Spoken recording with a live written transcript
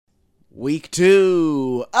Week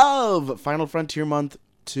 2 of Final Frontier Month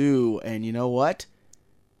 2. And you know what?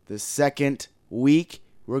 The second week,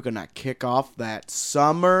 we're going to kick off that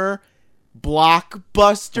summer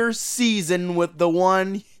blockbuster season with the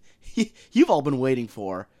one you've all been waiting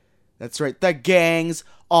for. That's right, the gang's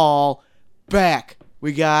all back.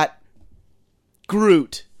 We got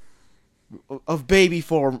Groot of baby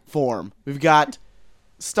form. We've got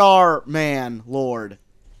Starman Lord.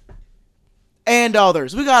 And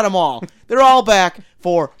others. We got them all. They're all back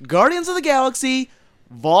for Guardians of the Galaxy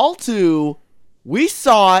Vol 2. We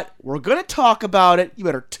saw it. We're going to talk about it. You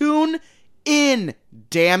better tune in,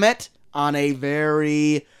 damn it, on a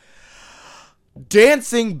very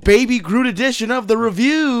dancing Baby Groot edition of the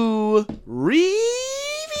review.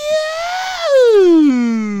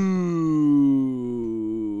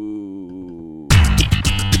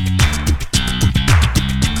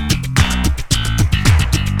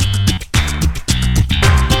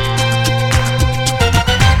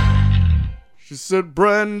 She said,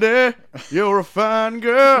 Brandy, you're a fine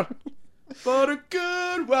girl, but a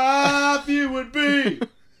good wife you would be.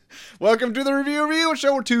 Welcome to the Review, a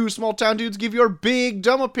show where two small-town dudes give your big,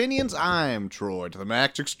 dumb opinions. I'm Troy to the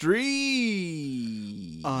max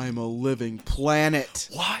extreme. I'm a living planet.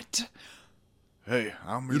 What? Hey,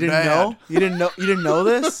 I'm your You didn't dad. know? You didn't know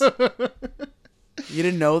this? You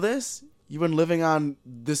didn't know this? You've been living on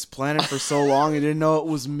this planet for so long, you didn't know it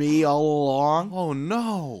was me all along? Oh,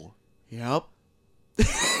 no. Yep.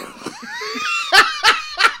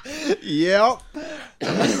 Yep.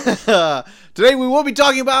 Today we will be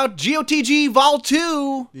talking about GOTG Vol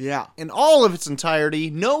 2 Yeah. in all of its entirety.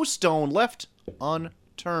 No stone left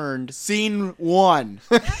unturned. Scene 1.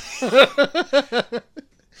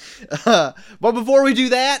 But before we do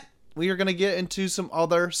that, we are going to get into some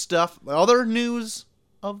other stuff, other news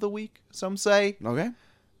of the week, some say. Okay.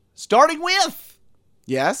 Starting with,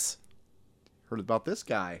 Yes? heard about this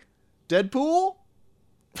guy, Deadpool?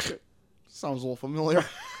 Sounds a little familiar.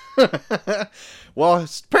 Well,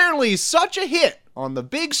 it's apparently such a hit on the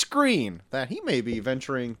big screen that he may be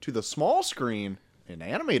venturing to the small screen in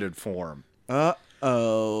animated form.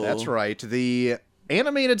 Uh-oh. That's right. The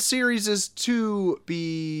animated series is to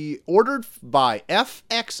be ordered by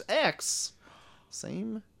FXX,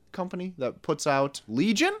 same company that puts out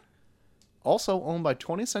Legion, also owned by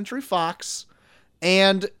 20th Century Fox,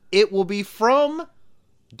 and it will be from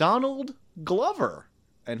Donald Glover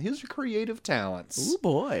and his creative talents. Ooh,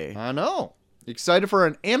 boy. I know. Excited for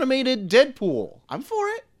an animated Deadpool. I'm for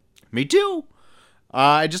it. Me too.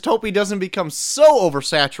 I just hope he doesn't become so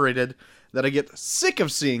oversaturated that I get sick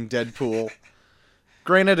of seeing Deadpool.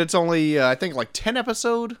 Granted, it's only, I think, like 10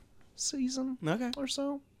 episode season Okay. or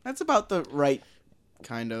so. That's about the right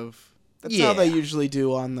kind of... That's Yeah. how they usually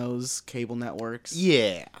do on those cable networks.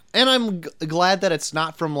 Yeah. And I'm glad that it's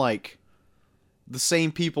not from, like, the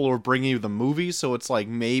same people who are bringing you the movie, so it's, like,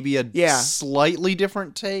 maybe a Yeah. slightly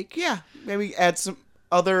different take. Yeah, maybe add some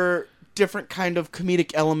other different kind of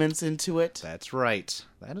comedic elements into it. That's right.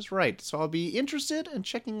 That is right. So I'll be interested in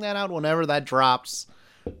checking that out whenever that drops.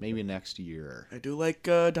 Maybe next year. I do like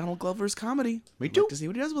Donald Glover's comedy. Me I'd too. like to see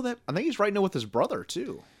what he does with it. I think he's writing it with his brother,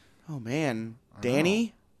 too. Oh, man.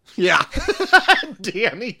 Danny? Yeah.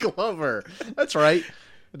 Danny Glover. That's right.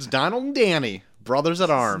 It's Donald and Danny, brothers at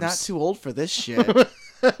arms. Not too old for this shit. In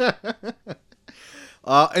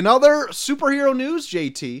other superhero news,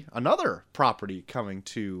 JT, another property coming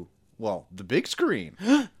to, well, the big screen.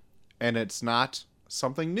 And it's not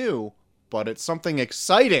something new, but it's something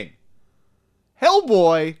exciting.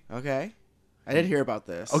 Hellboy. Okay. I did hear about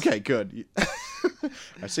this. Okay, good.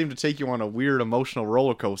 I seem to take you on a weird emotional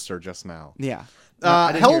roller coaster just now. Yeah. No,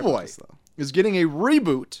 I didn't hear about Hellboy this, though. is getting a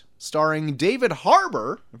reboot starring David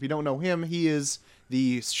Harbour. If you don't know him, he is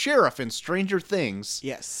the sheriff in Stranger Things.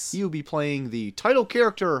 Yes. He will be playing the title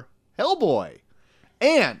character Hellboy.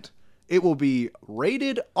 And it will be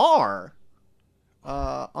rated R.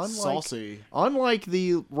 Saucy. Unlike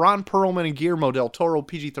the Ron Perlman and Guillermo del Toro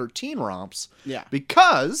PG-13 romps. Yeah.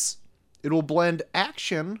 Because it will blend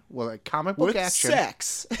action, well, like comic book With action.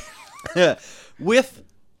 sex. With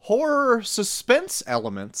horror suspense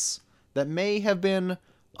elements that may have been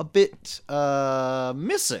a bit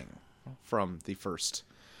missing from the first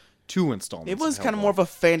two installments. It was of kind of Hellboy. more of a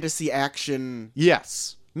fantasy action.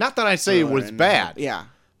 Yes. Not that I say it was and- bad, Yeah.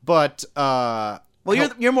 but Well,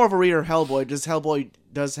 you're more of a reader of Hellboy. Hellboy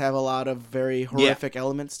does have a lot of very horrific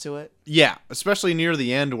elements to it. yeah, especially near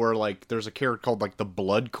the end where like there's a character called like the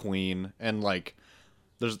Blood Queen and like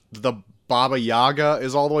there's the Baba Yaga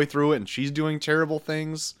is all the way through it and she's doing terrible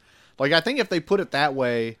things. Like I think if they put it that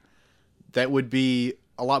way, that would be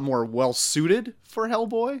a lot more well suited for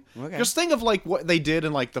Hellboy. Okay. Just think of like what they did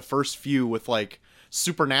in like the first few with like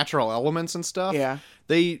supernatural elements and stuff. Yeah.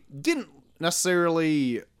 They didn't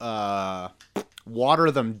necessarily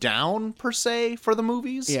water them down per se for the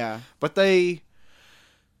movies. Yeah. But they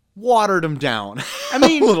watered them down. I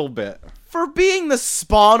mean, a little bit. For being the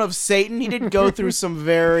spawn of Satan, he did go through some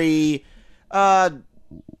very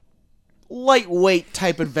lightweight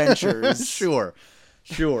type adventures. Sure.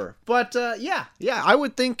 But yeah, I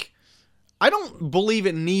would think, I don't believe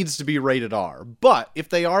it needs to be rated R, but if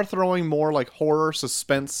they are throwing more like horror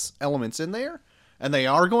suspense elements in there, and they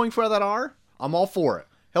are going for that R, I'm all for it.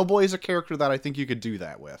 Hellboy is a character that I think you could do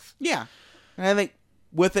that with. Yeah, and I think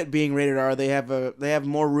with it being rated R, they have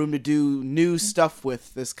more room to do new stuff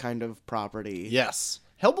with this kind of property. Yes.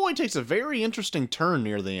 Hellboy takes a very interesting turn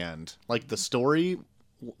near the end. Like the story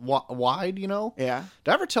wide, you know? Yeah.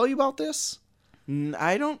 Did I ever tell you about this?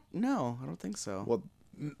 I don't know. I don't think so. Well,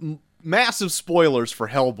 massive spoilers for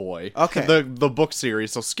Hellboy. Okay. The book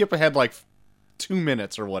series, so skip ahead like 2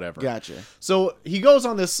 minutes or whatever. Gotcha. So he goes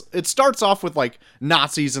on this, it starts off with like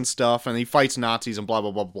Nazis and stuff, and he fights Nazis and blah,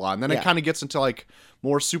 blah, blah, blah. And then it kind of gets into like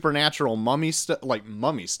more supernatural mummy stuff, like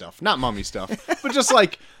mummy stuff, not mummy stuff, but just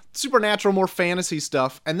like supernatural, more fantasy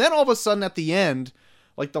stuff. And then all of a sudden at the end,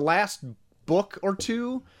 like the last book or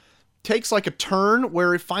two takes like a turn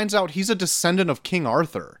where it finds out he's a descendant of King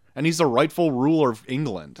Arthur and he's the rightful ruler of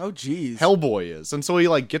England. Oh, jeez. Hellboy is. And so he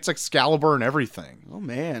like gets Excalibur and everything. Oh,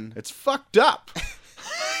 man. It's fucked up.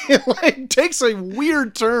 It like takes a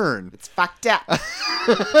weird turn. It's fucked up.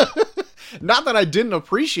 Not that I didn't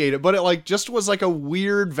appreciate it, but it like just was like a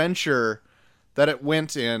weird venture that it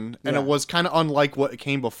went in, and it was kind of unlike what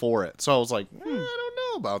came before it. So I was like, I don't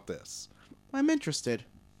know about this. I'm interested.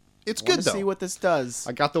 It's I good want to though. see what this does.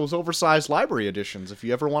 I got those oversized library editions. If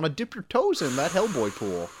you ever want to dip your toes in that Hellboy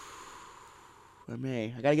pool, I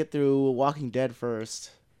may. I gotta get through Walking Dead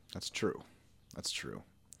first. that's true. That's true.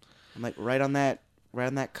 I'm like right on that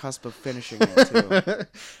cusp of finishing it too.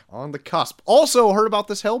 On the cusp. Also heard about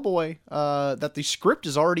this Hellboy, that the script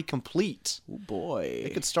is already complete. Oh boy. They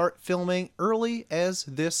could start filming early as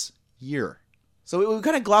this year. So we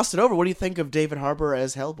kind of glossed it over. What do you think of David Harbour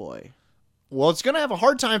as Hellboy? Well, it's going to have a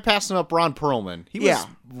hard time passing up Ron Perlman.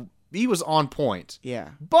 He was on point. Yeah.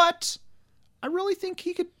 But I really think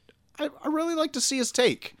he could, I really like to see his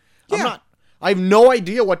take. Yeah. I have no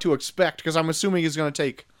idea what to expect because I'm assuming he's going to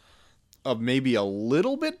take maybe a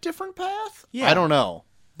little bit different path. Yeah. I don't know.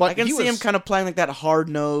 But I can see him kind of playing like that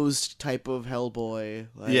hard-nosed type of Hellboy.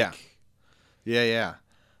 Like, Yeah.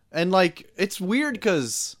 And like, it's weird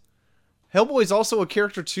because Hellboy's also a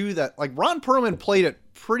character too that like Ron Perlman played it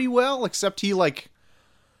pretty well, except he like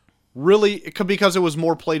really, because it was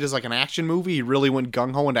more played as like an action movie, he really went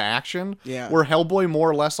gung-ho into action. Yeah. Where Hellboy more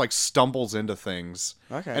or less like stumbles into things.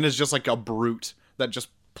 Okay. And is just like a brute that just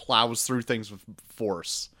plows through things with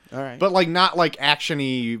force. All right. But like not like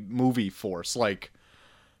action-y movie force, like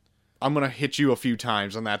I'm gonna hit you a few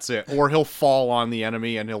times and that's it. Or he'll fall on the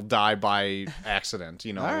enemy and he'll die by accident,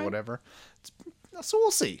 you know, All or right. whatever. So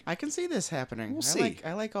we'll see. I can see this happening. We'll see.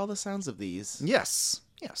 I like all the sounds of these. Yes.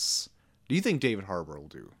 Do you think David Harbour will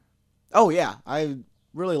do? Oh yeah, I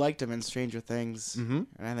really liked him in Stranger Things, Mm-hmm.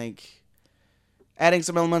 and I think adding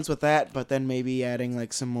some elements with that, but then maybe adding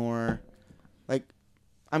like some more, like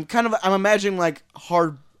I'm imagining like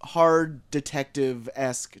hard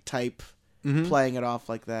detective-esque type playing it off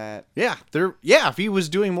like that. Yeah, if he was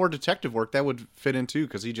doing more detective work, that would fit in too,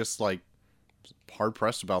 because he just like hard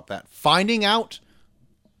pressed about that. Finding out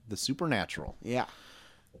the supernatural. Yeah.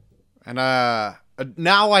 And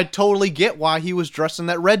now I totally get why he was dressed in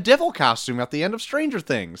that Red Devil costume at the end of Stranger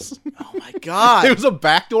Things. Oh my god. It was a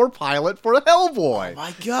backdoor pilot for Hellboy. Oh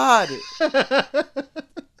my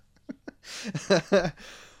god.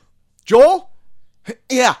 Joel?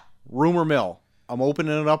 Yeah. Rumor mill. I'm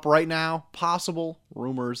opening it up right now. Possible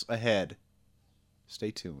rumors ahead.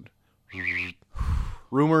 Stay tuned.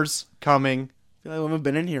 Rumors coming. I feel like we haven't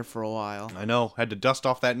been in here for a while. I know. Had to dust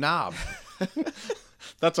off that knob.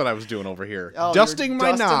 That's what I was doing over here. Oh, Dusting you're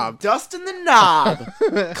my knob. Dusting the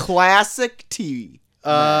knob. Classic TV.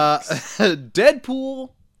 Deadpool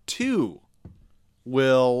 2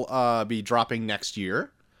 will be dropping next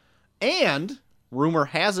year. And rumor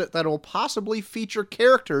has it that it will possibly feature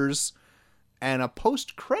characters and a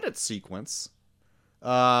post-credit sequence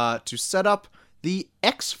to set up the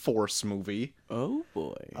X-Force movie. Oh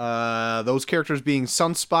boy. Those characters being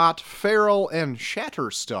Sunspot, Feral, and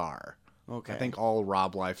Shatterstar. Okay. I think all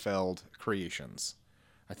Rob Liefeld creations.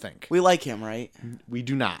 I think. We like him, right? We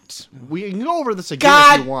do not. We can go over this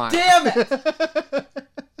again if you want. Damn it!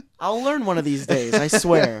 I'll learn one of these days, I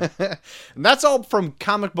swear. And that's all from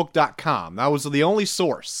comicbook.com. That was the only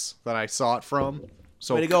source that I saw it from.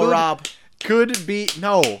 So Way to go, Rob. Could be...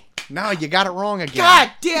 No, you got it wrong again.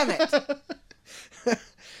 God damn it!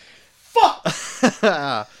 Fuck!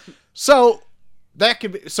 So, that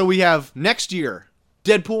could be... So we have next year,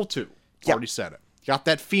 Deadpool 2. Yep. Already said it. Got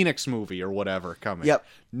that Phoenix movie or whatever coming. Yep.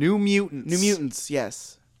 New Mutants. New Mutants,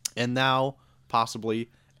 yes. And now, possibly,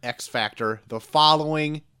 X Factor the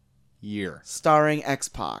following year. Starring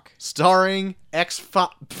X-Pac. Starring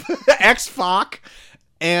X-Pac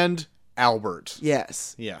and Albert.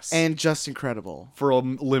 Yes. Yes. And Just Incredible. For a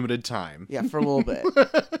limited time. Yeah, for a little bit.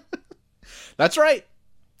 That's right.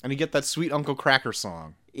 And you get that sweet Uncle Cracker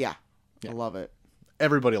song. Yeah. I love it.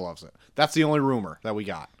 Everybody loves it. That's the only rumor that we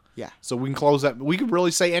got. Yeah. So we can close that. We could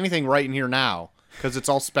really say anything right in here now because it's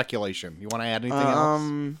all speculation. You want to add anything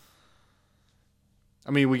else?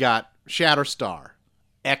 I mean, we got Shatterstar,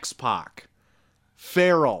 X-Pac,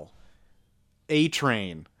 Feral,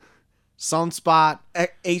 A-Train, Sunspot.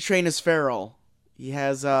 A-Train is feral. He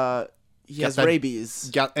has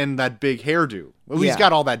rabies. And that big hairdo. Well, he's Yeah.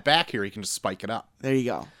 got all that back here. He can just spike it up. There you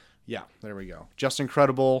go. Yeah, there we go. Just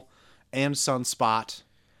Incredible and Sunspot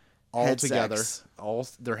all Had together.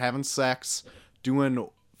 sex. They're having sex, doing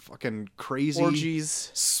fucking crazy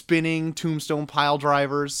Orgies. spinning tombstone pile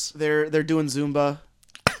drivers. They're doing Zumba.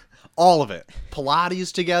 All of it.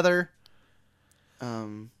 Pilates together.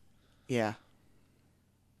 Yeah.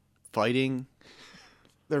 Fighting.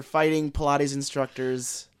 They're fighting Pilates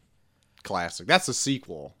instructors. Classic. That's a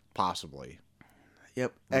sequel, possibly.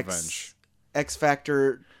 Yep. Revenge. X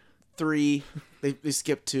Factor 3. They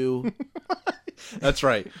skipped 2. That's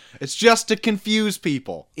right. It's just to confuse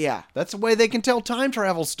people. Yeah. That's the way they can tell time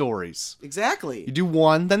travel stories. Exactly. You do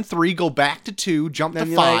 1, then 3, go back to 2, jump Then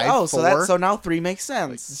to you're 5, like, oh, 4. so now 3 makes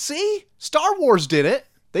sense. See? Star Wars did it.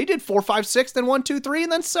 They did 4, 5, 6, then 1, 2, 3,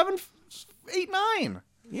 and then 7, 8, 9.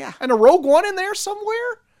 Yeah. And a Rogue One in there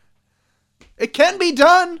somewhere? It can be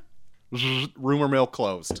done. Rumor mill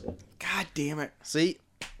closed. God damn it. See?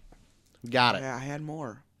 Got it. Yeah, I had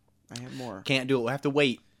more. Can't do it. We'll have to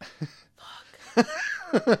wait.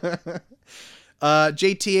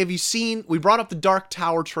 JT, have you seen... We brought up the Dark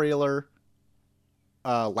Tower trailer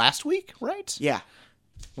last week, right? Yeah.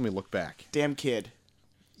 Let me look back. Damn kid.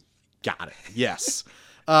 Got it. Yes.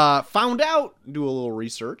 Found out, do a little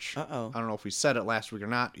research. Uh-oh. I don't know if we said it last week or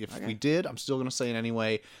not. If we did, I'm still going to say it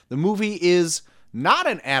anyway. The movie is not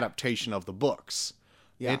an adaptation of the books.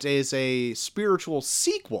 Yeah. It is a spiritual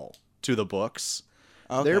sequel to the books.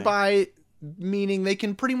 Okay. Thereby meaning they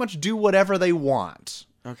can pretty much do whatever they want.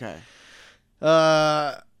 Okay.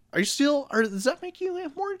 Are you still... does that make you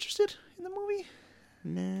more interested in the movie?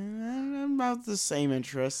 Nah, I'm about the same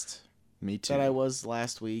interest Me too. that I was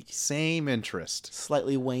last week. Same interest.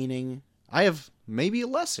 Slightly waning. I have maybe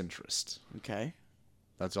less interest. Okay.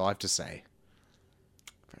 That's all I have to say.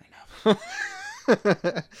 Fair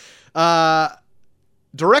enough.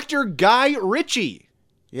 Director Guy Ritchie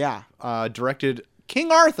Yeah. directed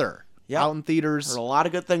King Arthur. Yep. Out in theaters. Heard a lot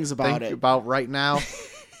of good things about it. About right now.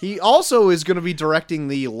 He also is going to be directing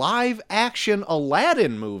the live-action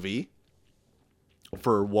Aladdin movie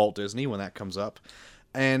for Walt Disney when that comes up.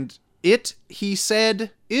 And it, he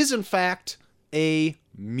said, is in fact a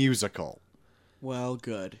musical. Well,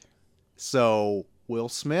 good. So, Will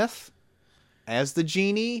Smith as the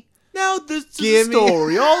genie. Now this is Give a me-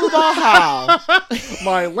 story all about how.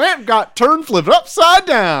 My lamp got turned, flipped upside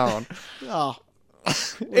down. Oh,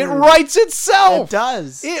 It writes itself. it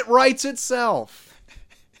does. It writes itself.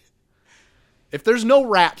 If there's no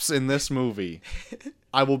raps in this movie,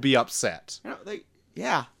 I will be upset. You know,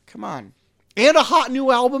 yeah, come on. And a hot new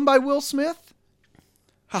album by Will Smith.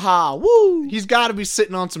 Haha, woo! He's got to be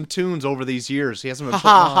sitting on some tunes over these years. He hasn't been putting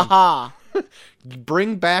Haha, on. haha.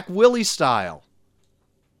 Bring back Willie style.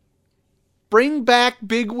 Bring back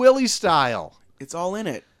Big Willie style. It's all in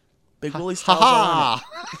it. Big Willie style's all in it. Ha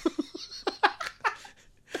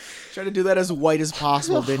Try to do that as white as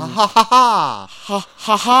possible, didn't you? ha ha ha.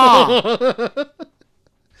 Ha ha!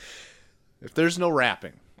 If there's no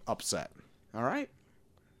rapping, upset. All right.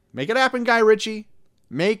 Make it happen, Guy Ritchie.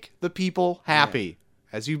 Make the people happy.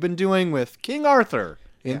 As you've been doing with King Arthur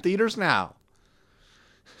in theaters now.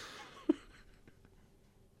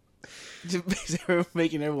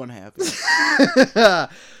 Making everyone happy.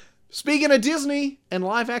 Speaking of Disney and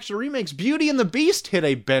live action remakes, Beauty and the Beast hit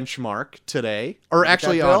a benchmark today. Or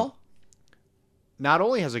actually, That bill? not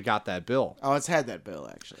only has it got that bill, Oh, it's had that bill,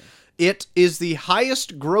 actually. it is the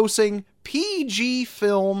highest grossing PG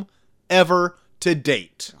film ever to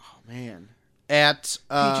date. Oh, man. At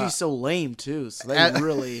PG's so lame, too, so they at-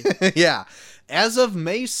 really... yeah, as of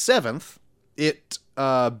May 7th, it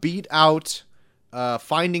beat out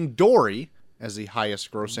Finding Dory as the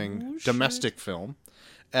highest-grossing domestic film,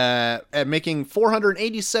 at making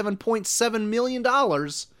 $487.7 million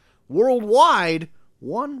worldwide,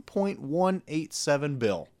 $1.187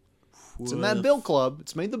 billion. It's in that bill club.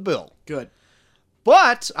 It's made the bill. Good.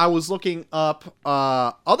 But I was looking up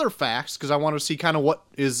other facts because I want to see kind of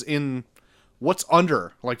what's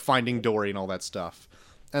under, like Finding Dory and all that stuff.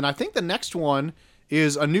 And I think the next one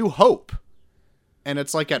is A New Hope. And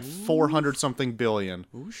it's like at 400-something billion.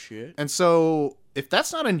 Oh, shit. And so if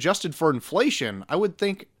that's not adjusted for inflation, I would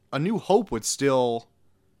think A New Hope would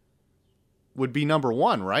be number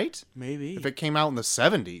one, right? Maybe. If it came out in the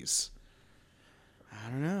 70s. I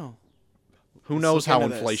don't know. Who Let's knows look how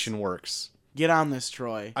into inflation works? Get on this,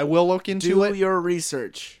 Troy. I will look into Do it. your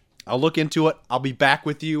research. I'll look into it. I'll be back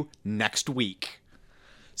with you next week.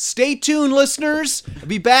 Stay tuned, listeners. I'll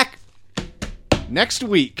be back next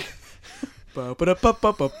week. That's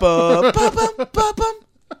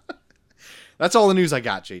That's all the news I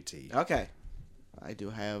got, JT. Okay. I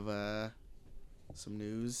do have some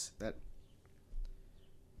news that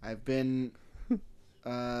I've been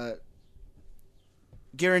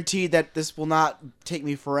guaranteed that this will not take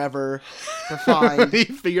me forever to find. You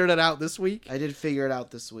figured it out this week? I did figure it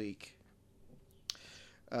out this week.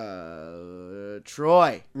 Troy.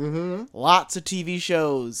 Mm-hmm. Lots of TV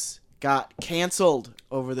shows got canceled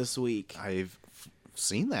over this week. I've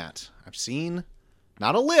seen that. I've seen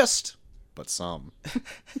not a list, but some.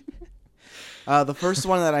 The first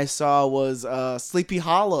one that I saw was Sleepy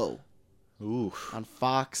Hollow Ooh, on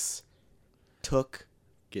Fox. Took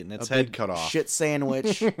getting its a head big cut off. shit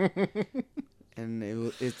sandwich,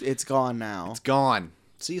 and it's gone now. It's gone.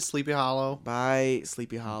 See you, Sleepy Hollow. Bye,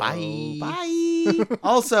 Sleepy Hollow. Bye. Bye.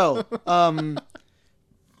 Also,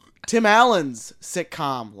 Tim Allen's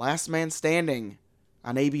sitcom Last Man Standing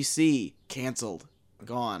on ABC canceled.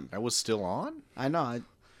 Gone. That was still on? I know.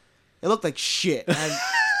 It looked like shit.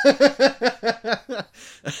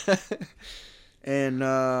 And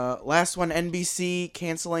last one, NBC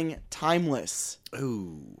canceling Timeless.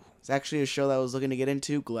 Ooh. It's actually a show that I was looking to get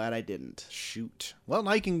into. Glad I didn't. Shoot. Well,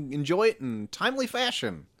 now you can enjoy it in timely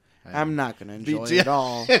fashion. I'm not going to enjoy it at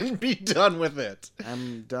all. And be done with it.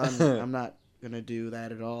 I'm done. I'm not going to do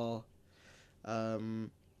that at all.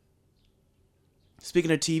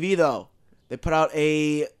 Speaking of TV, though, they put out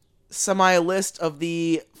a semi-list of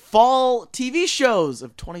the fall TV shows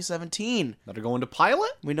of 2017. That are going to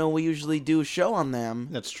pilot? We know we usually do a show on them.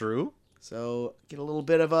 That's true. So get a little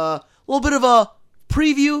bit of a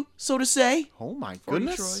preview, so to say. Oh my For you,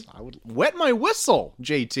 goodness. Troy. I would wet my whistle,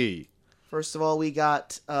 JT. First of all, we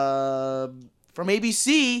got from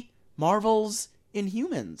ABC, Marvel's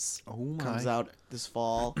Inhumans. Oh my. Comes out this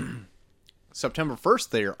fall. September 1st,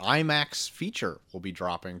 their IMAX feature will be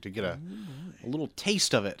dropping to get a little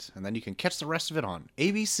taste of it, and then you can catch the rest of it on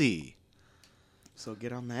ABC. So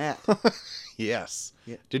get on that. Yes.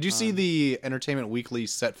 Yeah, Did you see the Entertainment Weekly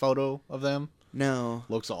set photo of them? No.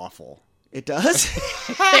 Looks awful. It does?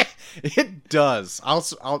 It does.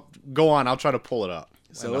 I'll go on. I'll try to pull it up.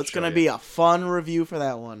 So it's going to be a fun review for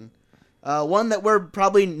that one. One that we're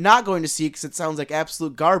probably not going to see because it sounds like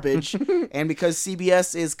absolute garbage. And because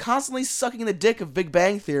CBS is constantly sucking the dick of Big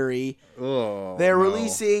Bang Theory, they're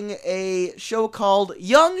releasing a show called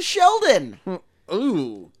Young Sheldon.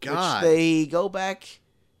 Ooh, God. Which they go back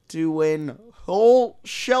to when old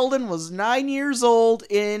Sheldon was 9 years old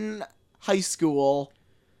in high school.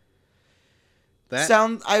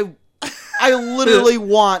 I literally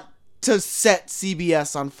want to set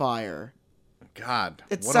CBS on fire. God,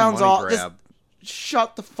 It what sounds a money all just grab.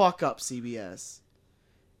 shut the fuck up, CBS.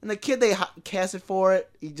 And the kid they casted for it,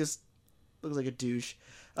 he just looks like a douche.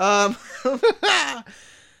 Here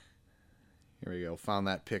we go. Found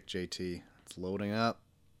that pic, JT. It's loading up.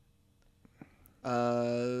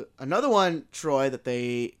 Another one, Troy, that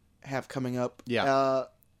they have coming up. Yeah.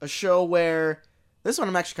 A show where this one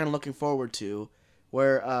I'm actually kind of looking forward to,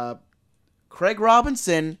 where Craig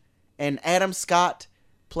Robinson and Adam Scott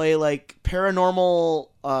play like paranormal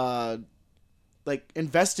like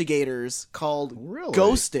investigators called Really?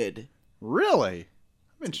 Ghosted. Really?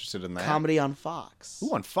 I'm interested in that. Comedy on Fox.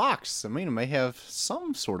 Ooh, on Fox. I mean, it may have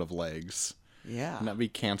some sort of legs. Yeah. Not be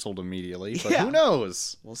canceled immediately, but Yeah. who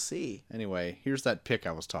knows? We'll see. Anyway, here's that pic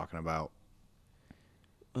I was talking about.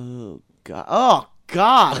 Oh god. Oh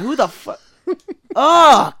god. Who the fuck?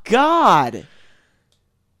 Oh god.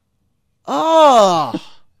 Oh.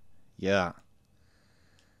 Yeah.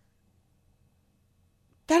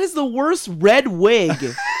 That is the worst red wig.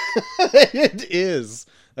 It is.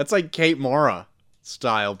 That's like Kate Mara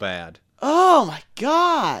style bad. Oh my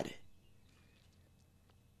god.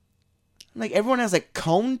 Like, everyone has, like,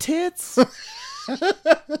 cone tits?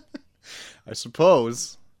 I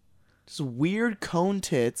suppose. Just weird cone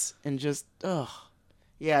tits and just, ugh.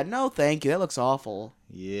 Yeah, no thank you. That looks awful.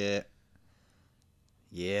 Yeah.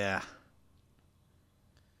 Yeah.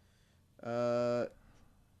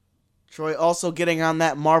 Troy also getting on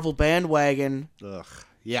that Marvel bandwagon. Ugh.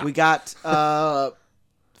 Yeah. We got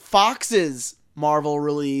Fox's Marvel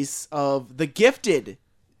release of The Gifted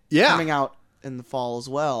coming out in the fall as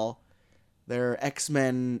well. Their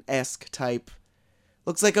X-Men-esque type.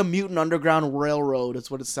 Looks like a Mutant Underground Railroad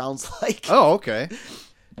is what it sounds like. Oh, okay.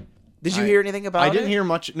 Did you hear anything about it? I didn't hear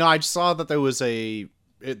much. No, I just saw that there was I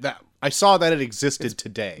saw that it existed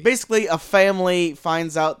today. Basically, a family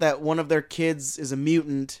finds out that one of their kids is a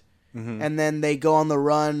mutant, and then they go on the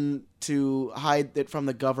run to hide it from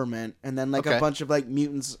the government, and then like a bunch of like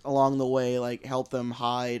mutants along the way like help them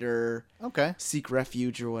hide or seek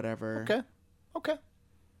refuge or whatever. Okay.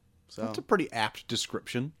 So that's a pretty apt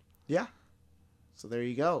description. Yeah. So there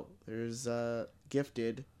you go. There's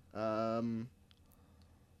Gifted. I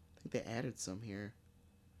think they added some here.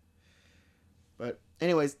 But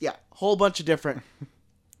anyways, yeah, whole bunch of different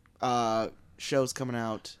shows coming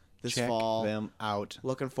out this fall. Check them out.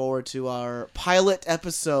 Looking forward to our pilot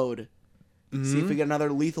episode. See if we get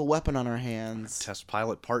another Lethal Weapon on our hands. Test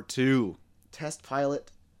Pilot Part 2. Test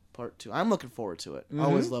Pilot Part 2. I'm looking forward to it.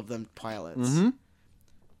 Always love them pilots.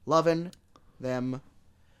 Loving them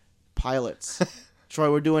pilots.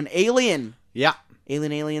 Troy, we're doing Alien. Yeah.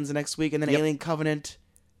 Aliens next week, and then Alien Covenant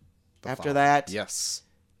after that. Yes.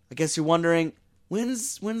 I guess you're wondering,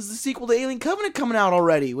 when's the sequel to Alien Covenant coming out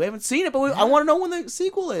already? We haven't seen it, but I want to know when the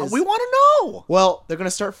sequel is. We want to know. Well, they're going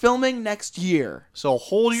to start filming next year. So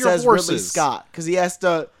hold your says horses. Ridley Scott, because he has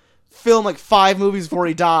to film like 5 movies before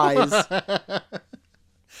he dies.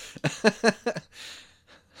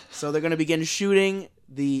 So they're going to begin shooting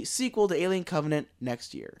the sequel to Alien Covenant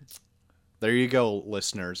next year. There you go,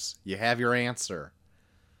 listeners. You have your answer.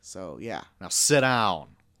 So, yeah. Now sit down.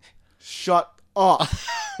 Shut up.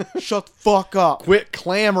 Shut the fuck up. Quit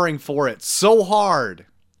clamoring for it so hard.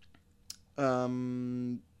 Troy,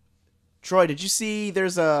 did you see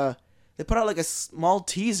they put out like a small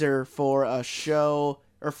teaser for a show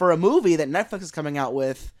or for a movie that Netflix is coming out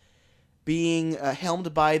with being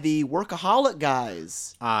helmed by the Workaholic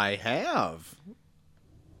guys. I have.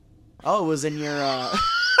 Oh, it was in your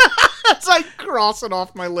That's like crossing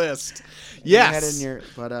off my list. Yes.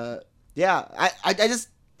 Yeah, I just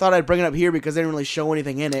thought I'd bring it up here because they didn't really show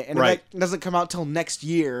anything in it, and it doesn't come out till next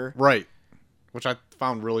year. Right. Which I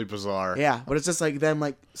found really bizarre. Yeah, but it's just like them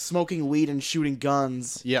like smoking weed and shooting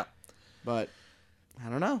guns. Yeah. But I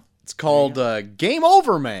don't know. It's called Game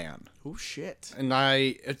Over Man. Oh shit. And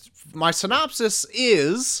my synopsis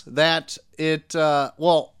is that this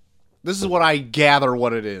is what I gather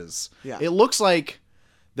what it is. Yeah. It looks like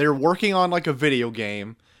they're working on like a video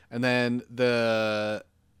game, and then their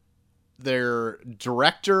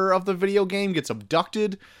director of the video game gets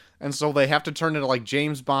abducted, and so they have to turn into like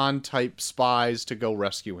James Bond type spies to go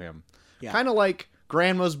rescue him. Yeah. Kind of like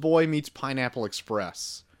Grandma's Boy meets Pineapple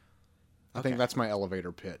Express. I think that's my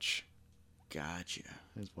elevator pitch. Gotcha.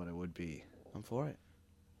 Is what it would be. I'm for it.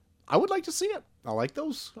 I would like to see it. I like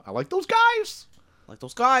those guys. Like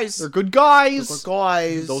those guys. They're good guys. Those are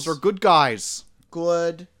guys. Those are good guys.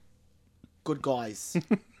 Good guys.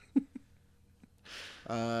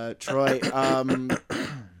 Troy,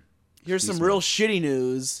 here's some real shitty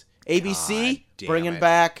news. ABC bringing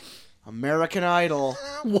back American Idol.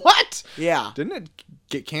 What? Yeah. Didn't it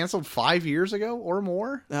get canceled 5 years ago or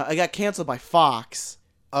more? It got canceled by Fox.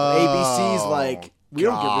 ABC's like, we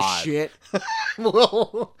don't give a shit.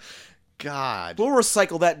 Well, God. We'll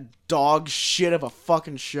recycle that dog shit of a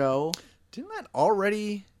fucking show. Didn't that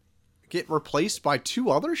already get replaced by 2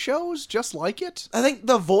 other shows just like it? I think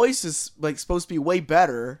The Voice is like supposed to be way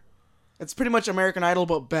better. It's pretty much American Idol,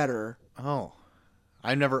 but better. Oh.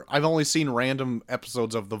 I've only seen random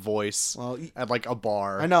episodes of The Voice at like a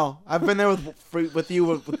bar. I know. I've been there with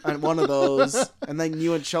you at one of those, and then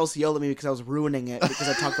you and Chelsea yelled at me because I was ruining it because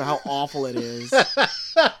I talked about how awful it is.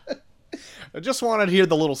 I just wanted to hear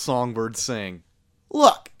the little songbird sing.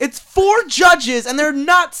 Look, it's 4 judges, and they're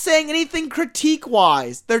not saying anything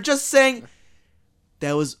critique-wise. They're just saying,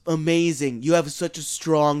 that was amazing. You have such a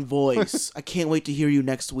strong voice. I can't wait to hear you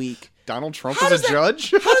next week. Donald Trump is a judge?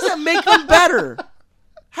 How does that make them better?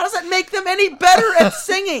 How does that make them any better at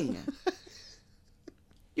singing?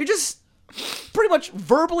 You're just pretty much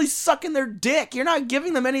verbally sucking their dick. You're not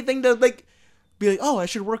giving them anything to like be like, oh, I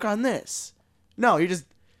should work on this. No, you're just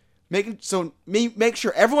make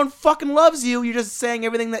sure everyone fucking loves you. You're just saying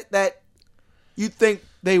everything that you think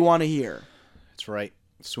they want to hear. That's right.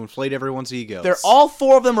 It's to inflate everyone's egos. They're all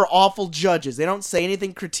four of them are awful judges. They don't say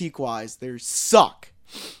anything critique-wise. They suck.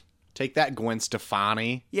 Take that, Gwen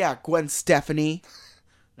Stefani Yeah, Gwen Stefani,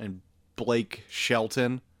 and Blake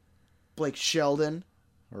Shelton, Blake Sheldon.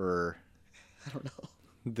 or I don't know.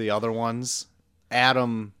 the other ones.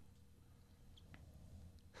 Adam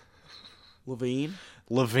Levine.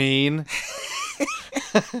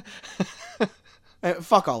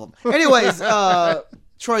 Fuck all of them. Anyways,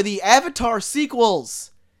 Troy, the Avatar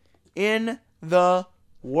sequels in the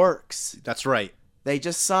works. That's right. They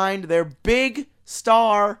just signed their big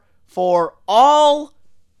star for all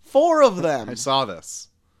four of them. I saw this.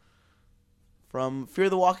 From Fear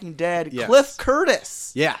the Walking Dead, Yes. Cliff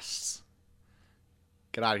Curtis. Yes.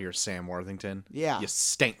 Get out of here, Sam Worthington. Yeah. You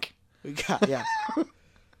stink. We got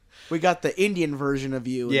we got the Indian version of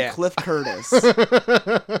you, Yeah. Cliff Curtis.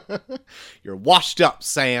 You're washed up,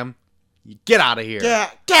 Sam. You get out of here.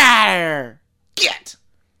 Get out of here! Get.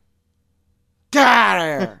 Get out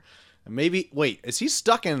of here! And maybe, wait, is he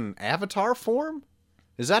stuck in Avatar form?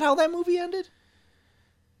 Is that how that movie ended?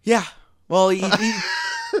 Yeah. Well, he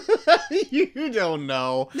You don't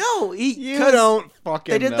know. no, You 'cause don't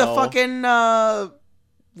fucking know. they did the fucking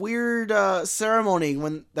weird ceremony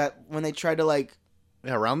when they tried to like,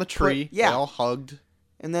 Yeah, around the tree. yeah. They all hugged.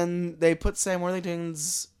 and then they put Sam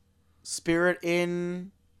Worthington's spirit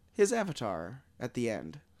in his avatar at the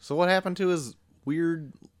end. So what happened to his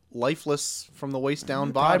weird, lifeless from the waist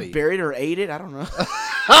down Probably body? buried or ate it. I don't know.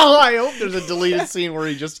 Oh, I hope there's a deleted scene where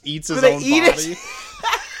he just eats his Do they own eat body. it?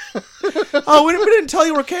 Oh, we didn't tell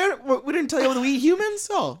you we didn't tell you whether we eat humans.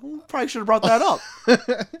 Oh, we probably should have brought that up.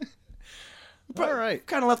 All right.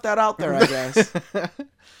 Kind of left that out there, I guess.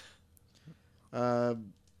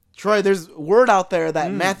 Troy, there's word out there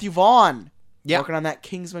that Matthew Vaughn Yeah. working on that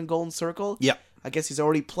Kingsman Golden Circle. Yep. I guess he's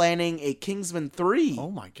already planning a Kingsman 3. Oh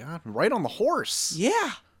my God! Right on the horse.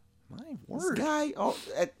 Yeah. My This word. guy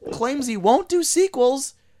claims he won't do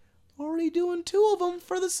sequels. Already doing 2 of them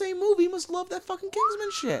for the same movie. Must love that fucking Kingsman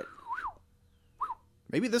shit.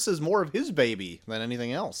 Maybe this is more of his baby than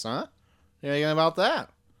anything else, huh? Anything about that?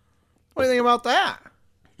 What do you think about that?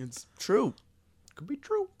 It's true. Could be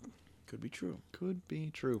true. Could be true. Could be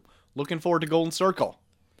true. Looking forward to Golden Circle.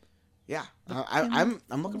 Yeah, I'm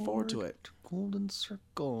looking forward to it. Golden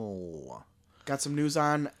Circle. Got some news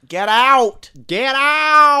on Get Out. Get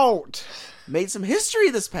out! Made some history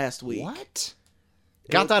this past week. What?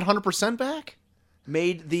 Got that 100% back?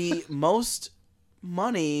 Made the most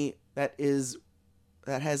money that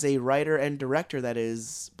has a writer and director that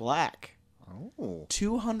is black. Oh,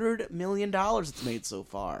 $200 million it's made so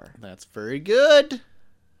far. that's very good.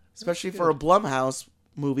 Especially for a Blumhouse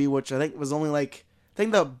movie, which I think was only like, I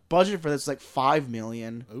think the budget for this was like $5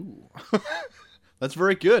 million. Ooh. That's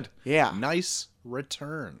very good. Yeah. Nice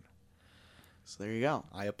return. So there you go.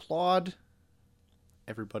 I applaud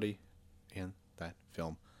everybody in that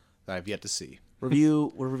film that I've yet to see.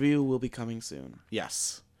 Review will be coming soon.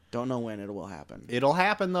 Yes. Don't know when it will happen. It'll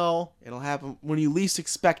happen, though. It'll happen when you least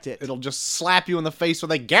expect it. It'll just slap you in the face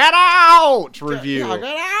with a Get Out review. Yeah,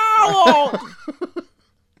 Get out!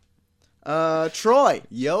 Troy.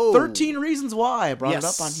 Yo. 13 Reasons Why. I brought it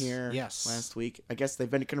Yes. up on here Yes. last week. I guess they've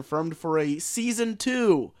been confirmed for a season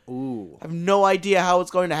 2. Ooh. I have no idea how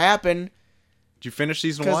it's going to happen. Did you finish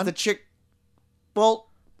season Because 1? the chick... Well,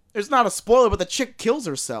 it's not a spoiler, but the chick kills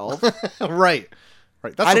herself. Right.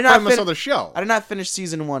 Right. That's I the did not premise fin- of the show. I did not finish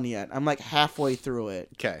season 1 yet. I'm like halfway through it.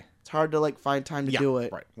 Okay. It's hard to like find time to Yeah. do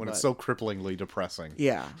it. Right. When but- it's so cripplingly depressing.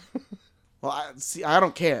 Yeah. Well, I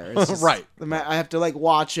don't care. It's just Right. I have to like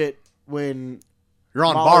watch it when You're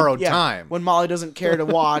on Molly- borrowed yeah, time. when Molly doesn't care to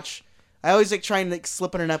watch. I always like trying to like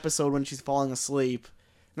slip in an episode when she's falling asleep,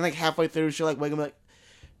 and like halfway through she'll like wake up and be like,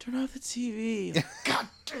 "Turn off the TV." God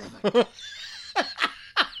damn it!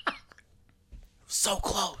 So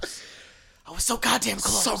close. I was so goddamn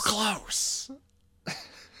close. So close.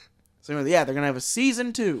 So anyway, yeah, they're gonna have a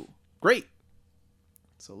season 2. Great.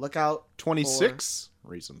 So look out. 26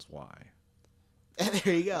 reasons why.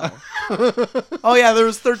 There you go. Oh yeah, there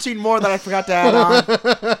was 13 more that I forgot to add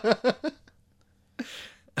on.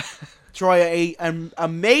 Troy, a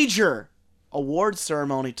major award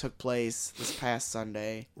ceremony took place this past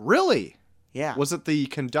Sunday. Really? Yeah. Was it the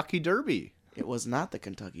Kentucky Derby? It was not the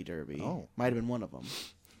Kentucky Derby. Oh. Might have been one of them.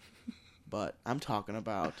 But I'm talking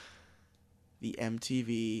about the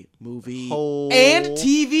MTV Movie Oh. and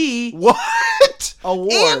TV What?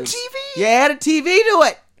 Awards. And TV? Yeah, add a TV to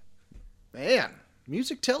it. Man,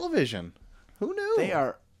 music television. Who knew? They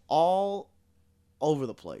are all over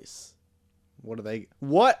the place.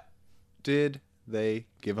 What did they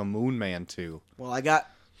give a Moon Man to? Well, I got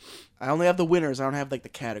I only have the winners. I don't have like the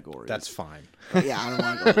categories. That's fine. But yeah, I don't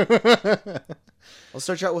want to go. I'll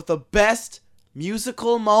start you out with the best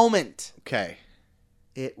musical moment. Okay.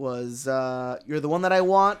 It was You're the One That I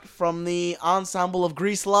Want from the ensemble of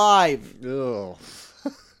Grease Live. Ugh.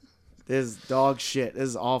 This is dog shit. This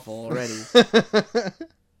is awful already.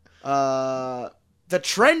 The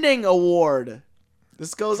Trending Award.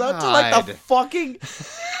 This goes out to like the fucking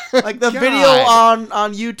like the video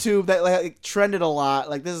on YouTube that like trended a lot.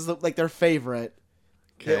 Like this is like their favorite.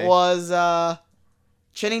 Okay. It was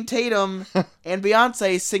Channing Tatum and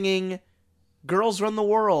Beyonce singing "Girls Run the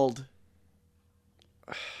World"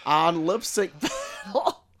 on lip sync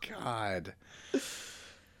battle. God.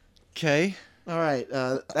 Okay. All right.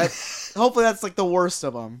 Hopefully that's like the worst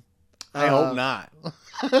of them. I hope not.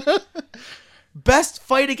 Best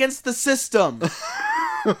Fight Against the System.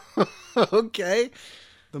 Okay.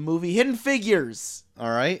 The movie Hidden Figures.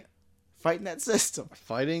 All right. Fighting that system.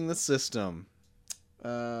 Fighting the system.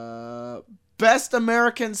 Best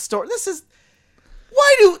American Story. This is...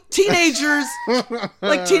 Why do teenagers...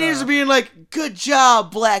 like, teenagers are being like, good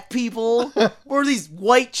job, black people. We're these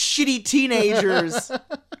white, shitty teenagers.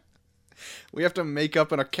 We have to make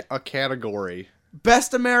up a category.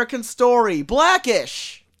 Best American Story.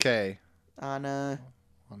 Blackish. Okay. On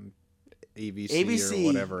ABC or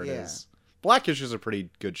whatever it is. Blackish is a pretty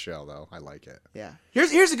good show, though. I like it. Yeah.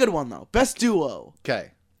 Here's a good one, though. Best Duo.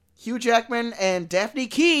 Okay. Hugh Jackman and Daphne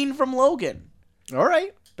Keane from Logan. All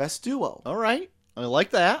right. Best Duo. All right. I like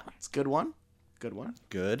that. It's a good one. Good one.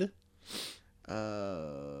 Good.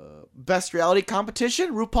 Best Reality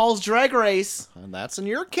Competition, RuPaul's Drag Race. And that's in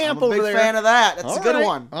your camp I'm a over big there. fan of that. That's All a good right.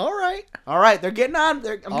 one. All right. All right, they're getting on. I'm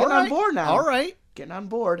getting on board now. All right. Getting on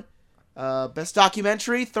board. Best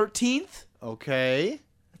Documentary, 13th. Okay.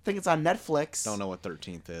 I think it's on Netflix. Don't know what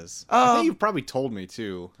 13th is. I think you've probably told me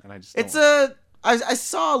too, and I just don't. I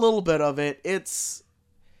saw a little bit of it. It's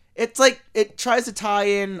like it tries to tie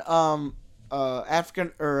in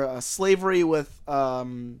African or slavery with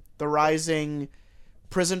the rising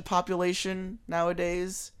prison population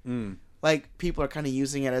nowadays. Like people are kind of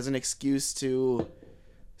using it as an excuse to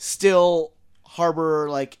still harbor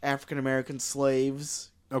like African American slaves.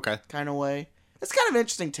 Okay. Kind of way. It's kind of an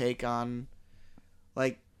interesting take on,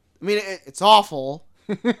 like, I mean, it's awful,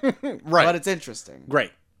 Right. but it's interesting.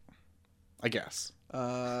 Great. I guess.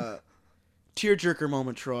 Tearjerker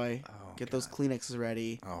moment, Troy. Oh, Get those Kleenexes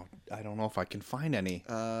ready. Oh, I don't know if I can find any.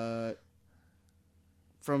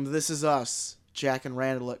 From This Is Us, Jack and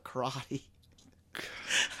Randall at karate. I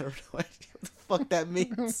don't know what the fuck that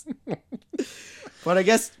means. But I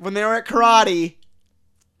guess when they were at karate,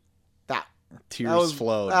 Tears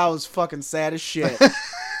flowed. That was fucking sad as shit.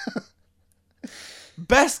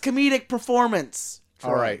 Best comedic performance. Troy.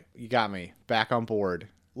 All right, you got me. Back on board.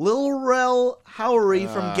 Lil Rel Howery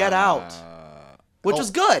from Get Out. Which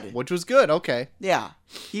was good. Which was good, okay. Yeah.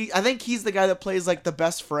 I think he's the guy that plays like the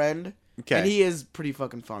best friend. Okay. And he is pretty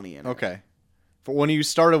fucking funny in it. Okay. But when you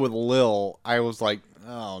started with Lil, I was like,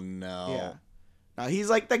 oh no. Yeah. Now he's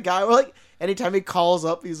like the guy where like anytime he calls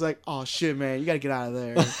up, he's like, oh shit, man, you gotta get out of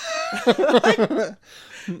there.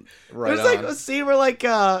 Right. There's like a scene where like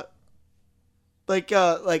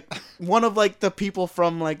one of like the people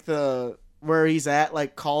from like the where he's at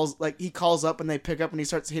like he calls up and they pick up and they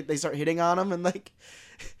start hitting on him and like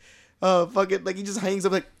fucking like he just hangs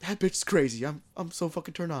up like that bitch is crazy. I'm so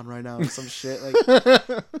fucking turned on right now or some shit like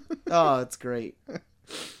oh it's great.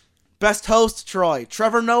 Best host, Troy.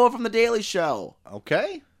 Trevor Noah from The Daily Show.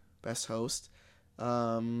 Okay. Best host.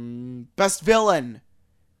 Best villain.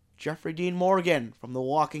 Jeffrey Dean Morgan from The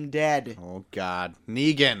Walking Dead. Oh God.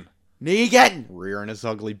 Negan. Rearing his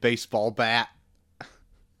ugly baseball bat.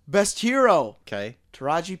 Best hero. Okay.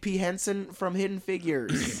 Taraji P. Henson from Hidden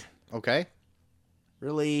Figures. Okay.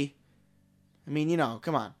 Really? I mean,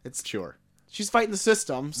 come on. Sure. She's fighting the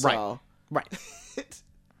system, so. Right.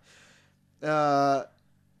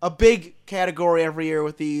 A big category every year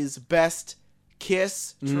with these. Best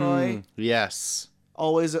kiss, Troy. Yes.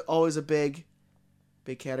 Always a big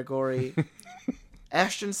category.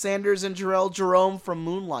 Ashton Sanders and Jarrell Jerome from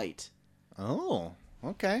Moonlight. Oh,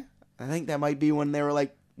 okay. I think that might be when he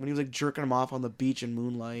was like jerking him off on the beach in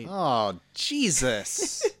Moonlight. Oh,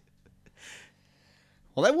 Jesus.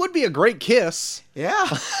 Well, that would be a great kiss. Yeah.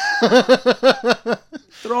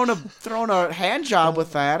 throwing a hand job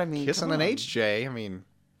with that. I mean, kissing an HJ. I mean,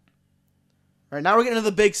 all right, now we're getting into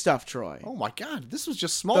the big stuff, Troy. Oh my God, this was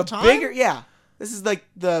just small time. Bigger, yeah. This is like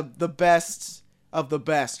the best of the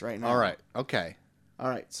best right now. All right. Okay. All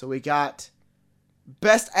right. So we got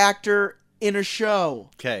best actor in a show.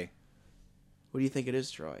 Okay. What do you think it is,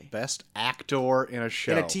 Troy? Best actor in a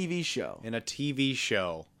show. In a TV show. In a TV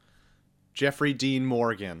show. Jeffrey Dean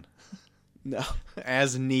Morgan No.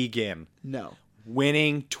 as Negan, No.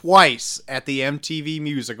 winning twice at the MTV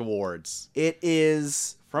Music Awards. It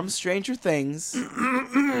is from Stranger Things,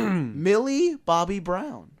 Millie Bobby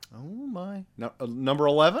Brown. Oh my! No, number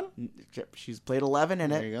 11. She's played 11 in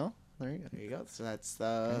There it. you go. There you go. There you go. So that's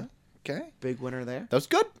the Okay, big winner there. that's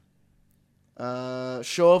good.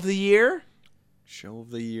 Show of the year? Show of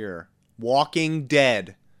the year: Walking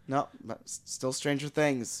Dead. No, but still Stranger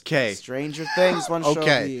Things. 'Kay. Stranger Things won Show of the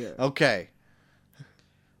Okay, Year. okay.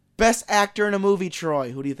 Best actor in a movie,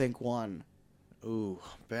 Troy. Who do you think won? Ooh,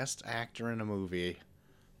 best actor in a movie.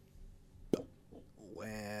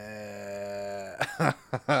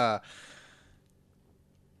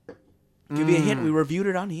 Give you a hint. We reviewed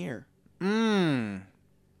it on here. Ben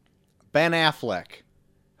Affleck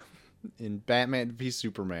in Batman v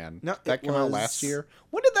Superman. No, that it came out was- last year.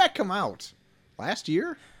 When did that come out? Last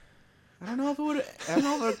year? I don't know if it would. I don't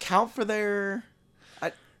know if it would count for their.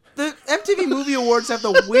 The MTV Movie Awards have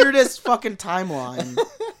the weirdest fucking timeline.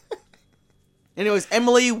 Anyways,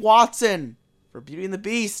 Emily Watson for Beauty and the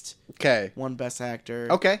Beast Okay. won Best Actor.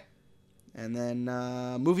 Okay. And then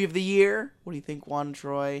Movie of the Year. What do you think won,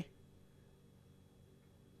 Troy?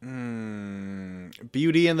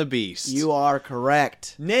 Beauty and the Beast. You are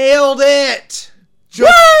correct. nailed it. Took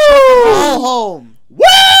it all home. Woo!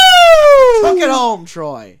 Took it home,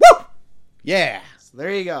 Troy. Woo! Yeah. So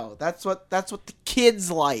there you go. That's what the kids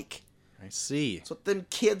like. I see. That's what them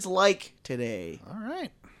kids like today. All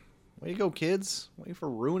right. Way to go, kids. Way for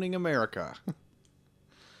ruining America.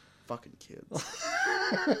 Fucking kids.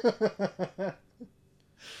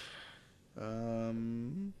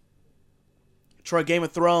 Troy, Game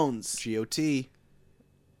of Thrones GOT.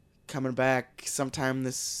 coming back sometime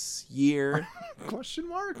this year. Question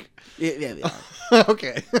mark? Yeah, they are.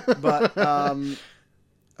 Okay. But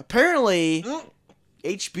apparently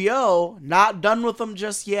HBO not done with them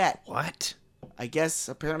just yet. What? I guess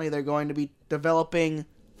apparently they're going to be developing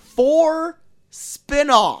 4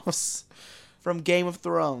 spin-offs from Game of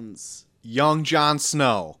Thrones. Young Jon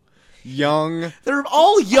Snow. Young. They're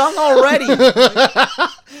all young already.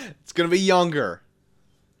 It's gonna be younger.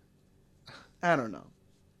 I don't know.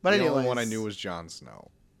 But The anyways, only one I knew was Jon Snow.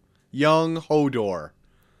 Young Hodor.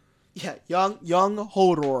 yeah, young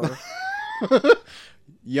Hodor.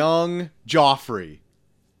 Young Joffrey.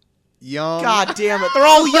 Young. God damn it, they're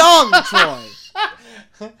all young,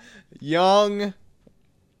 Troy. Young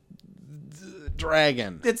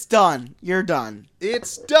Dragon. It's done. You're done.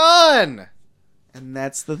 It's done. And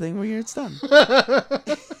that's the thing where it's done.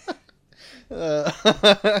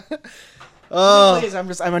 Please,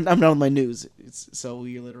 I'm done with my news. So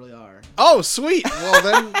we literally are. Oh, sweet. Well,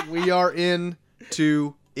 then we are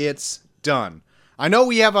into It's Done. I know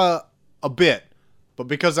we have a bit, but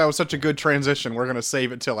because that was such a good transition, we're going to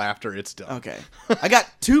save it till after it's done. Okay. I got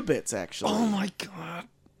 2 bits actually. Oh my god.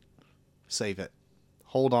 Save it.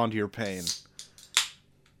 Hold on to your pain.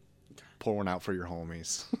 Pour one out for your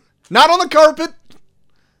homies. Not on the carpet!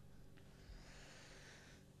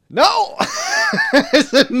 No!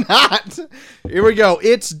 It's not! Here we go.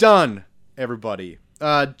 It's done, everybody.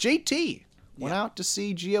 JT went out to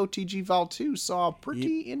see GOTG Vol 2. Saw a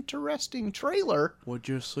pretty interesting trailer. What'd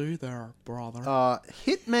you see there, brother?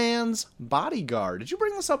 Hitman's Bodyguard. Did you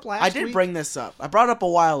bring this up last I week? did bring this up. I brought it up a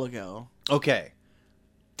while ago. Okay.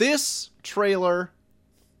 This trailer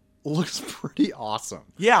looks pretty awesome.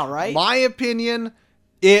 Yeah, right? My opinion,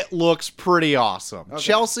 it looks pretty awesome. Okay.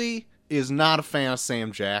 Chelsea is not a fan of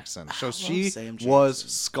Sam Jackson, so she Sam was Jackson.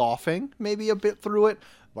 scoffing maybe a bit through it,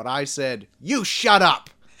 but I said, "You shut up.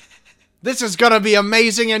 This is going to be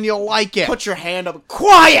amazing and you'll like it." Put your hand up.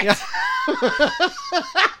 Quiet!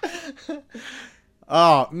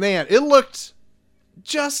 Oh, man, it looked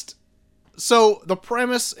just... So, the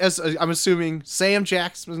premise, as I'm assuming, Sam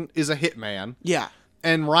Jackson is a hitman, Yeah.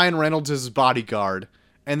 and Ryan Reynolds is his bodyguard,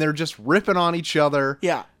 and they're just ripping on each other.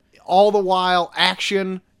 Yeah. All the while,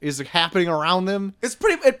 action is happening around them. It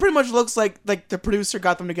pretty much looks like the producer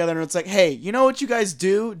got them together and it's like, hey, you know what you guys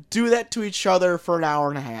do? Do that to each other for an hour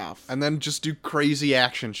and a half. And then just do crazy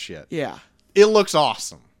action shit. Yeah. It looks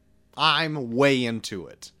awesome. I'm way into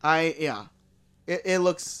it. It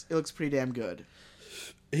looks pretty damn good.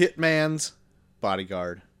 Hitman's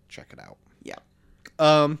Bodyguard. Check it out. Yeah.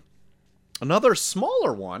 Another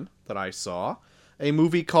smaller one that I saw, a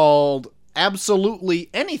movie called Absolutely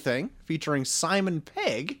Anything, featuring Simon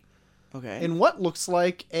Pegg, Okay. in what looks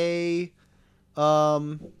like a,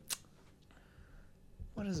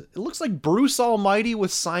 what is it? It looks like Bruce Almighty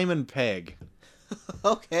with Simon Pegg.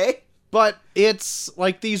 Okay. But it's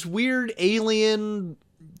like these weird alien,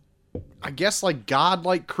 I guess like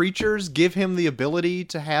godlike creatures give him the ability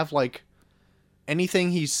to have like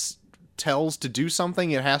anything he tells to do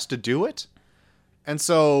something, it has to do it. And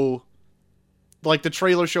so, like, the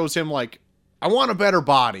trailer shows him, like, I want a better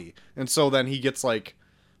body. And so then he gets, like,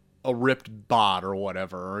 a ripped bod or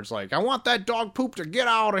whatever. Or it's like, I want that dog poop to get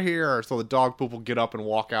out of here. So the dog poop will get up and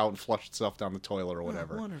walk out and flush itself down the toilet or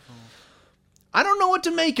whatever. Oh, wonderful. I don't know what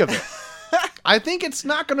to make of it. I think it's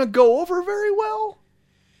not going to go over very well.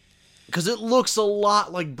 Because it looks a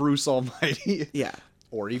lot like Bruce Almighty. Yeah.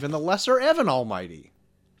 Or even the lesser Evan Almighty.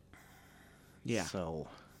 Yeah. So,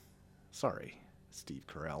 sorry, Steve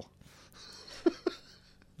Carell.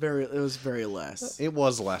 It was very less. It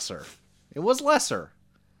was lesser. It was lesser.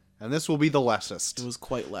 And this will be the lessest. It was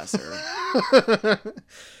quite lesser.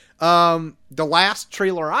 The last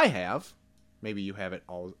trailer I have, maybe you have it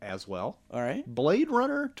all as well. All right. Blade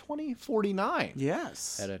Runner 2049.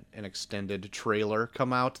 Yes. Had an extended trailer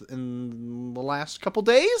come out in the last couple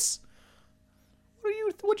days.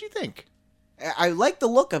 What do you think? I like the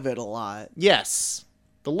look of it a lot. Yes.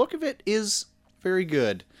 The look of it is very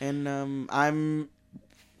good. And I'm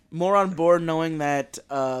more on board knowing that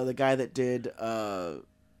the guy that did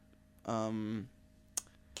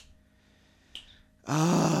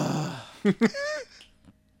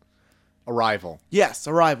Arrival. yes,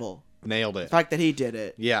 Arrival. Nailed The it. fact that he did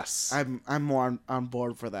it. Yes. I'm more on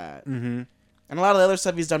board for that. Mm-hmm. And a lot of the other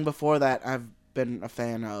stuff he's done before that I've been a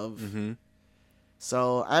fan of. Mm-hmm.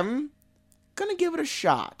 So I'm gonna give it a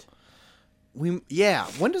shot. When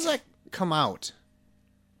does that come out?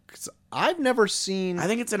 Because I've never seen. I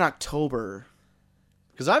think it's in October.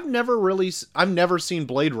 Because I've never seen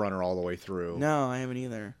Blade Runner all the way through. No, I haven't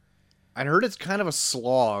either. I heard it's kind of a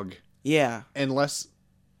slog. Yeah, Unless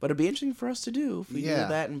but it'd be interesting for us to do if we Yeah. do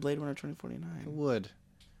that in Blade Runner 2049. it would.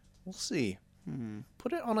 We'll see.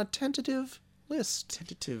 Put it on a tentative list.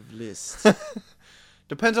 Tentative list.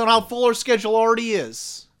 Depends on how full our schedule already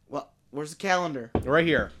is. Well, where's the calendar? Right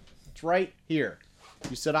here. It's right here.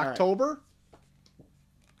 You said right. October?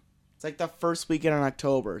 It's like the first weekend in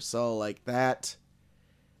October, so like that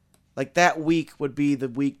week would be the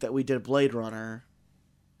week that we did Blade Runner.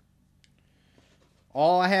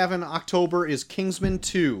 All I have in October is Kingsman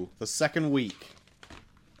 2, the second week.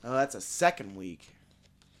 Oh, that's a second week.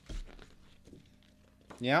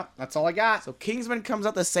 Yeah, that's all I got. So Kingsman comes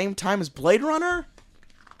out the same time as Blade Runner?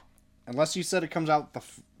 Unless you said it comes out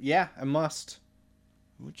yeah, it must.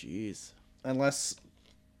 Oh, jeez. Unless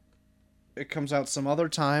it comes out some other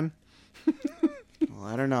time. Well,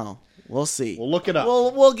 I don't know. We'll see. We'll look it up.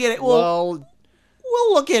 We'll get it. We'll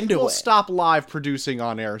look into we'll it. stop live producing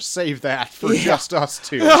on air. Save that for just us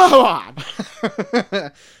two. Come on.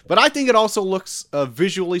 But I think it also looks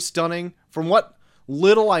visually stunning. From what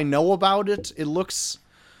little I know about it, it looks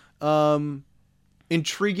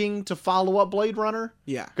intriguing to follow up Blade Runner.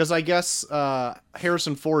 Yeah. Because I guess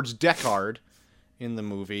Harrison Ford's Deckard in the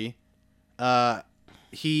movie,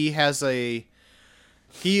 he is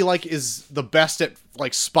the best at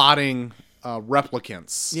like spotting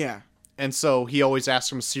replicants. Yeah. And so he always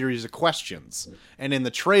asks him a series of questions. And in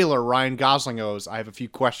the trailer, Ryan Gosling goes, I have a few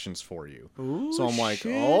questions for you. Ooh, so I'm like,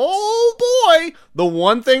 shit. oh boy, the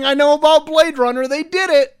one thing I know about Blade Runner, they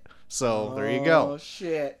did it. So there you go. Oh,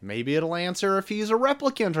 shit. Maybe it'll answer if he's a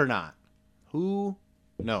replicant or not. Who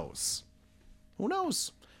knows? Who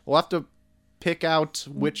knows? We'll have to pick out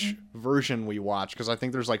which version we watch, because I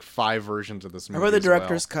think there's like 5 versions of this movie. I heard the as well.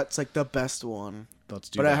 director's cut's like the best one. Let's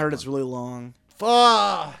do But I that heard one. it's really long.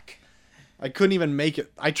 Fuck! I couldn't even make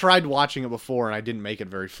it. I tried watching it before, and I didn't make it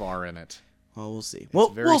very far in it. Well, we'll see.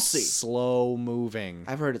 It's very We'll see. slow moving.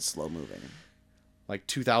 I've heard it's slow moving. Like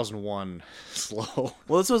 2001 slow.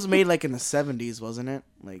 Well, this was made like in the 70s, wasn't it?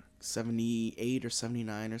 Like 78 or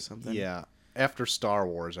 79 or something. Yeah. After Star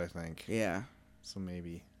Wars, I think. Yeah. So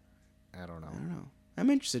maybe. I don't know. I don't know. I'm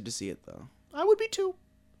interested to see it though. I would be too.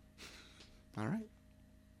 All right.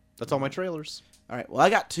 That's all my trailers. All right. Well, I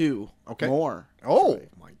got 2 Okay. more. Oh, Right.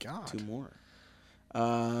 my God. 2 more.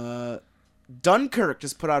 Dunkirk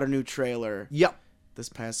just put out a new trailer Yep. this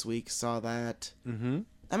past week. Saw that. Mm-hmm.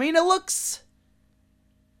 I mean, it looks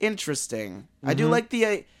interesting. I do like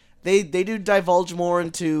the they do divulge more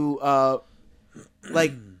into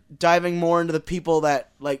like diving more into the people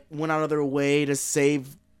that like went out of their way to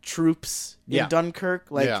save troops in Yeah. Dunkirk.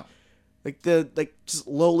 Like Yeah. like the just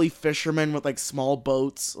lowly fishermen with like small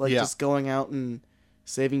boats, like Yeah. just going out and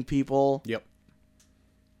saving people. Yep.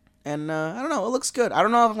 And I don't know, it looks good. I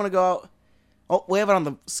don't know if I'm gonna go out. Oh, we have it on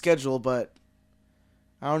the schedule, but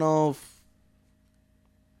I don't know if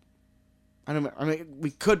I mean,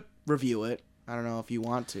 we could review it. I don't know if you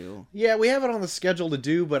want to. Yeah, we have it on the schedule to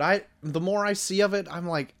do, but the more I see of it, I'm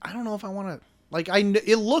like, I don't know if I want to Like,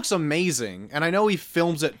 it looks amazing, and I know he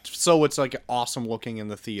films it so it's, like, awesome looking in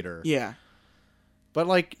the theater. Yeah. But,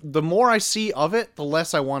 like, the more I see of it, the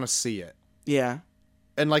less I want to see it. Yeah.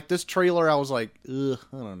 And, like, this trailer, I was like, ugh,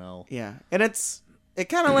 I don't know. Yeah. And it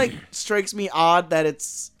kind of, like, strikes me odd that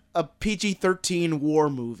it's a PG-13 war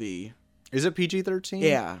movie. Is it PG-13?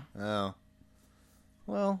 Yeah. Oh.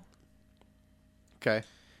 Well. Okay.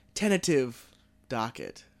 Tentative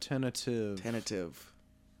docket. Tentative.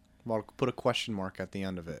 Well, put a question mark at the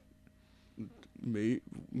end of it. Maybe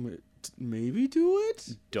do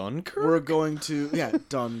it? Dunkirk? We're going to... Yeah,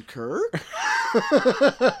 Dunkirk.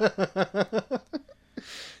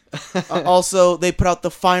 Also, they put out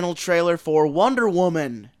the final trailer for Wonder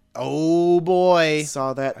Woman. Oh, boy.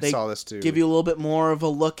 Saw that. I saw this, too. Give you a little bit more of a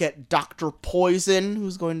look at Dr. Poison,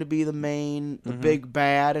 who's going to be the big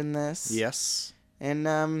bad in this. Yes.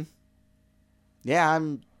 And, yeah, I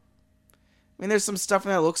mean, there's some stuff in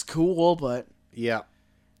there that looks cool, but yeah,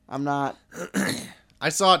 I'm not. I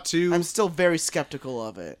saw it too. I'm still very skeptical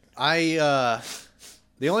of it.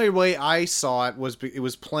 The only way I saw it was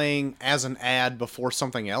playing as an ad before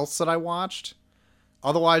something else that I watched.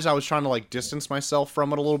 Otherwise, I was trying to like distance myself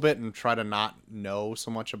from it a little bit and try to not know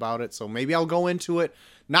so much about it. So maybe I'll go into it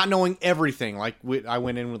not knowing everything. Like I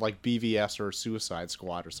went in with like BVS or Suicide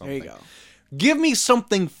Squad or something. There you go. Give me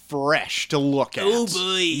something fresh to look at. Oh,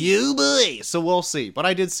 boy. You boy. So we'll see. But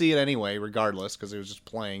I did see it anyway, regardless, because it was just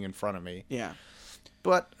playing in front of me. Yeah.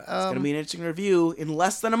 But It's going to be an interesting review in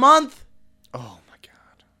less than a month. Oh, my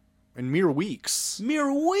God. In mere weeks.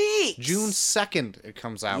 Mere weeks. June 2nd it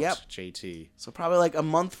comes out, Yep. JT. So probably like a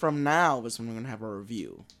month from now is when we're going to have a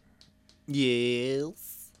review.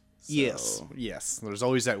 Yes. So, Yes. There's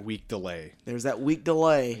always that week delay. There's that week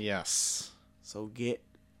delay. Yes. So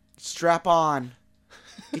strap on.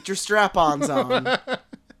 Get your strap-ons on.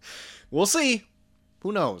 We'll see.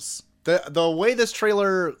 Who knows? The way this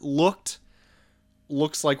trailer looks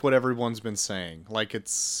like what everyone's been saying. Like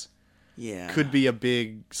could be a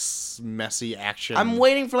big messy action. I'm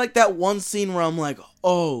waiting for like that one scene where I'm like,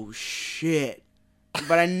 oh shit.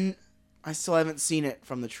 But I still haven't seen it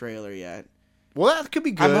from the trailer yet. Well, that could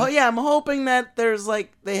be good. I'm hoping that there's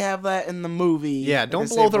like they have that in the movie. Yeah, don't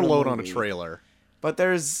blow their load on a trailer. But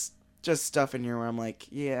there's just stuff in here where I'm like,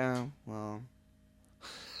 yeah, well,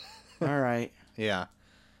 all right. Yeah.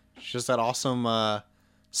 It's just that awesome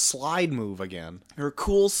slide move again. Her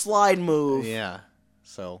cool slide move. Yeah.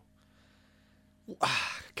 So.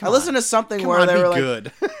 I listened to something where they were like,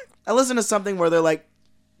 good. I listened to something where they're like,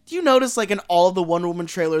 do you notice like in all of the Wonder Woman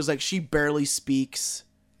trailers, like she barely speaks?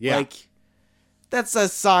 Yeah. Like, that's a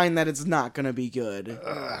sign that it's not going to be good.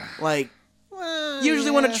 Like,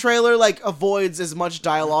 usually when a trailer like avoids as much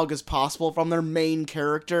dialogue as possible from their main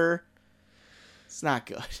character, it's not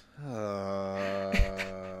good.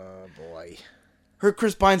 Boy. Her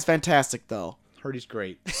Chris Pine's fantastic though. Heard he's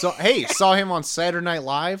great. So hey, saw him on Saturday Night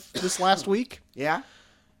Live this last week. Yeah?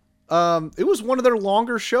 It was one of their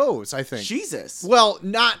longer shows, I think. Jesus. Well,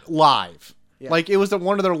 not live. Yeah. Like it was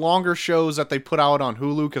one of their longer shows that they put out on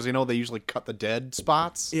Hulu because they usually cut the dead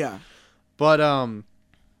spots. Yeah. But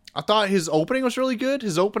I thought his opening was really good.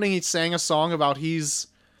 His opening, he sang a song about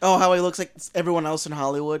Oh, how he looks like everyone else in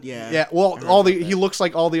Hollywood? Yeah. Yeah, well, he looks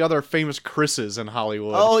like all the other famous Chris's in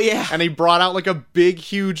Hollywood. Oh, yeah. And he brought out like a big,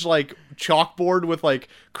 huge like chalkboard with like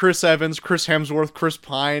Chris Evans, Chris Hemsworth, Chris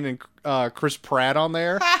Pine, and Chris Pratt on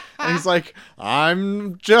there. And he's like,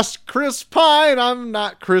 I'm just Chris Pine, I'm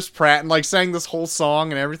not Chris Pratt. And like sang this whole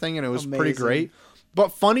song and everything, and it was pretty great. But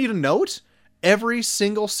funny to note, every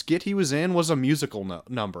single skit he was in was a musical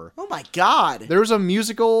number. Oh my God. There was a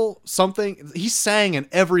musical something. He sang in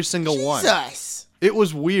every single one. Jesus. It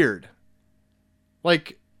was weird.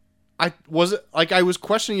 Like, I was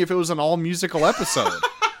questioning if it was an all musical episode.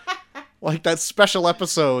 Like that special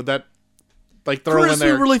episode that like throw Chris, in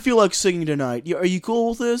there. we really feel like singing tonight. Are you cool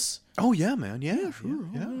with this? Oh yeah, man. Yeah, sure.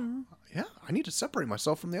 Yeah. I need to separate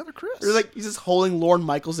myself from the other Chris. Or like he's just holding Lorne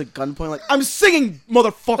Michaels at gunpoint, like, I'm singing,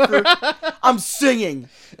 motherfucker. I'm singing.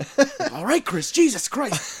 All right, Chris. Jesus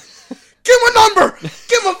Christ. Give him a number.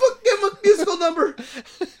 Give him a musical number.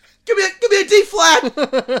 Give me a D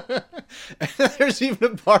flat. There's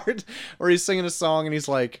even a part where he's singing a song and he's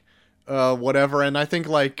like, whatever. And I think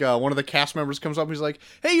like one of the cast members comes up and he's like,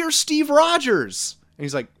 hey, you're Steve Rogers. And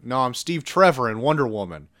he's like, no, I'm Steve Trevor in Wonder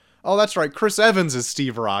Woman. Oh, that's right. Chris Evans is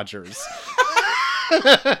Steve Rogers.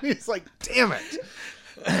 He's like, damn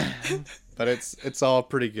it. But it's all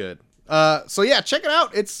pretty good. So yeah, check it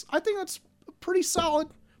out. I think that's a pretty solid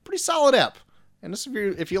ep. And this,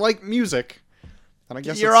 if you like music, then I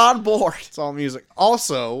guess you're on board. It's all music.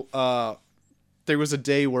 Also, there was a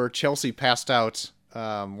day where Chelsea passed out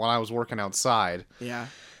when I was working outside. Yeah.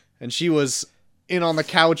 And she was in on the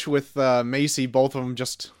couch with Macy, both of them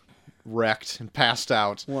just wrecked and passed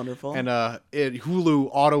out. Wonderful. And Hulu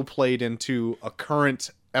auto-played into a current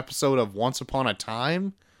episode of Once Upon a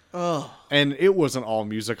Time. Oh. And it was an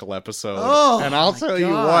all-musical episode. Oh, and I'll my tell you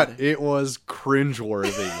God. what, it was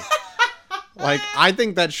cringeworthy. Like, I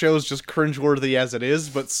think that show's just cringeworthy as it is,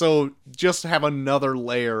 but so just have another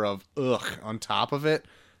layer of ugh on top of it.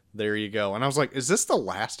 There you go. And I was like, is this the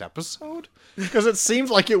last episode? Because it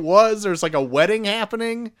seems like it was. There's like a wedding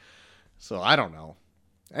happening. So I don't know.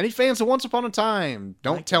 Any fans of Once Upon a Time,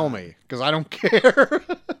 don't tell me, because I don't care.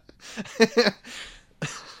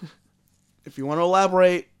 If you want to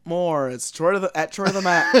elaborate more, it's at Troy the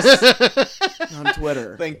Max on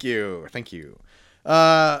Twitter. Thank you.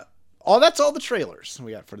 That's all the trailers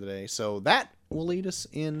we got for today. So that will lead us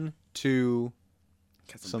into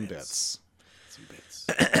Got some bits. Some bits.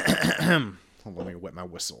 Let me wet my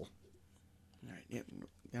whistle. All right. Yeah.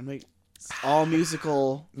 Gotta make all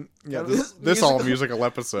musical. Yeah, this all musical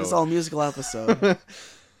episode. This all musical episode.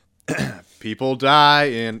 People die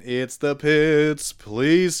in It's the Pits.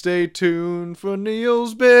 Please stay tuned for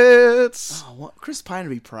Neil's bits. Oh, what? Chris Pine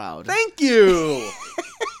would be proud. Thank you.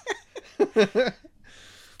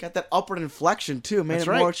 Got that upward inflection too, made That's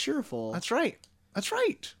it right. more cheerful. That's right.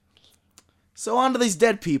 So on to these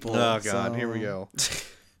dead people. Oh, God, So- here we go.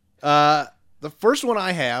 The first one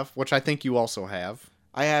I have, which I think you also have,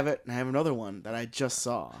 I have it, and I have another one that I just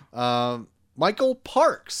saw. Michael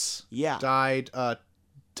Parks Yeah. died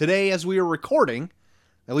today as we were recording.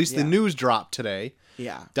 At least the Yeah. news dropped today.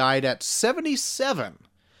 Yeah. Died at 77.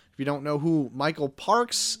 If you don't know who Michael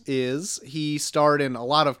Parks is, he starred in a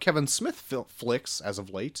lot of Kevin Smith flicks as of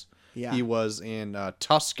late. Yeah. He was in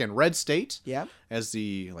Tusk and Red State Yeah. as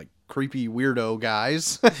the creepy weirdo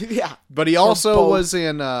guys. Yeah. But he also both. was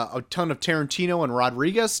in a ton of Tarantino and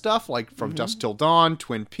Rodriguez stuff, like From Dusk Till Dawn,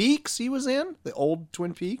 Twin Peaks he was in, the old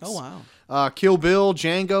Twin Peaks. Oh, wow. Kill Bill,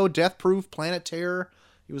 Django, Death Proof, Planet Terror.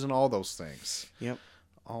 He was in all those things. Yep.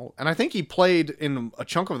 And I think he played in a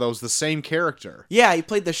chunk of those the same character. Yeah, he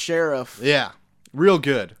played the sheriff. Yeah. Real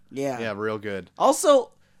good. Yeah. Yeah, real good.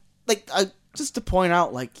 Also, just to point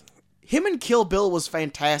out, him in Kill Bill was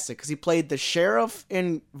fantastic because he played the sheriff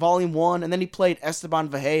in Volume 1, and then he played Esteban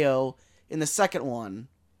Vallejo in the second one.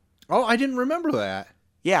 Oh, I didn't remember that.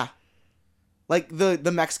 Yeah.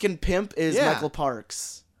 The Mexican pimp is Yeah. Michael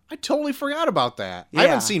Parks. I totally forgot about that. I Yeah.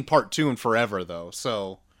 haven't seen part 2 in forever, though,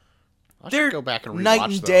 so I should They're go back and rewatch night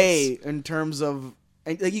and those. day in terms of...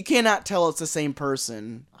 you cannot tell it's the same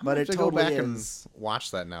person, but I it have to totally go back is. and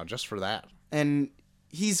watch that now, just for that. And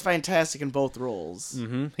he's fantastic in both roles.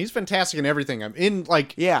 Mm-hmm. He's fantastic in everything. I'm in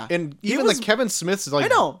Yeah. and He even was- the Kevin Smith's I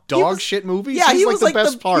know. He dog was- shit movies. Yeah, he's he like was the like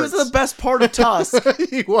best part. He was the best part of Tusk.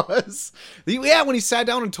 He was. Yeah, when he sat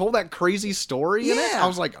down and told that crazy story in it, Yeah. I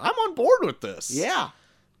was like, I'm on board with this. Yeah.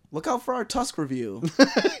 Look out for our Tusk review.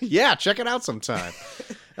 Yeah, check it out sometime.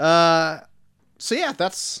 So yeah,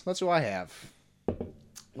 that's who I have.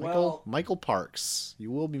 Michael Parks.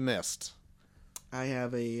 You will be missed. I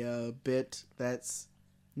have a bit that's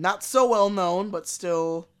not so well known, but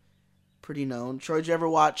still pretty known. Troy, did you ever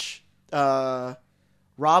watch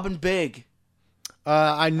Robin Big?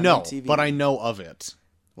 I know, MTV. but I know of it.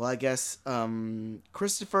 Well, I guess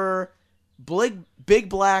Christopher Big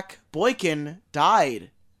Black Boykin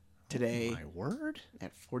died today My word?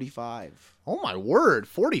 at 45. Oh my word,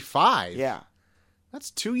 45. Yeah. That's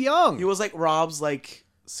too young. He was Rob's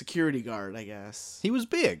security guard, I guess. He was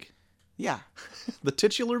big. Yeah. The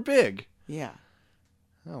titular big. Yeah.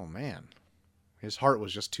 Oh man. His heart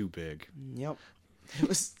was just too big. Yep. It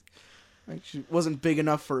was actually wasn't big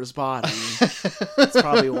enough for his body. That's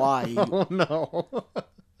probably why. Oh no.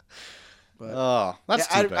 But, Oh, that's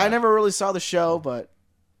yeah, too bad. I never really saw the show, but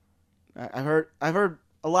I've heard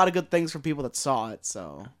a lot of good things from people that saw it.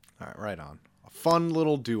 So. All right, right on. A fun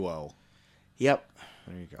little duo. Yep.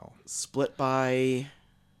 There you go. Split by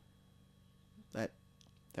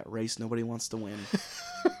that race nobody wants to win.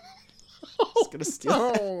 It's gonna steal.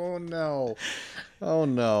 Oh no. Oh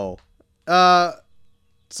no.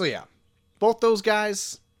 So yeah, both those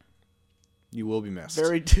guys, you will be missed.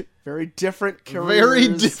 Very different careers. Very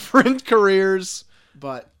different careers.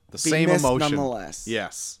 But The be same missed emotion. nonetheless.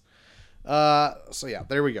 Yes. So yeah,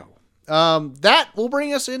 there we go. That will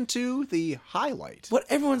bring us into the highlight. What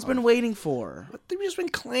everyone's been waiting for. What they've just been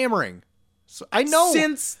clamoring. So I know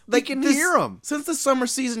Since they can hear them. Since the summer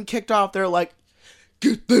season kicked off, they're like,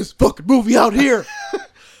 get this fucking movie out here.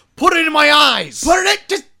 Put it in my eyes. Put it in,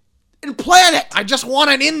 just implant it. I just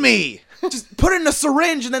want it in me. Just put it in a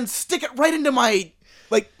syringe and then stick it right into my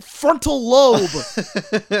frontal lobe.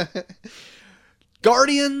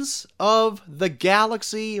 Guardians of the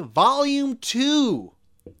Galaxy Volume 2.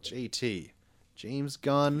 JT. James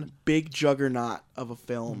Gunn. Big juggernaut of a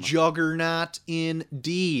film. Juggernaut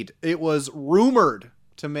indeed. It was rumored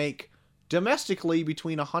to make domestically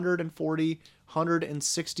between $140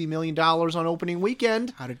 $160 million on opening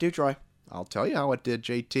weekend. How'd it do, Troy? I'll tell you how it did,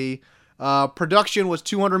 JT. Production was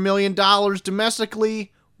 $200 million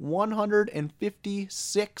domestically.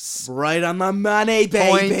 156 right on the money,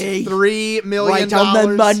 baby. $3 million. Right on the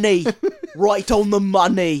money. Right on the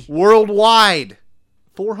money. Worldwide,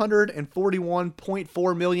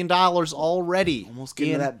 $441.4 million already. Almost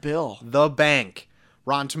getting to that bill. The bank.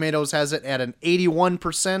 Rotten Tomatoes has it at an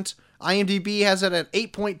 81%. IMDb has it at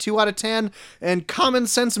 8.2 out of 10. And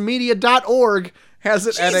CommonSenseMedia.org has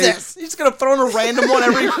it at a... Jesus! You're just going to throw in a random one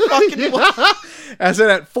every fucking one. Has it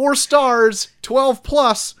at 4 stars, 12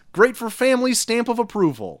 plus. Great for family stamp of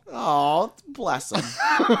approval. Oh, bless them.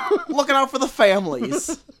 Looking out for the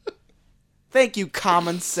families. Thank you,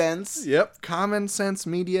 Common Sense. Yep,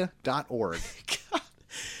 CommonSenseMedia.org. God.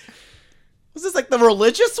 Was this like the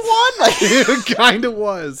religious one? Like, It kind of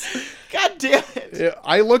was. God damn it. Yeah,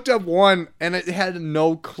 I looked up one, and it had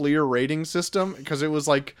no clear rating system, because it was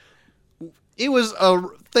like... It was a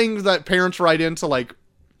thing that parents write in to, like,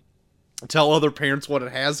 tell other parents what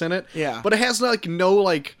it has in it. Yeah. But it has, like, no,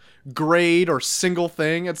 like, grade or single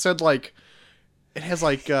thing. It said, like... It has,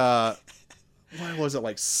 like, what was it?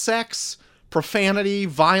 Like, sex, profanity,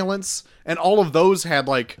 violence, and all of those had,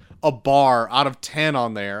 like, a bar out of 10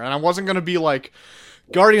 on there. And I wasn't going to be like,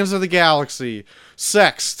 Guardians of the Galaxy,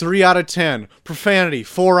 sex, 3 out of 10, profanity,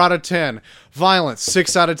 4 out of 10, violence,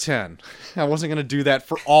 6 out of 10. I wasn't going to do that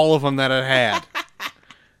for all of them that it had.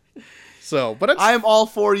 So, but it's... I'm all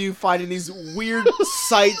for you finding these weird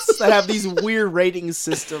sites that have these weird rating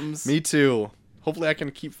systems. Me too. Hopefully I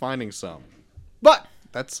can keep finding some. But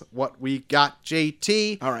that's what we got,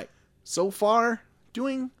 JT. All right. So far,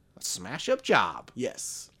 doing a smash-up job.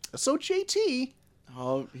 Yes. So, JT...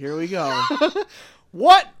 Oh, here we go.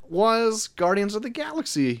 What was Guardians of the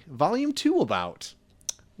Galaxy Volume 2 about?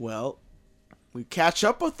 Well, we catch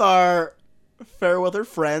up with our Fairweather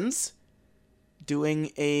friends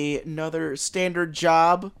doing another standard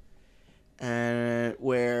job,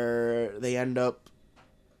 where they end up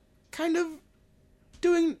kind of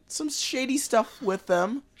doing some shady stuff with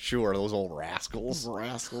them. Sure, those old rascals.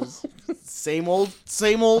 Rascals. Same old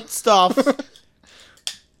stuff.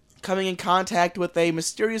 Coming in contact with a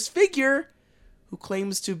mysterious figure who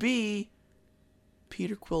claims to be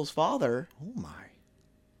Peter Quill's father. Oh my.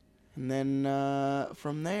 And then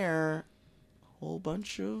from there, a whole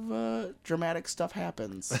bunch of dramatic stuff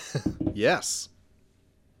happens. Yes.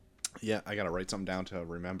 Yeah, I gotta write something down to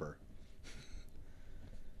remember.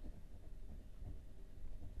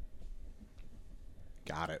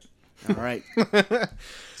 Got it. All right.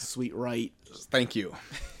 Sweet right. Thank you.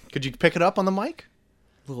 Could you pick it up on the mic?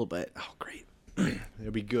 A little bit. Oh, great.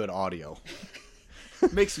 It'll be good audio.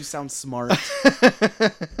 Makes you sound smart. So,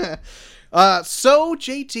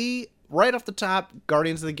 JT, right off the top,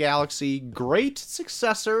 Guardians of the Galaxy, great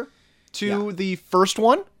successor to the first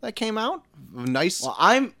one that came out. Nice. Well,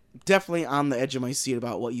 I'm definitely on the edge of my seat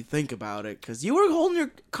about what you think about it, because you were holding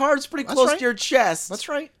your cards pretty close to your chest. That's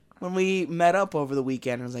right. When we met up over the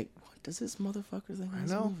weekend, I was like, what does this motherfucker think of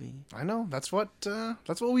this know. movie? I know. That's what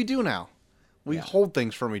we do now. We hold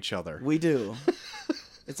things from each other. We do.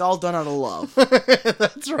 It's all done out of love.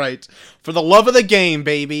 That's right. For the love of the game,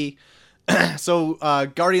 baby. So,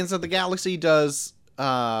 Guardians of the Galaxy does,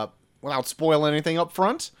 without spoiling anything up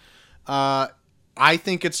front, I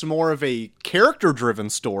think it's more of a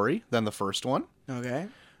character-driven story than the first one. Okay.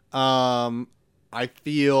 I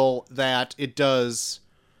feel that it does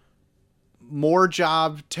more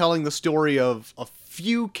job telling the story of a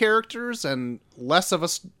few characters and less of a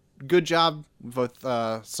good job with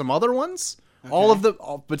some other ones. Okay.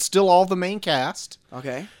 But still all of the main cast.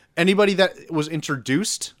 Okay. Anybody that was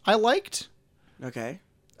introduced, I liked. Okay.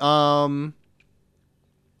 And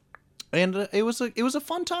it was a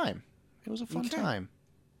fun time. It was a fun time.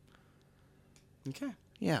 Okay.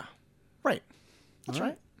 Yeah. Right. That's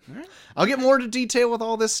right. All right. I'll get more into detail with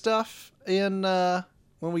all this stuff in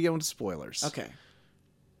when we get into spoilers. Okay.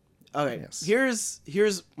 Okay. Yes.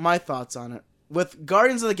 Here's my thoughts on it. With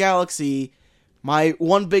Guardians of the Galaxy, my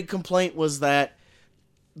one big complaint was that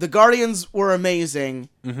the Guardians were amazing,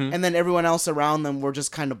 and then everyone else around them were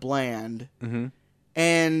just kind of bland. Mm-hmm.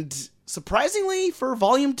 And surprisingly, for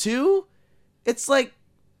Volume 2, it's like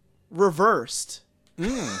reversed.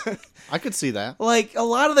 I could see that. Like, a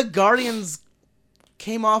lot of the Guardians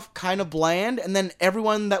came off kind of bland, and then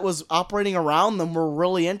everyone that was operating around them were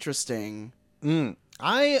really interesting.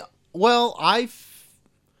 I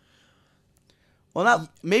Well,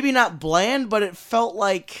 maybe not bland, but it felt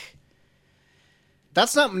like...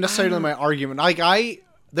 That's not necessarily my argument.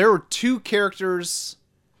 There were two characters...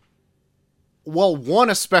 Well, one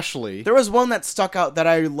especially. There was one that stuck out that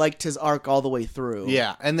I liked his arc all the way through.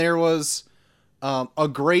 Yeah, and there was a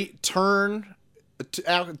great turn...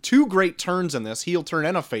 Two great turns in this, heel turn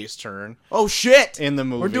and a face turn. Oh shit! In the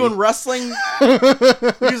movie, we're doing wrestling,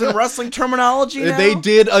 we're using wrestling terminology now? They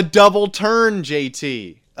did a double turn,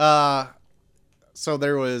 JT. So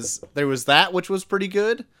there was that, which was pretty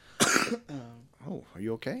good. Oh, are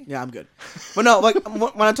you okay? Yeah, I'm good. But no, like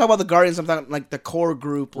when I talk about the Guardians, I'm talking like the core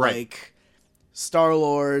group, right. Like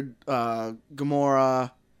Star-Lord,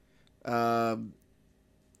 Gamora,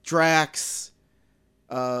 Drax.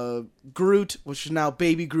 Groot, which is now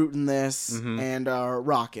Baby Groot in this, and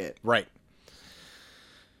Rocket. Right.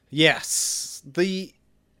 Yes.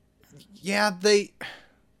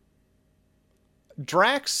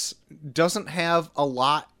 Drax doesn't have a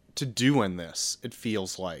lot to do in this, it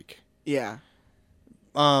feels like. Yeah.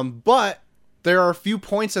 But there are a few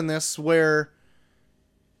points in this where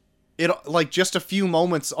it, like, just a few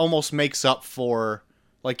moments almost makes up for,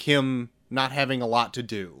 like, him not having a lot to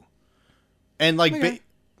do. And like,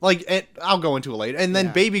 I'll go into it later. And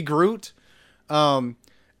then Baby Groot,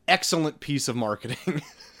 excellent piece of marketing.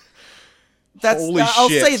 Holy shit! I'll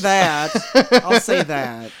say that. I'll say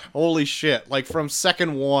that. Holy shit! Like from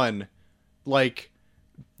second one, like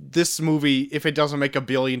this movie, if it doesn't make $1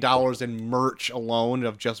 billion in merch alone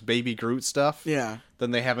of just Baby Groot stuff, then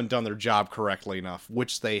they haven't done their job correctly enough,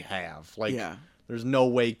 which they have. Like, there's no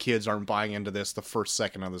way kids aren't buying into this the first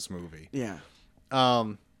second of this movie. Yeah.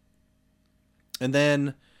 And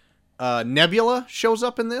then Nebula shows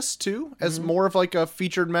up in this, too, as more of like a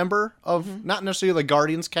featured member of not necessarily the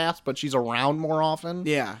Guardians cast, but she's around more often.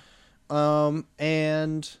 Yeah.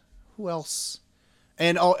 And who else?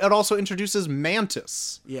 And it also introduces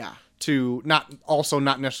Mantis. Yeah. To not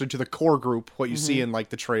necessarily to the core group, what you see in like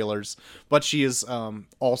the trailers, but she is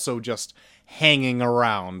also just hanging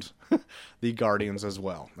around the Guardians as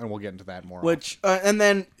well. And we'll get into that more. Which, and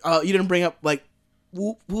then you didn't bring up like,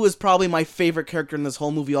 who is probably my favorite character in this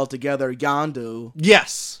whole movie altogether, Yondu.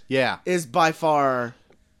 Yes, yeah. Is by far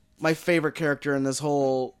my favorite character in this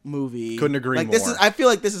whole movie. Couldn't agree more. I feel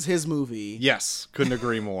like this is his movie. Yes, couldn't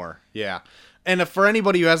agree more. Yeah. And if for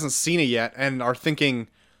anybody who hasn't seen it yet and are thinking,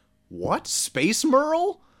 what? Space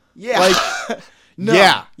Merle? Yeah. Like, no.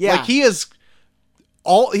 Yeah. Yeah. Like he is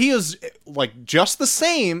like just the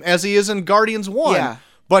same as he is in Guardians 1. Yeah.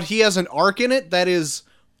 But he has an arc in it that is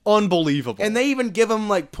unbelievable. And they even give him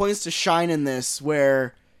like points to shine in this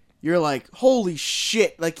where you're like, holy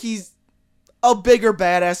shit, like he's a bigger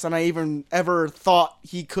badass than I even ever thought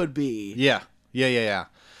he could be. Yeah.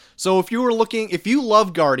 So if you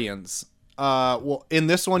love Guardians, well, in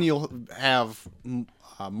this one you'll have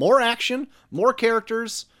more action, more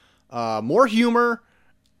characters, more humor,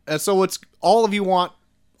 and so it's all of you want,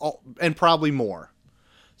 and probably more.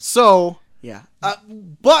 So yeah,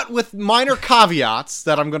 but with minor caveats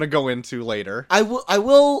that I'm going to go into later. I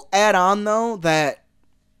will add on though that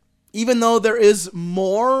even though there is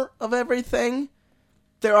more of everything,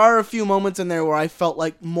 there are a few moments in there where I felt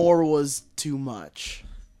like more was too much.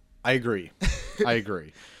 I agree.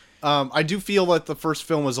 I do feel that the first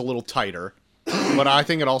film was a little tighter, but I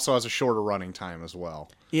think it also has a shorter running time as well.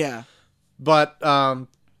 Yeah. But,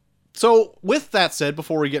 so with that said,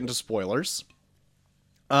 before we get into spoilers,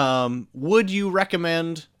 would you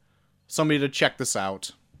recommend somebody to check this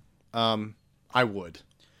out? I would.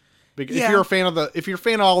 Because if you're a fan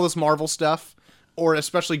of all this Marvel stuff, or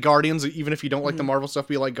especially Guardians, even if you don't like the Marvel stuff,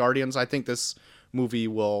 but you like Guardians, I think this movie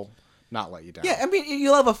will not let you down. Yeah, I mean,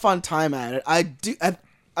 you'll have a fun time at it.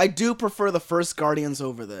 I do prefer the first Guardians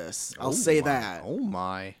over this. I'll say that. Oh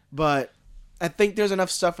my. But I think there's enough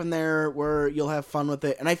stuff in there where you'll have fun with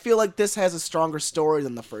it. And I feel like this has a stronger story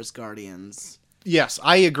than the first Guardians. Yes,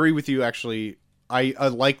 I agree with you, actually. I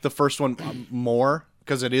like the first one more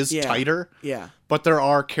because it is tighter. Yeah. But there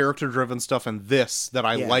are character-driven stuff in this that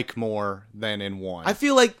I like more than in one. I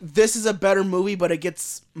feel like this is a better movie, but it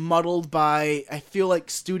gets muddled by, I feel like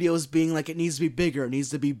studios being like, it needs to be bigger, it needs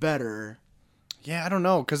to be better. Yeah, I don't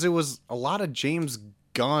know, because it was a lot of James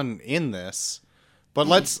Gunn in this. But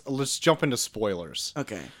let's jump into spoilers.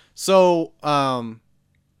 Okay. So, so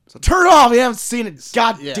turn it off. You haven't seen it.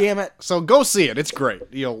 God damn it. So go see it. It's great.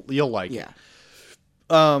 You'll like it.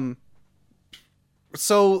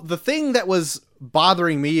 So the thing that was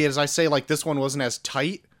bothering me is I say like this one wasn't as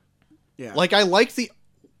tight. Yeah. Like I like the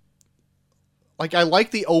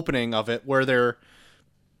opening of it where they're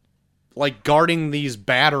like guarding these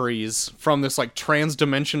batteries from this like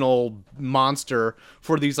trans-dimensional monster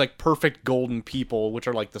for these like perfect golden people, which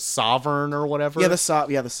are like the Sovereign or whatever. Yeah, the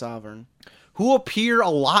Sovereign. Who appear a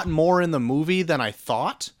lot more in the movie than I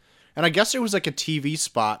thought. And I guess there was like a TV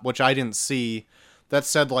spot, which I didn't see, that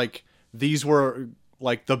said like these were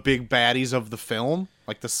like the big baddies of the film,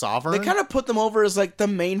 like the Sovereign. They kind of put them over as like the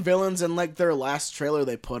main villains in like their last trailer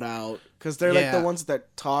they put out, because they're like the ones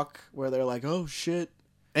that talk where they're like, oh shit.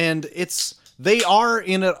 And they are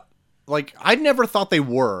in a, like, I never thought they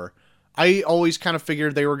were. I always kind of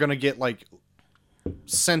figured they were going to get like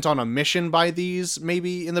sent on a mission by these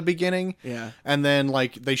maybe in the beginning. Yeah. And then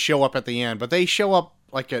like they show up at the end, but they show up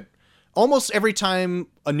like at almost every time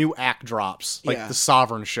a new act drops, like the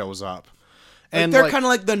Sovereign shows up. Like And they're like, kind of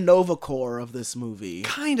like the Nova Corps of this movie.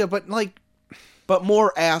 kind of, but like, But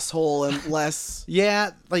more asshole and less...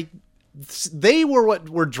 yeah, like they were what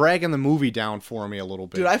were dragging the movie down for me a little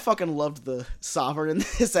bit. Dude, I fucking loved the Sovereign in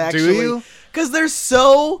this, actually. Do you? Because they're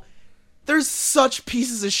such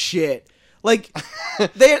pieces of shit. Like,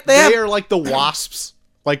 they are like the wasps,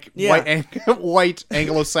 like white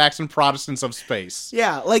Anglo-Saxon Protestants of space.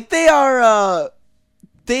 Yeah, like they are,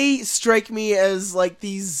 they strike me as like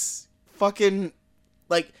these fucking,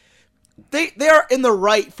 like, they are in the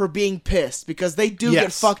right for being pissed, because they do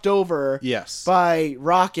get fucked over by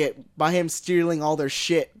Rocket, by him stealing all their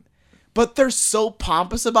shit. But they're so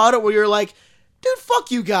pompous about it, where you're like, dude,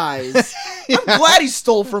 fuck you guys. I'm glad he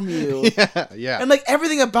stole from you. Yeah. And like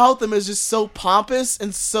everything about them is just so pompous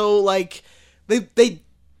and so like they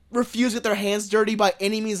refuse to get their hands dirty by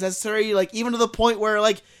any means necessary. Like even to the point where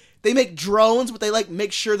like they make drones, but they like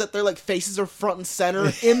make sure that their like faces are front and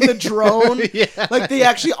center in the drone. Like they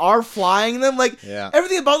actually are flying them. Like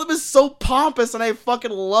everything about them is so pompous, and I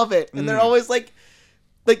fucking love it. And they're always like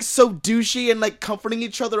so douchey and like comforting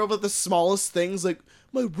each other over the smallest things. Like,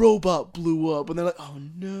 my robot blew up, and they're like, oh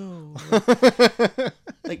no.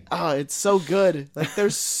 Like, oh, it's so good. Like, they're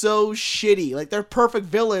so shitty. Like, they're perfect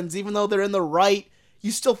villains, even though they're in the right.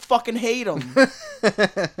 You still fucking hate them.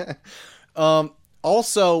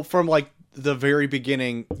 Also, from like the very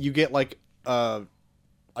beginning, you get like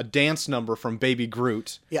a dance number from Baby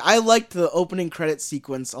Groot. Yeah, I liked the opening credit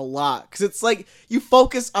sequence a lot, because it's like you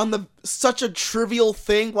focus on such a trivial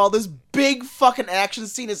thing while this big fucking action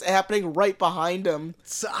scene is happening right behind him.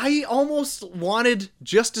 So I almost wanted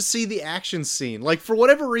just to see the action scene. Like, for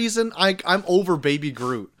whatever reason, I'm over Baby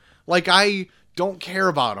Groot. Like, I don't care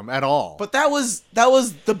about him at all. But that was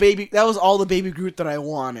all the Baby Groot that I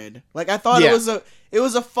wanted. Like, I thought it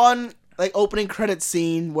was a fun like opening credit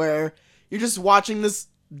scene where you're just watching this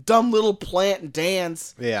dumb little plant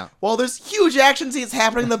dance. Yeah. While there's huge action scenes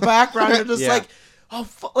happening in the background, you're just like, oh,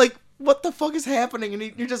 like, what the fuck is happening?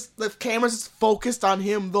 And you're just, the camera's just focused on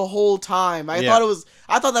him the whole time. I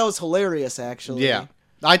thought that was hilarious, actually. Yeah.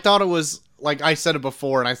 I thought it was, like, I said it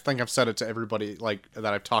before, and I think I've said it to everybody, like,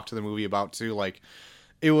 that I've talked to the movie about, too. Like,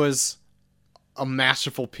 it was a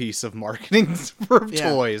masterful piece of marketing for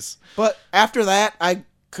toys. But after that, I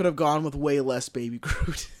could have gone with way less Baby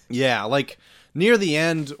Groot. Yeah, like, near the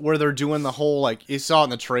end, where they're doing the whole, like, you saw in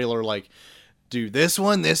the trailer, like, do this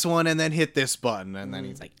one, and then hit this button. And then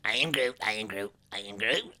he's like, I am Groot, I am Groot, I am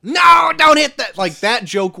Groot. No, don't hit that! Like, that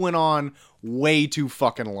joke went on way too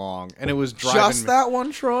fucking long. And it was driving Just that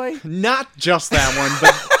one, Troy? Not just that one,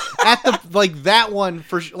 but at the, like, that one,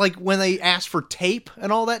 for like, when they asked for tape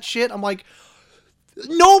and all that shit, I'm like,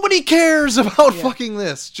 nobody cares about fucking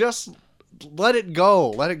this. Just let it go.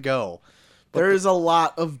 Let it go. There's a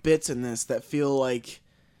lot of bits in this that feel like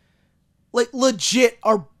legit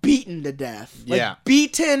are beaten to death. Like,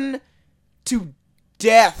 beaten to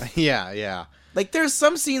death. Yeah. Like, there's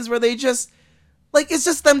some scenes where they just, like, it's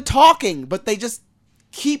just them talking, but they just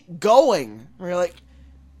keep going. Where you're like,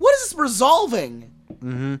 what is this resolving?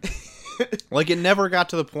 Mm-hmm. Like, it never got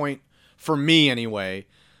to the point, for me anyway,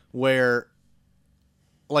 where,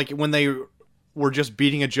 like, when they were just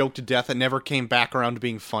beating a joke to death, it never came back around to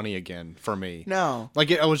being funny again for me. No.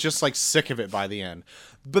 Like, I was just, like, sick of it by the end.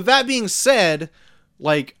 But that being said,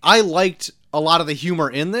 like, I liked a lot of the humor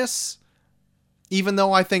in this, even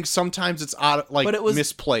though I think sometimes it's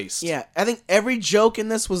misplaced. Yeah, I think every joke in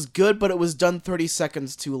this was good, but it was done 30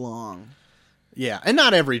 seconds too long. Yeah, and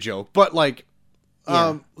not every joke, but, like,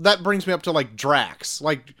 that brings me up to, like, Drax.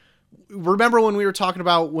 Like, remember when we were talking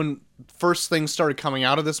about when first things started coming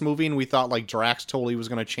out of this movie and we thought, like, Drax totally was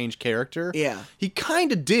going to change character? Yeah. He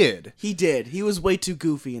kind of did. He did. He was way too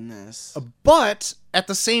goofy in this. But, at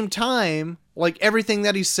the same time, like, everything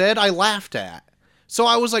that he said, I laughed at. So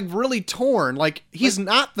I was like really torn. Like he's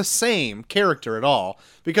not the same character at all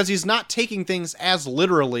because he's not taking things as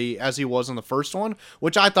literally as he was in the first one,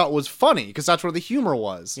 which I thought was funny because that's where the humor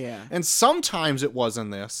was. Yeah. And sometimes it was in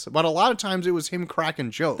this, but a lot of times it was him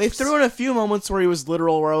cracking jokes. They threw in a few moments where he was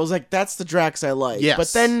literal, where I was like, "That's the Drax I like." Yes.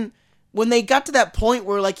 But then when they got to that point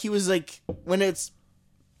where like he was like, when it's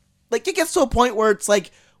like it gets to a point where it's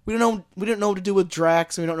like we don't know what to do with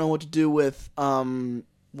Drax, and we don't know what to do with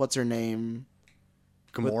what's her name?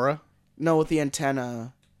 Gamora? No, with the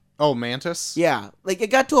antenna. Oh, Mantis? Yeah, like it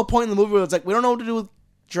got to a point in the movie where it's like we don't know what to do with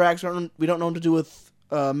Drax, we don't know what to do with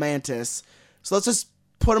Mantis, so let's just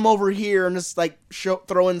put them over here and just like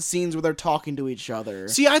throw in scenes where they're talking to each other.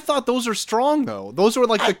 See, I thought those are strong though. Those were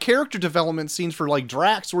like the character development scenes for like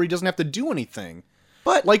Drax where he doesn't have to do anything.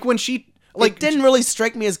 But like when she like it didn't really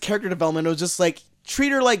strike me as character development. It was just like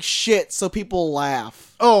treat her like shit so people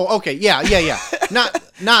laugh. Oh, okay, yeah.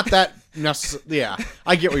 not that. Yeah,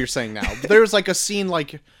 I get what you're saying now. But there's like a scene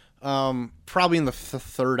like probably in the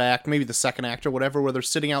third act, maybe the second act or whatever, where they're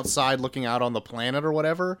sitting outside looking out on the planet or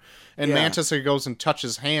whatever, and Mantis goes and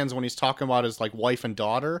touches hands when he's talking about his like wife and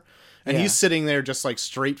daughter, and he's sitting there just like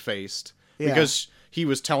straight faced because he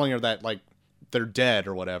was telling her that like they're dead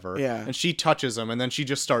or whatever, and she touches him, and then she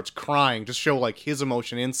just starts crying to show like his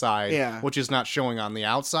emotion inside, which is not showing on the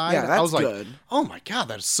outside. Yeah, that's I was like, good. oh my god,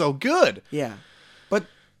 that is so good. Yeah, but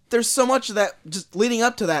there's so much of that just leading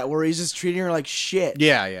up to that where he's just treating her like shit.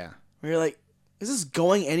 Yeah. Where you're like, is this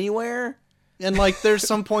going anywhere? And like, there's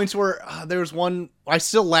some points where there's one I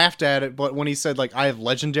still laughed at it, but when he said like, I have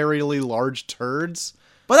legendarily large turds.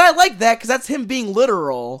 But I like that because that's him being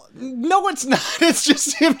literal. No, it's not. It's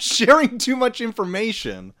just him sharing too much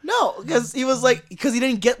information. No, because he was like, because he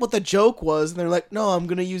didn't get what the joke was, and they're like, no, I'm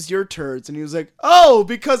gonna use your turds, and he was like, oh,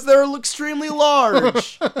 because they're extremely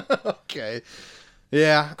large. Okay.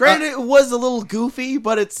 Yeah. Granted, it was a little goofy,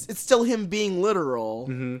 but it's still him being literal.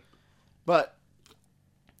 Mm-hmm. But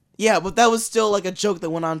yeah, but that was still like a joke that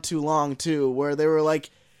went on too long too, where they were like,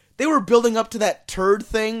 they were building up to that turd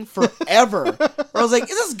thing forever. Where I was like, is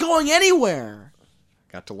this going anywhere?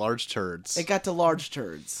 Got to large turds. It got to large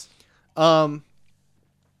turds. Now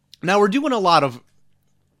we're doing a lot of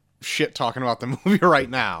shit talking about the movie right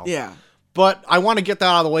now. Yeah. But I want to get that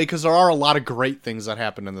out of the way because there are a lot of great things that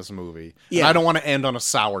happen in this movie. Yeah. And I don't want to end on a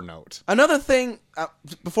sour note. Another thing,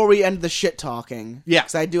 before we end the shit talking. Yeah.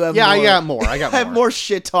 Because I do have more. I got more. I have more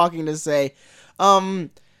shit talking to say.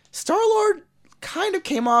 Star-Lord kind of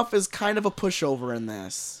came off as kind of a pushover in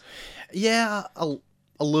this. Yeah, a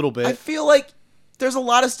little bit. I feel like there's a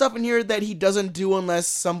lot of stuff in here that he doesn't do unless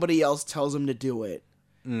somebody else tells him to do it.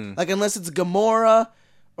 Like, unless it's Gamora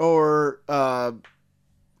or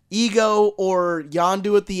Ego or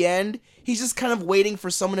Yondu at the end, he's just kind of waiting for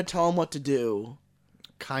someone to tell him what to do.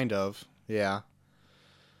 Kind of, yeah.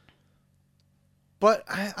 But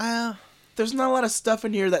there's not a lot of stuff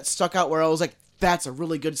in here that stuck out where I was like, that's a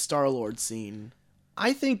really good Star-Lord scene.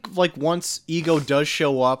 I think, like, once Ego does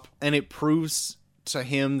show up and it proves to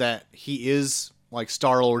him that he is, like,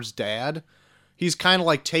 Star-Lord's dad, he's kind of,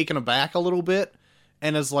 like, taken aback a little bit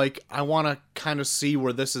and is like, I want to kind of see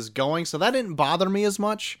where this is going. So that didn't bother me as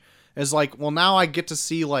much as, like, well, now I get to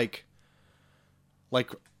see, like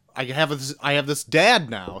I have this dad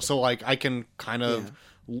now, so, like, I can kind of...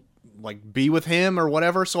 like be with him or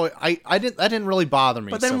whatever, so that didn't really bother me.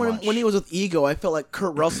 But then when he was with Ego, I felt like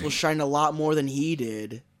Kurt Russell shined a lot more than he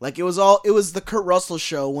did. Like it was the Kurt Russell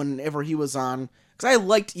show whenever he was on, because I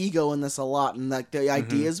liked Ego in this a lot and like the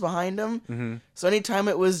ideas behind him. Mm-hmm. So anytime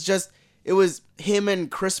it was him and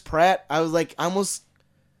Chris Pratt, I was like almost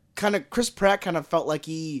kind of Chris Pratt kind of felt like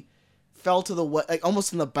he fell to the like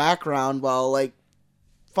almost in the background while like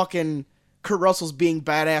fucking Kurt Russell's being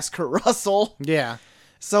badass Kurt Russell. Yeah.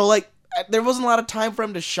 So, like, there wasn't a lot of time for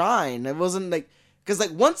him to shine. It wasn't, like... Because,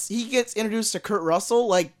 like, once he gets introduced to Kurt Russell,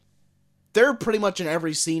 like, they're pretty much in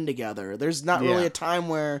every scene together. There's not really a time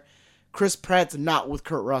where Chris Pratt's not with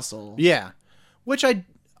Kurt Russell. Yeah. Which I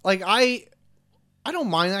don't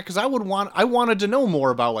mind that, because I wanted to know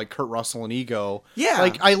more about, like, Kurt Russell and Ego. Yeah.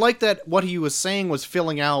 Like, I like that what he was saying was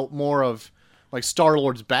filling out more of, like,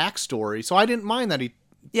 Star-Lord's backstory, so I didn't mind that he...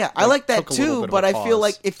 Yeah, I like that, too, but I feel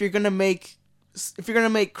like if you're gonna make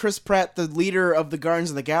Chris Pratt the leader of the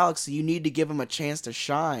Guardians of the Galaxy, you need to give him a chance to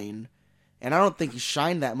shine. And I don't think he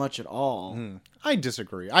shined that much at all. I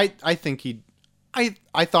disagree. I think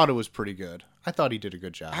I thought it was pretty good. I thought he did a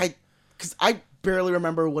good job. Because I barely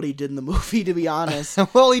remember what he did in the movie, to be honest.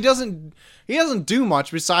 Well, he doesn't do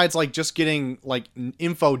much besides like just getting like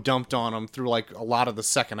info dumped on him through like a lot of the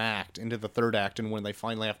second act into the third act and when they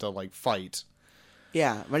finally have to like fight.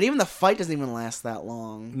 Yeah, but even the fight doesn't even last that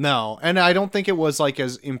long. No, and I don't think it was like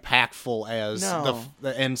as impactful as No.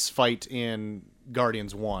 the Ents fight in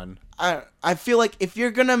Guardians 1. I feel like if you're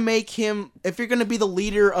gonna be the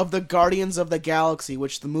leader of the Guardians of the Galaxy,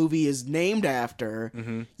 which the movie is named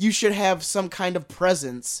after, you should have some kind of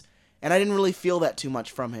presence. And I didn't really feel that too much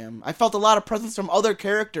from him. I felt a lot of presence from other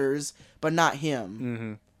characters, but not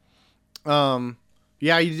him.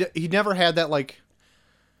 Yeah, he never had that like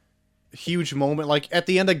huge moment. Like at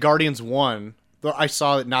the end of Guardians 1, I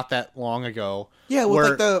saw it not that long ago. Yeah,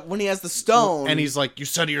 with when he has the stone, and he's like, "You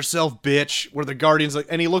said to yourself, bitch." Where the Guardians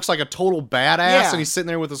and he looks like a total badass, Yeah. and he's sitting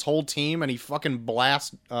there with his whole team, and he fucking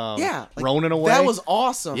blasts like, Ronan away. That was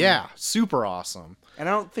awesome. Yeah, super awesome. And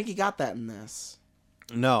I don't think he got that in this.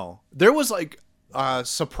 No, there was like a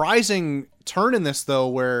surprising turn in this though,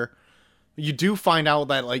 where you do find out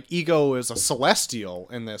that like Ego is a Celestial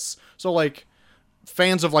in this. So like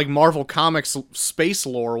fans of like Marvel Comics space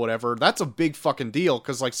lore or whatever, that's a big fucking deal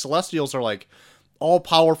because like Celestials are like all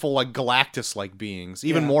powerful like Galactus like beings,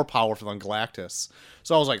 even more powerful than Galactus.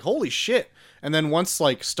 So I was like, holy shit! And then once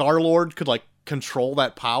like Star-Lord could like control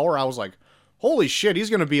that power, I was like, holy shit,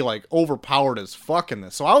 he's gonna be like overpowered as fuck in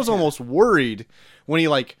this. So I was almost worried when he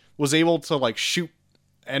like was able to like shoot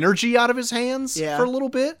energy out of his hands for a little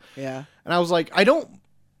bit. Yeah. And I was like, I don't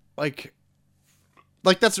like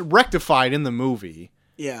that's rectified in the movie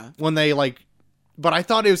Yeah. when they like, but I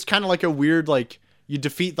thought it was kind of like a weird like you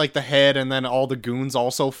defeat like the head and then all the goons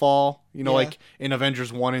also fall, you know, like in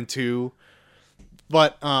Avengers 1 and 2.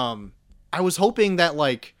 But I was hoping that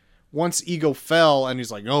like once Ego fell and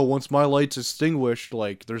he's like, oh, once my light's extinguished,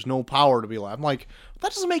 like there's no power to be left. I'm like,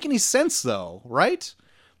 that doesn't make any sense though, right?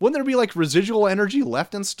 Wouldn't there be like residual energy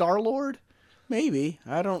left in Star-Lord? Maybe.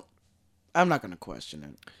 I'm not going to question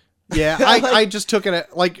it. Yeah, I just took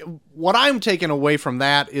it like what I'm taking away from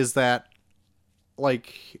that is that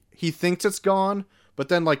like he thinks it's gone, but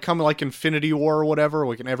then like come like Infinity War or whatever,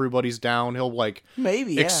 like when everybody's down, he'll like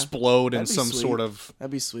maybe explode in That'd be some sweet. sort of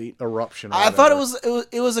That'd be sweet eruption. I thought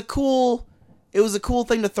it was a cool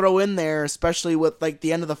thing to throw in there, especially with like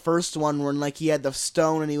the end of the first one when like he had the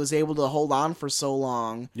stone and he was able to hold on for so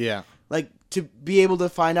long. Yeah. Like to be able to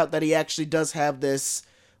find out that he actually does have this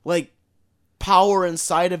like power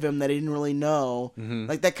inside of him that he didn't really know.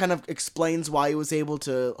 Like that kind of explains why he was able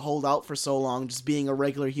to hold out for so long just being a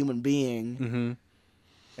regular human being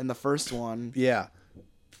in the first one. Yeah.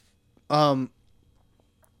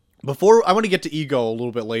 Before I want to get to Ego a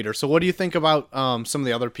little bit later. So what do you think about some of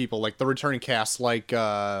the other people, like the returning cast, like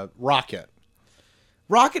Rocket?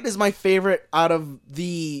 Rocket is my favorite out of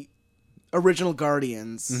the original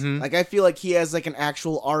Guardians. Like I feel like he has like an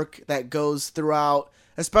actual arc that goes throughout,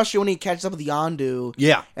 especially when he catches up with Yondu.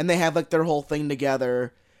 Yeah. And they have like their whole thing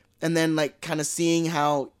together. And then like kind of seeing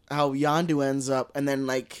how Yondu ends up and then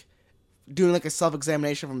like doing like a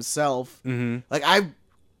self-examination of himself. Like I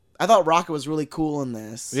thought Rocket was really cool in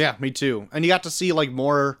this. Yeah, me too. And you got to see like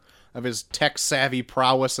more of his tech savvy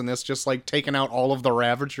prowess in this, just like taking out all of the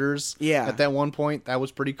Ravagers. Yeah. At that one point, that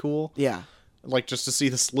was pretty cool. Yeah. Like just to see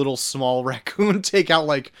this little small raccoon take out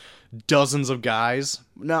like dozens of guys.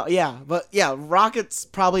 No, yeah, but yeah, Rocket's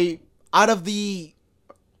probably out of the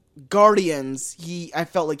Guardians, I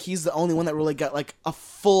felt like he's the only one that really got like a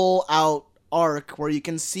full out arc where you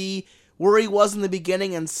can see where he was in the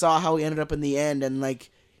beginning and saw how he ended up in the end and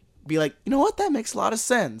like be like, you know what, that makes a lot of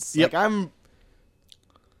sense. Yep. Like I'm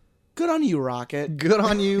good on you, Rocket. Good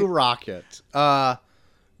on you, Rocket.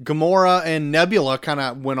 Gamora and Nebula kind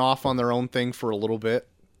of went off on their own thing for a little bit.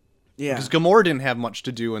 Yeah. Because Gamora didn't have much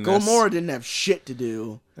to do in this. Gamora didn't have shit to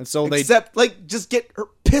do. And so except like just get her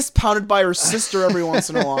piss pounded by her sister every once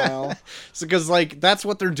in a while. Because like that's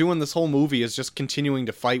what they're doing this whole movie is just continuing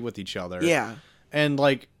to fight with each other. Yeah. And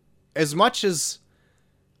like as much as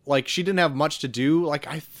like she didn't have much to do, like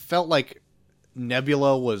I felt like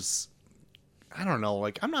Nebula was, I don't know,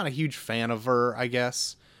 like I'm not a huge fan of her, I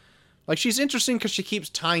guess. Like she's interesting because she keeps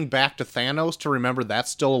tying back to Thanos to remember that's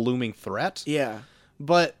still a looming threat. Yeah.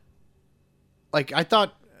 But like I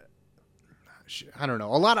thought, I don't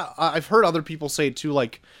know, a lot of I've heard other people say it too,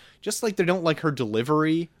 like just like they don't like her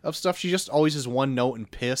delivery of stuff. She just always is one note and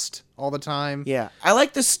pissed all the time. Yeah. I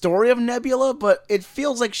like the story of Nebula, but it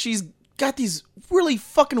feels like she's got these really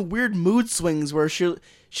fucking weird mood swings where she'll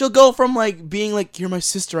go from like being like, you're my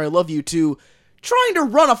sister, I love you, to trying to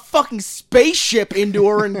run a fucking spaceship into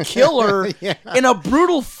her and kill her in a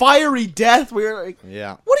brutal fiery death where you're like,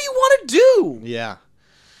 yeah, what do you want to do? Yeah.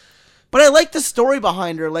 But I like the story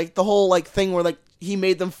behind her, like the whole like thing where like he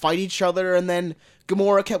made them fight each other and then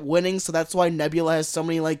Gamora kept winning, so that's why Nebula has so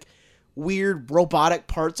many like weird robotic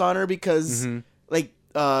parts on her because like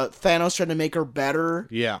Thanos trying to make her better.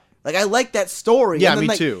 Yeah. Like, I like that story. Yeah, and then, me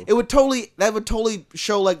like, too. That would totally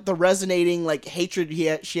show, like, the resonating, like, hatred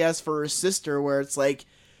she has for her sister, where it's like,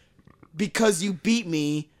 because you beat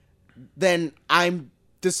me, then I'm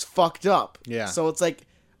this fucked up. Yeah. So it's like,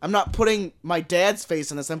 I'm not putting my dad's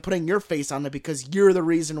face on this, I'm putting your face on it because you're the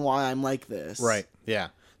reason why I'm like this. Right. Yeah.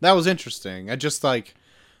 That was interesting. I just, like,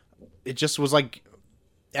 it just was like,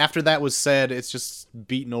 after that was said, it's just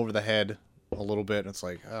beaten over the head a little bit. It's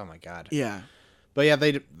like, oh my God. Yeah. But yeah,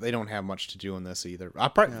 they don't have much to do in this either. I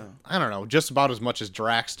don't know, just about as much as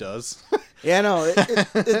Drax does. Yeah, no,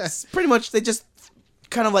 it's pretty much, they just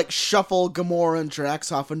kind of like shuffle Gamora and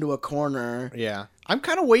Drax off into a corner. Yeah. I'm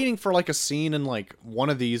kind of waiting for like a scene in like one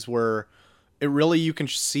of these where it really, you can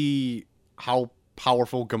see how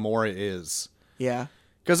powerful Gamora is. Yeah.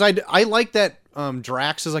 Because I like that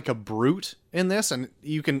Drax is like a brute in this, and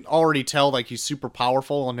you can already tell like he's super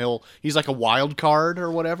powerful, and he's like a wild card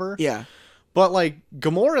or whatever. Yeah. But like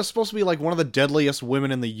Gamora is supposed to be like one of the deadliest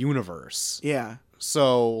women in the universe. Yeah.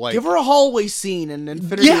 So like, give her a hallway scene in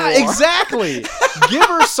Infinity War. Yeah, exactly. Give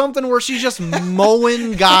her something where she's just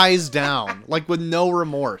mowing guys down, like with no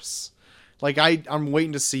remorse. Like I'm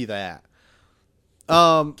waiting to see that.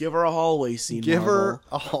 Give her a hallway scene. Give Marvel. her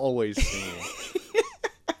a hallway scene.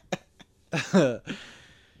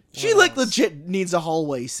 She like legit needs a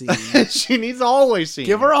hallway scene. She needs a hallway scene.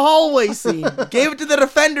 Give her a hallway scene. Gave it to the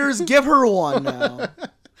Defenders. Give her one now.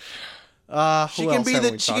 She can be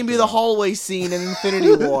the hallway scene in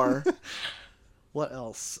Infinity War. What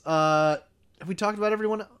else? Have we talked about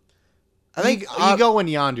everyone? I think Ego and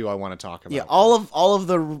Yondu I want to talk about. Yeah, all of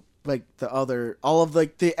the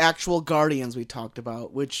the actual Guardians we talked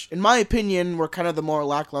about, which in my opinion were kind of the more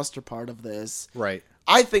lackluster part of this. Right.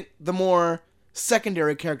 I think the more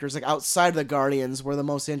secondary characters, like outside the Guardians, were the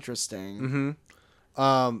most interesting.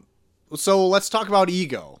 Mm-hmm. So let's talk about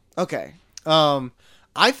Ego. Okay.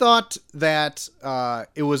 I thought that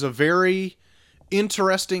it was a very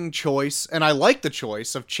interesting choice, and I like the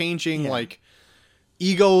choice of changing like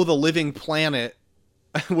Ego the living planet,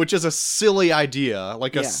 which is a silly idea,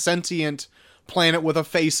 like a sentient planet with a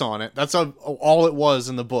face on it. That's all it was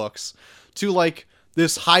in the books, to like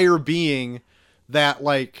this higher being that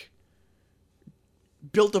like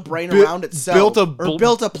built a brain around itself,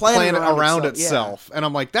 built a planet around itself. Yeah. And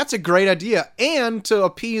I'm like, that's a great idea. And to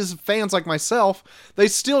appease fans like myself, they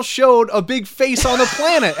still showed a big face on the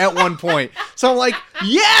planet at one point. So I'm like,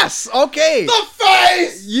 yes, okay, the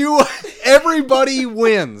face. Everybody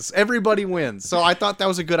wins. Everybody wins. So I thought that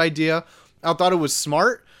was a good idea. I thought it was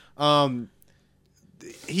smart.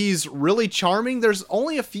 He's really charming. There's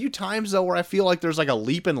only a few times though where I feel like there's like a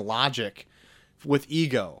leap in logic with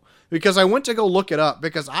Ego. Because I went to go look it up,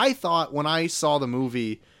 because I thought when I saw the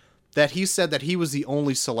movie that he said that he was the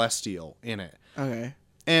only Celestial in it. Okay.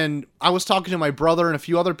 And I was talking to my brother and a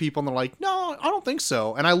few other people, and they're like, no, I don't think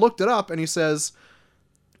so. And I looked it up, and he says,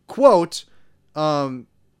 quote,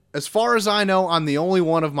 as far as I know, I'm the only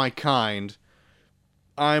one of my kind.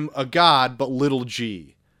 I'm a god, but little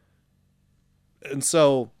g. And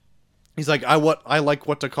so he's like, I like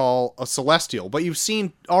what to call a Celestial. But you've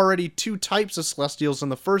seen already two types of Celestials in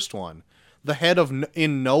the first one. The head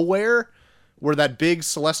in Nowhere, where that big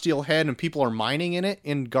Celestial head and people are mining in it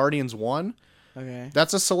in Guardians 1. Okay.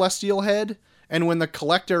 That's a Celestial head. And when the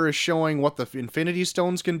Collector is showing what the Infinity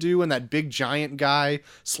Stones can do and that big giant guy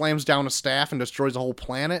slams down a staff and destroys a whole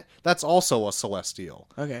planet, that's also a Celestial.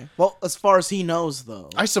 Okay. Well, as far as he knows, though.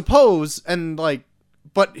 I suppose, and like,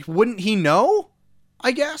 but wouldn't he know?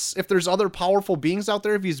 I guess, if there's other powerful beings out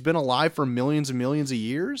there, if he's been alive for millions and millions of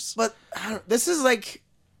years. But this is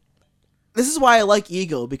why I like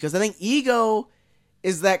Ego, because I think Ego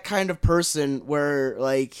is that kind of person where,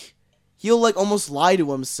 like, he'll, like, almost lie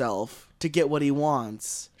to himself to get what he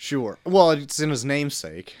wants. Sure. Well, it's in his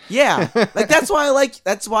namesake. Yeah. Like, that's why I like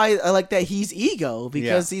that he's Ego,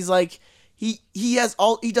 because he's, like, he does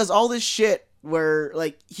all this shit where,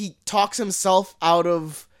 like, he talks himself out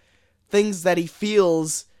of things that he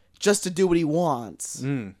feels just to do what he wants.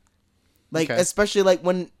 Like, especially like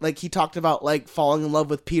when like he talked about like falling in love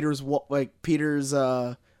with Peter's mom.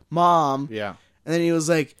 Yeah. And then he was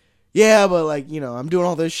like, yeah, but like, you know, I'm doing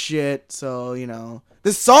all this shit, so, you know,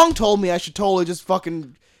 this song told me I should totally just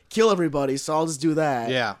fucking kill everybody, so I'll just do that.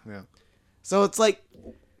 Yeah, yeah. So it's like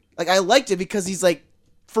I liked it because he's like,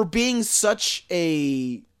 for being such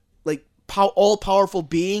a like all-powerful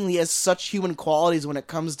being, he has such human qualities when it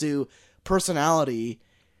comes to personality,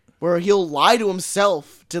 where he'll lie to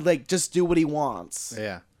himself to like just do what he wants.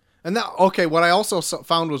 Yeah. And that, okay, what I also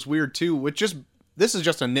found was weird too, this is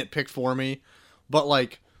just a nitpick for me, but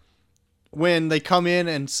like when they come in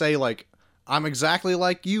and say like, I'm exactly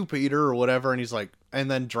like you, Peter, or whatever. And he's like,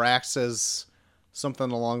 and then Drax says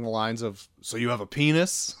something along the lines of, so you have a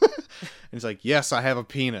penis? And he's like, yes, I have a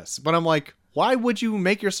penis. But I'm like, why would you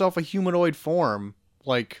make yourself a humanoid form,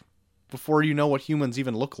 like, before you know what humans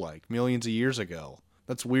even look like millions of years ago?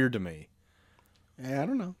 That's weird to me. Yeah, I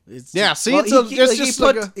don't know. It's Yeah, see, well, it's he,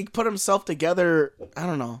 just he put himself together. I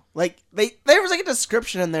don't know. Like there was like a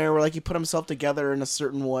description in there where like he put himself together in a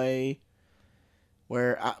certain way.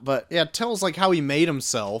 But yeah, it tells like how he made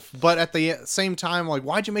himself, but at the same time, like,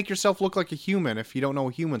 why'd you make yourself look like a human if you don't know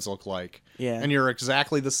what humans look like? Yeah, and you're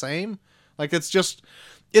exactly the same. Like it's just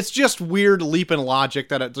weird leap in logic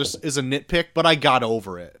that it just is a nitpick, but I got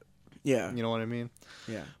over it. Yeah, you know what I mean.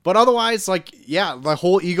 Yeah. But otherwise, like, yeah, the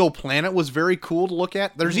whole Ego planet was very cool to look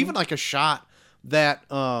at. There's even like a shot that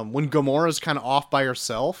when Gamora's kind of off by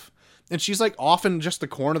herself, and she's like off in just the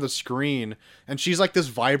corner of the screen, and she's like this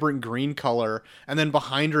vibrant green color, and then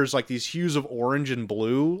behind her is like these hues of orange and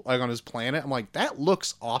blue, like on his planet. I'm like, that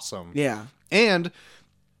looks awesome. Yeah. And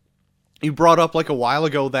you brought up like a while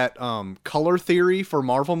ago that color theory for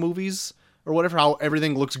Marvel movies or whatever, how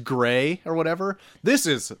everything looks gray or whatever. This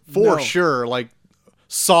is for sure like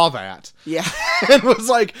saw that. Yeah. And was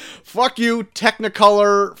like, fuck you,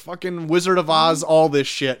 Technicolor, fucking Wizard of Oz, all this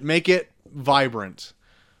shit. Make it vibrant.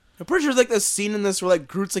 I'm pretty sure there's like this scene in this where like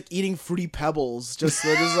Groot's like eating Fruity Pebbles. Just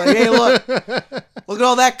like, hey, look at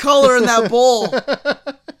all that color in that bowl.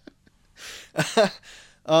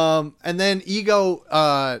 And then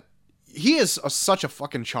Ego, he is such a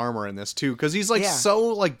fucking charmer in this too, because he's like so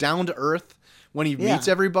like down to earth when he meets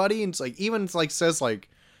everybody, and it's like even like says like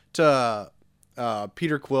to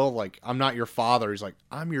Peter Quill, like, I'm not your father. He's like,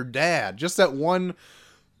 I'm your dad. Just that one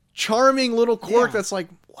charming little quirk that's like,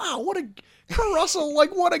 wow, what a Kurt Russell,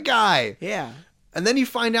 like, what a guy. Yeah. And then you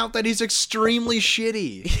find out that he's extremely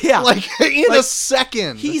shitty. Yeah. Like, in a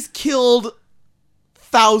second. He's killed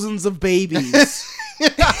thousands of babies.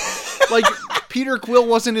 Like, Peter Quill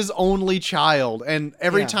wasn't his only child, and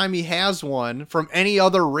every time he has one from any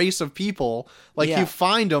other race of people, like, you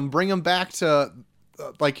find him, bring him back to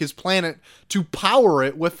like his planet to power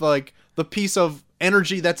it with like the piece of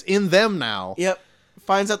energy that's in them now. Yep.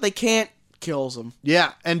 Finds out they can't, kills him.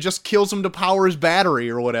 Yeah, and just kills him to power his battery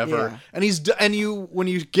or whatever. Yeah. And when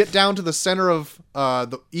you get down to the center of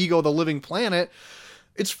the Ego, the living planet,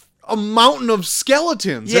 it's a mountain of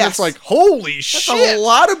skeletons. Yes. And it's like, holy shit. That's a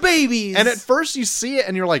lot of babies. And at first you see it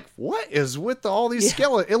and you're like, what is with all these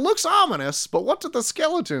skeletons? It looks ominous, but what's with the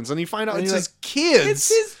skeletons? And you find out it's his kids. It's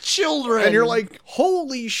his children. And you're like,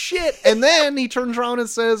 holy shit. And then he turns around and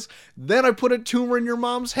says, then I put a tumor in your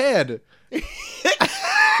mom's head. And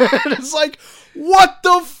it's like, what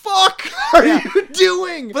the fuck are you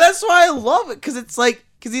doing? But that's why I love it, because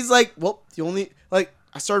he's like, well, the only, like,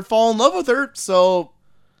 I started falling in love with her, so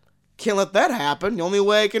can't let that happen. The only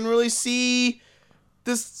way I can really see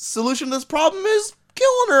this solution to this problem is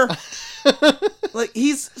killing her. Like,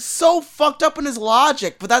 he's so fucked up in his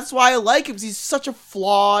logic, but that's why I like him, because he's such a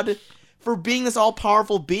flawed, for being this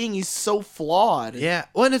all-powerful being, he's so flawed. Yeah,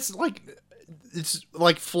 well, and it's like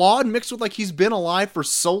flawed mixed with like he's been alive for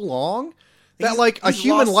so long that like a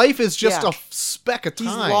human life is just a speck of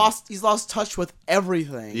time. He's lost touch with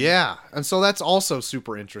everything. Yeah, and so that's also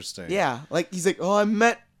super interesting. Yeah, like he's like, oh, I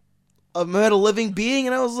met a living being,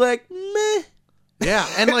 and I was like, meh. Yeah,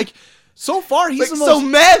 and like so far he's like, the most... so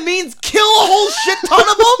meh means kill a whole shit ton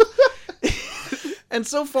of them. And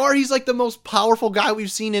so far he's like the most powerful guy we've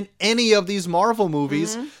seen in any of these Marvel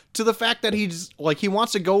movies. To the fact that he's like, he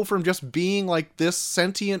wants to go from just being like this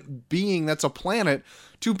sentient being that's a planet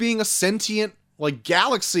to being a sentient like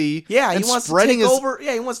galaxy. Yeah, he wants to take over.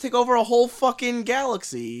 Yeah, he wants to take over a whole fucking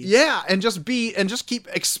galaxy. Yeah, and just keep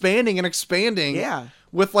expanding and expanding. Yeah,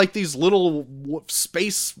 with like these little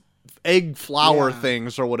space egg flower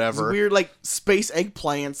things or whatever. These weird like space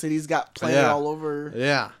eggplants that he's got planted all over.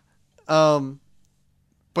 Yeah.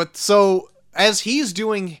 But so as he's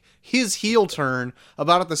doing his heel turn,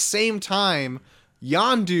 about at the same time,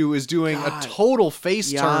 Yondu is doing a total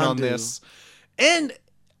face turn on this. And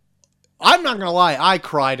I'm not gonna lie, I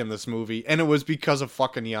cried in this movie, and it was because of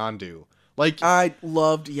fucking Yondu. Like, I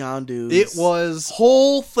loved Yondu. It was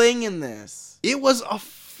whole thing in this. It was a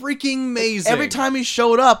freaking amazing. Every time he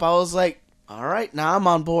showed up, I was like, all right, now I'm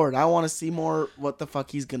on board. I want to see more what the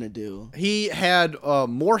fuck he's gonna do. He had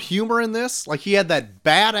more humor in this. Like, he had that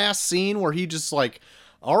badass scene where he just like,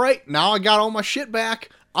 all right, now I got all my shit back.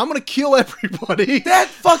 I'm going to kill everybody. That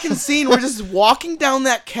fucking scene, we're just walking down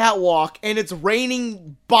that catwalk and it's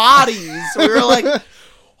raining bodies. We were like,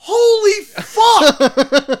 holy fuck.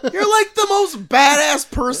 You're like the most most badass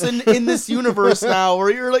person in this universe now, where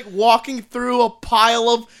you're like walking through a pile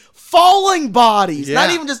of falling bodies, not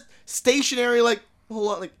Yeah. even just stationary. Like,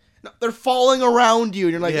 hold on, like no, they're falling around you,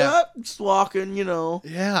 and you're like, Yeah. just walking, you know.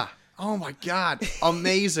 Yeah. Oh my god.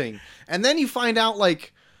 Amazing. And then you find out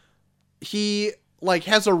like he like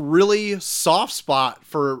has a really soft spot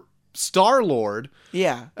for Star-Lord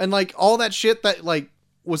Yeah, and like all that shit that like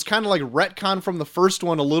was kind of like retcon from the first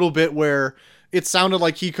one a little bit, where it sounded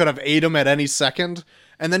like he could have ate him at any second.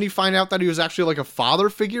 And then you find out that he was actually like a father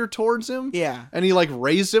figure towards him. yeah. And he like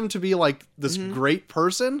raised him to be like this great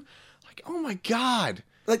person. Like, oh my god.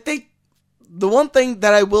 Like the one thing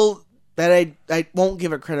that I won't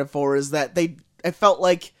give it credit for is that I felt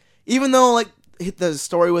like, even though like the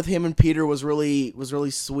story with him and Peter was really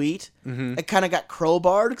sweet, it kind of got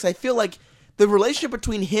crowbarred, because I feel like the relationship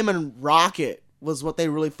between him and Rocket was what they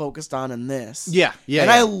really focused on in this. Yeah. Yeah. And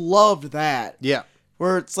yeah. I loved that. yeah.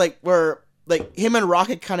 Where it's like, where like him and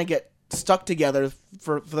Rocket kind of get stuck together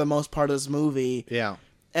for the most part of this movie. Yeah.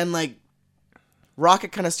 And like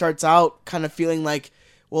Rocket kind of starts out kind of feeling like,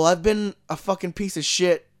 well, I've been a fucking piece of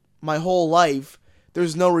shit my whole life.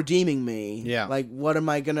 There's no redeeming me. Yeah. Like, what am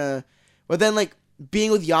I gonna... But then, like, being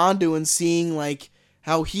with Yondu and seeing, like,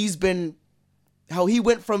 how he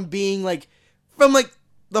went from being, like, from, like,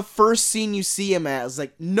 the first scene you see him as,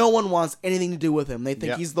 like, no one wants anything to do with him. They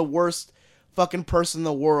think Yeah. he's the worst fucking person in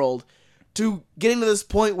the world, to getting to this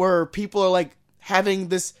point where people are, like, having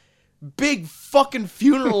this big fucking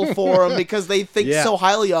funeral for him because they think Yeah. so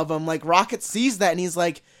highly of him. Like, Rocket sees that and he's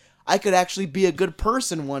like, I could actually be a good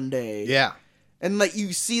person one day. Yeah. And like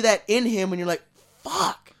you see that in him and you're like,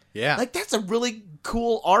 fuck. Yeah. Like that's a really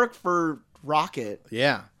cool arc for Rocket.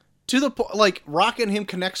 Yeah. To the point, like, Rocket and him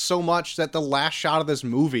connect so much that the last shot of this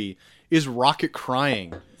movie is Rocket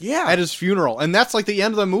crying Yeah. at his funeral. And that's like the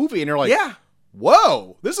end of the movie. And you're like, Yeah.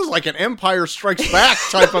 whoa, this is like an Empire Strikes Back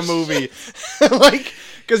type of movie. Like,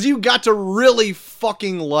 because you got to really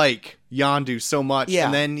fucking like Yondu so much. Yeah.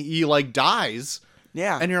 And then he like dies.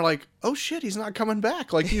 Yeah. And you're like, oh shit, he's not coming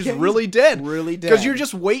back. Like, he's Yeah, really dead. really dead. Because you're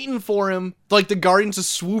just waiting for him, like, the Guardians to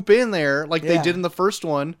swoop in there, like they Yeah. did in the first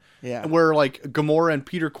one. Yeah. Where, like, Gamora and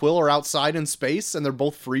Peter Quill are outside in space, and they're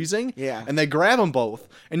both freezing. Yeah. And they grab them both.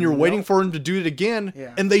 And you're waiting for him to do it again.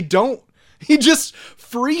 Yeah. And they don't. He just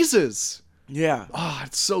freezes. Yeah. Ah,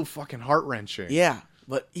 it's so fucking heart-wrenching. Yeah.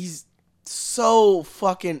 But he's so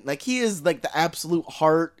fucking, like, he is like the absolute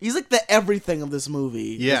heart. He's like the everything of this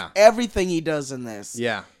movie. Yeah. Just everything he does in this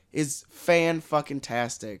Yeah. is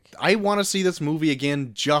fan-fucking-tastic. I want to see this movie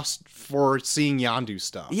again just for seeing Yondu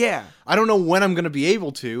stuff. Yeah. I don't know when I'm going to be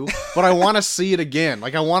able to, but I want to see it again.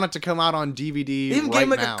 Like, I want it to come out on DVD They even right gave him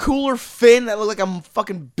like now. a cooler fin that looked like a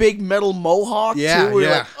fucking big metal mohawk Yeah, too. Where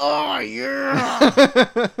you're yeah. like, oh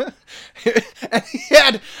yeah. And he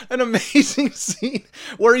had an amazing scene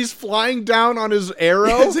where he's flying down on his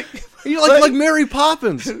arrow. It's like- You're like Mary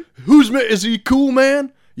Poppins. Is he cool,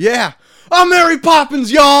 man? Yeah. I'm Mary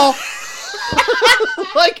Poppins, y'all.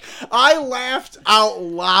 Like, I laughed out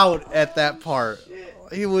loud at that part.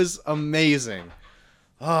 It was amazing.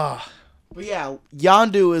 Ah. But yeah,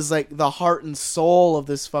 Yondu is like the heart and soul of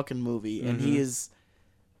this fucking movie, and he is,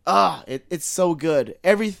 it's so good.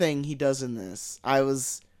 Everything he does in this, I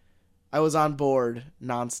was on board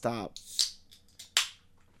nonstop.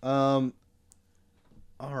 All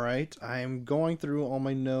right. I'm going through all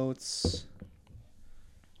my notes,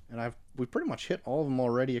 and we pretty much hit all of them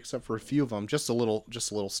already, except for a few of them. Just a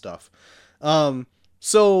little stuff.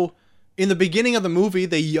 So in the beginning of the movie,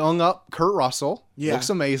 they young up Kurt Russell. Yeah. Looks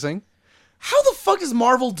amazing. How the fuck does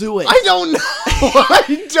Marvel do it? I don't know.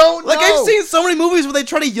 I don't Like, know. I've seen so many movies where they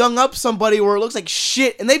try to young up somebody where it looks like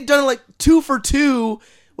shit, and they've done it like 2 for 2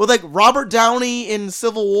 with like Robert Downey in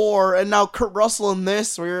Civil War and now Kurt Russell in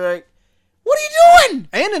this, where you're like, what are you doing?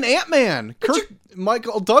 And an Ant-Man.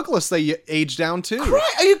 Michael Douglas, they aged down too.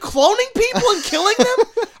 Are you cloning people and killing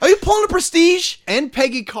them? Are you pulling a Prestige? And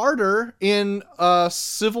Peggy Carter in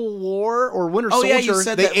Civil War or Winter Oh, Soldier, yeah, you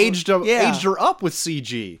said they that. aged Yeah. her up with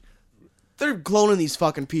CG. They're cloning these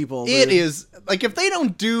fucking people. It dude. is like if they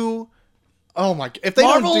don't do, oh my! If they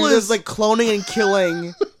Marvel don't do is this, like cloning and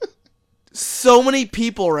killing so many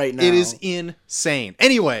people right now. it is insane.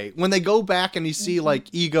 Anyway, when they go back and you see like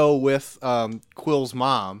Ego with Quill's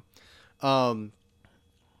mom,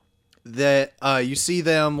 that you see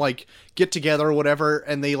them like get together or whatever,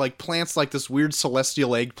 and they like plants like this weird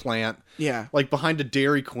celestial eggplant. Yeah. Like behind a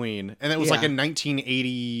Dairy Queen, and it was like Yeah. in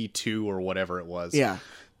 1982 or whatever it was. Yeah.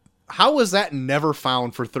 How was that never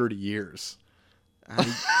found for 30 years?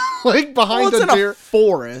 Like behind Well, it's a in deer. a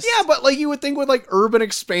forest. Yeah, but like you would think with like urban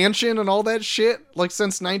expansion and all that shit, like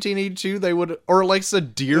since 1982 they would, or like the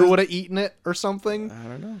deer would have eaten it or something. I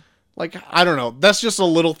don't know. Like I don't know. That's just a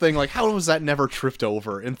little thing. Like how was that never tripped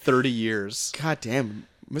over in 30 years? God damn,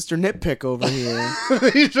 Mr. Nitpick over here.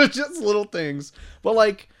 These are just little things. But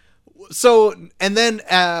like, so and then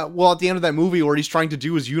well at the end of that movie where he's trying to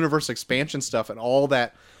do his universe expansion stuff and all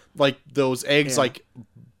that, like those eggs like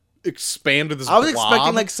expand to this I was blob.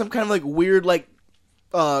 expecting like some kind of like weird like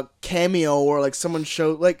cameo or like someone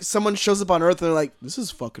shows up on Earth and they're like, this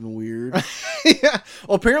is fucking weird. Yeah.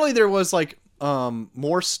 Well, apparently there was like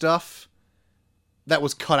more stuff that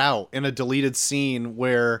was cut out in a deleted scene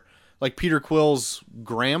where like Peter Quill's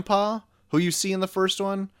grandpa, who you see in the first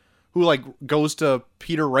one, who like goes to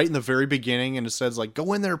Peter right in the very beginning and says like,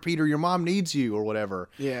 go in there, Peter, your mom needs you or whatever.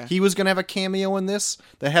 Yeah. He was going to have a cameo in this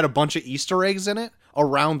that had a bunch of Easter eggs in it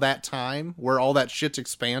around that time where all that shit's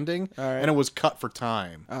expanding, right. and it was cut for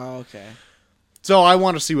time. Oh, okay. So I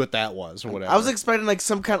want to see what that was or whatever. I was expecting like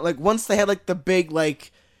some kind of like once they had like the big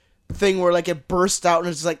like thing where like it burst out and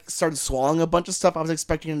it just like started swallowing a bunch of stuff. I was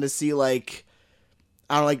expecting to see like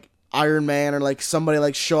I don't know, like Iron Man or like somebody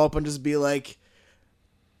like show up and just be like,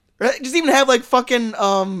 just even have like fucking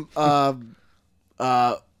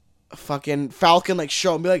fucking Falcon like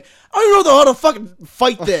show and be like, I don't know how to fucking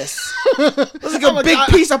fight this. There's like a big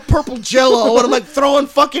piece of purple jello and I'm like throwing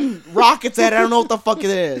fucking rockets at it. I don't know what the fuck it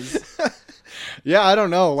is. Yeah, I don't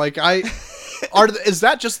know. Like is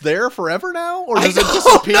that just there forever now, or does I it don't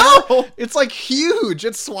disappear? know. It's like huge.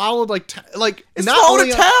 It's swallowed like It's not swallowed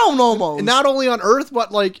only a town almost. not only on Earth,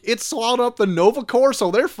 but like it swallowed up the Nova Corps, so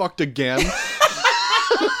they're fucked again.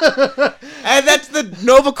 And that's the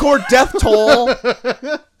Nova Corps death toll.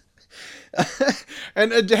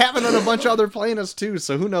 And it happened on a bunch of other planets too,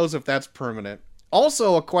 so who knows if that's permanent.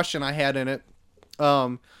 Also, a question I had in it,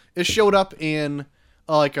 it showed up in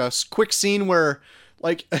like a quick scene where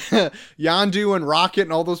like Yondu and Rocket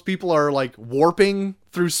and all those people are like warping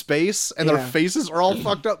through space and their faces are all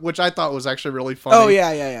fucked up, which I thought was actually really funny. Oh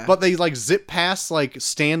yeah. But they like zip past like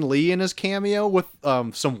Stan Lee in his cameo with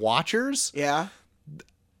some Watchers. Yeah.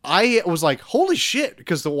 I was like, holy shit,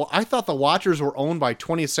 because I thought the Watchers were owned by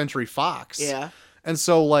 20th Century Fox. Yeah. And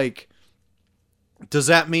so, like, does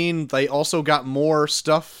that mean they also got more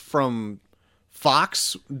stuff from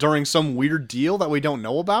Fox during some weird deal that we don't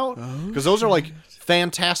know about? Because those are, like,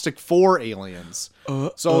 Fantastic Four aliens.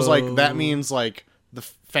 So I was like, that means, like, the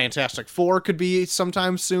Fantastic Four could be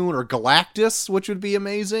sometime soon, or Galactus, which would be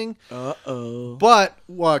amazing. But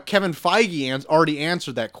Kevin Feige already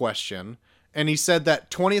answered that question. And he said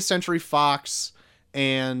that 20th Century Fox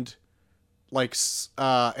and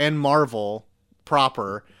and Marvel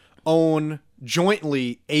proper own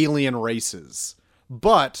jointly alien races.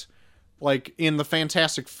 But like in the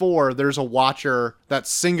Fantastic Four, there's a Watcher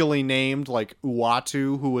that's singly named like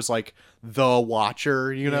Uatu, who was like the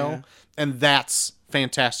Watcher, you know? And that's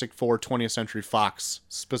Fantastic Four 20th Century Fox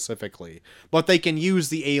specifically. But they can use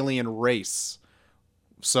the alien race.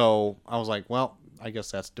 So I was like, well, I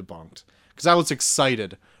guess that's debunked. Because I was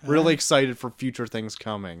excited, really excited for future things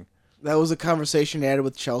coming. That was a conversation I had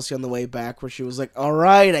with Chelsea on the way back where she was like, all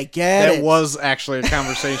right, I get it. That was actually a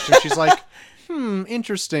conversation. She's like,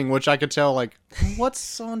 interesting, which I could tell, like,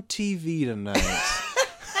 what's on TV tonight?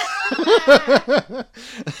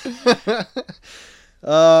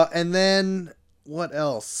 And then, what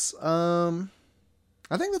else? I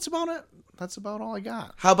think that's about it. That's about all I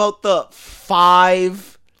got. How about the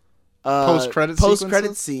 5...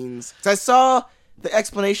 post-credit scenes. 'Cause I saw the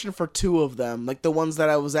explanation for 2 of them, like the ones that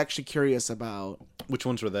I was actually curious about. Which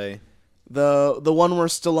ones were they? The one where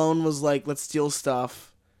Stallone was like, let's steal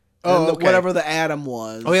stuff. Okay. Whatever the Atom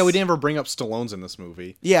was. Oh yeah, we didn't ever bring up Stallone's in this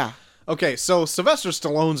movie. Yeah. Okay, so Sylvester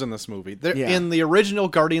Stallone's in this movie. In the original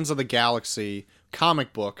Guardians of the Galaxy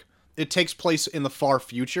comic book, it takes place in the far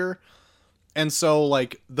future. And so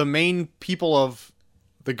like the main people of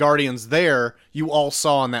the Guardians there, you all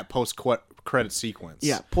saw in that post-credit sequence.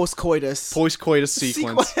 Yeah, post-coitus. Post-coitus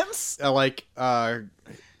sequence.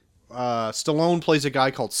 Stallone plays a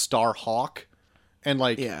guy called Star Hawk. And,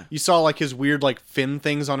 like, you saw, like, his weird, like, fin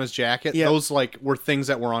things on his jacket. Yeah. Those, like, were things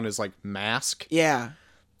that were on his, like, mask. Yeah.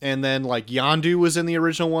 And then, like, Yondu was in the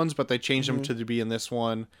original ones, but they changed him to be in this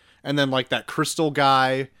one. And then, like, that crystal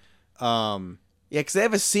guy... Yeah, because they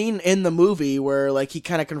have a scene in the movie where, like, he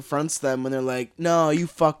kind of confronts them and they're like, no, you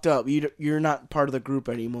fucked up. You're not part of the group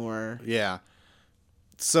anymore. Yeah.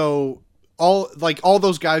 So, all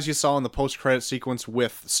those guys you saw in the post-credit sequence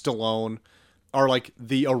with Stallone are, like,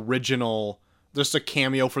 the original just a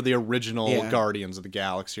cameo for the original Yeah. Guardians of the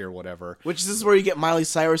Galaxy or whatever. Which is where you get Miley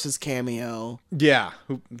Cyrus's cameo. Yeah,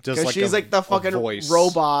 who does Because like she's like the fucking voice.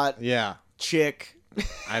 robot Yeah, chick.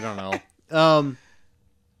 I don't know.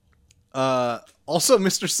 Also,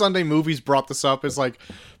 Mr. Sunday Movies brought this up. It's like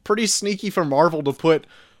pretty sneaky for Marvel to put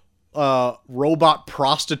robot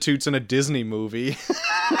prostitutes in a Disney movie.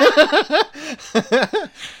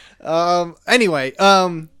 Anyway,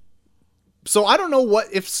 so I don't know what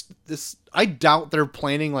if this. I doubt they're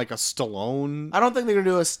planning like a Stallone. I don't think they're gonna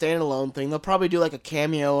do a standalone thing. They'll probably do like a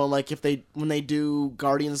cameo, like when they do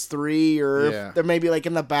Guardians 3, or Yeah. if they're maybe like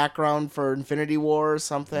in the background for Infinity War or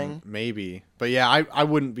something. Maybe, but yeah, I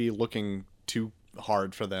wouldn't be looking too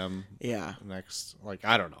hard for them Yeah, next. Like,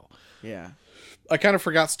 I don't know. yeah. I kind of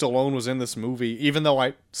forgot Stallone was in this movie, even though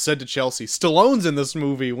I said to Chelsea, Stallone's in this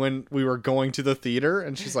movie when we were going to the theater,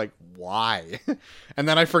 and she's like, why? And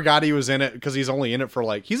then I forgot he was in it because he's only in it for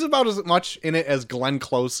like, he's about as much in it as Glenn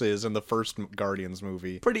Close is in the first Guardians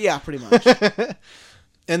movie. Pretty much.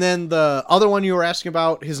 And then the other one you were asking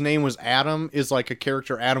about, his name was Adam, is like a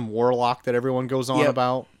character, Adam Warlock, that everyone goes on Yep.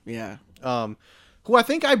 about. Yeah. Who I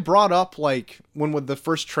think I brought up like when the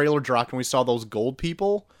first trailer dropped and we saw those gold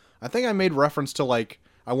people. I think I made reference to like,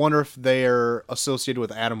 I wonder if they're associated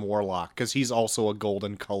with Adam Warlock because he's also a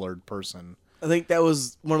golden colored person. I think that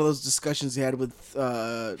was one of those discussions you had with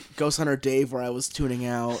Ghost Hunter Dave where I was tuning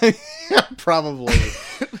out. Probably.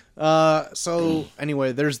 So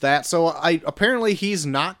anyway, there's that. So apparently he's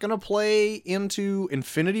not gonna play into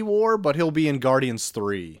Infinity War, but he'll be in Guardians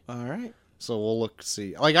 3. All right. So we'll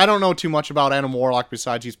see. Like, I don't know too much about Adam Warlock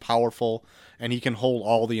besides he's powerful and he can hold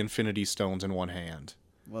all the Infinity Stones in one hand.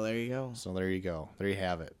 Well, there you go. So there you go. There you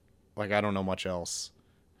have it. Like, I don't know much else.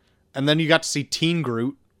 And then you got to see Teen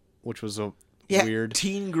Groot, which was a weird.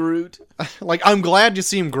 Teen Groot. Like, I'm glad to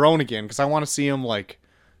see him grown again because I want to see him like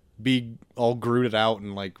be all Grooted out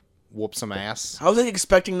and like whoop some ass. I was like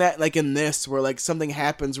expecting that like in this where like something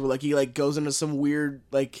happens where like he like goes into some weird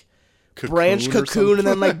like branch or cocoon and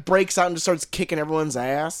then something. like breaks out and just starts kicking everyone's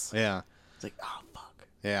ass. Yeah. It's like, oh fuck.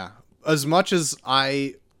 Yeah. As much as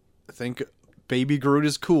I think Baby Groot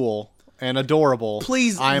is cool and adorable,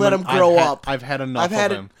 Please let him grow up. I've had enough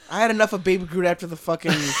of him. I had enough of Baby Groot after the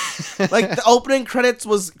fucking like the opening credits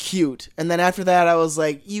was cute, and then after that I was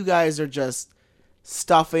like, you guys are just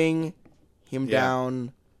stuffing him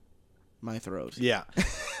down my throat. Yeah.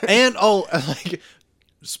 And like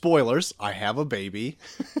spoilers, I have a baby.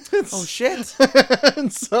 Oh shit.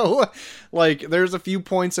 And so like there's a few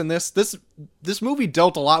points in this movie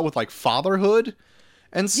dealt a lot with like fatherhood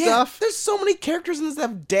and stuff. There's so many characters in this that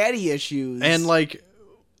have daddy issues. And like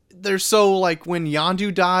there's so like when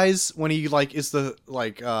Yondu dies, when he like is the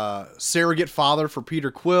like surrogate father for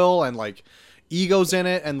Peter Quill, and like Ego's in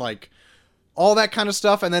it and like all that kind of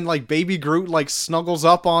stuff, and then like Baby Groot like snuggles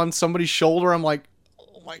up on somebody's shoulder. I'm like,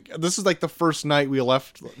 oh my god, this is like the first night we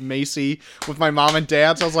left Macy with my mom and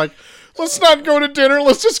dad, so I was like, let's not go to dinner,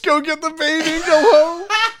 let's just go get the baby and go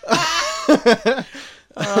home.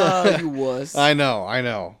 You wuss. I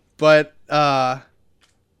know. But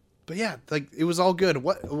yeah, like it was all good.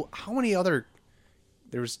 How many other?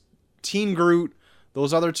 There was Teen Groot.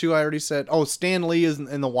 Those other two I already said. Oh, Stan Lee is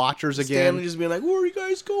in the Watchers again. Stanley just being like, where are you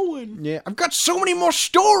guys going? Yeah, I've got so many more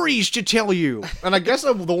stories to tell you. And I guess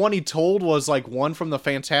the one he told was like one from the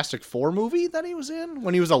Fantastic Four movie that he was in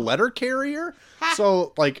when he was a letter carrier.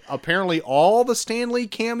 So like apparently all the Stan Lee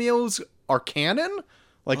cameos are canon.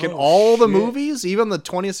 Like in all the movies, even the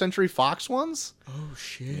 20th Century Fox ones. Oh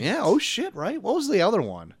shit. Yeah, oh shit, right? What was the other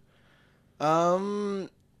one?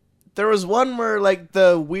 There was one where like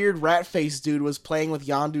the weird rat face dude was playing with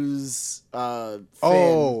Yondu's Finn.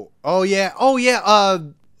 Oh yeah.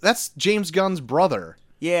 That's James Gunn's brother.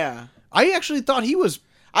 Yeah. I actually thought he was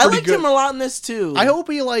I pretty liked good. him a lot in this too. I hope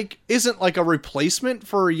he like isn't like a replacement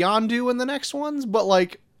for Yondu in the next ones, but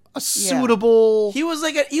like a suitable. He was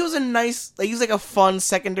a nice, like he was like a fun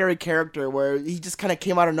secondary character where he just kind of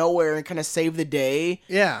came out of nowhere and kind of saved the day.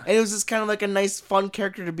 Yeah. And it was just kind of like a nice fun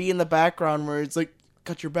character to be in the background where it's like,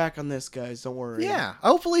 got your back on this, guys, don't worry. Yeah.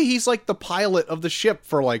 Hopefully he's like the pilot of the ship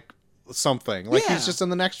for like something. Like Yeah. he's just in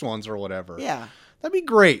the next ones or whatever. Yeah. That'd be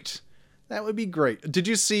great. That would be great. Did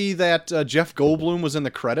you see that Jeff Goldblum was in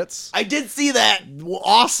the credits? I did see that.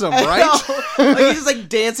 Awesome, right? Like he's just like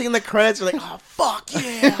dancing in the credits. You're like, oh fuck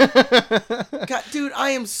yeah! God, dude,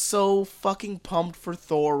 I am so fucking pumped for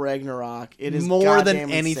Thor Ragnarok. It is more than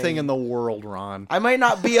goddamn anything insane. in the world, Ron. I might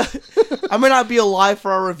not be alive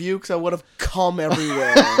for our review because I would have come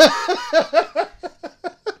everywhere.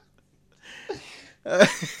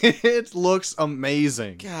 It looks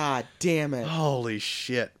amazing. God damn it! Holy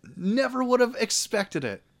shit. Never would have expected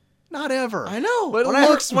it. Not ever. I know. But When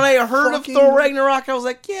I heard of Thor Ragnarok, I was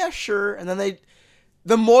like, yeah, sure. And then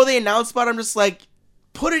the more they announced about it, I'm just like,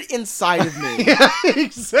 put it inside of me. Yeah,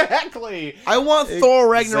 exactly. I want Thor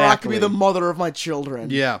Ragnarok to be the mother of my children.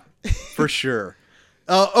 Yeah, for sure.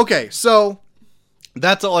 Okay, so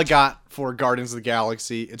that's all I got for Guardians of the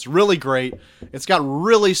Galaxy. It's really great. It's got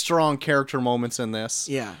really strong character moments in this.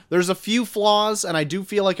 Yeah. There's a few flaws, and I do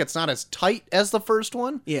feel like it's not as tight as the first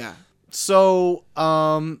one. Yeah. So,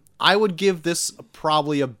 I would give this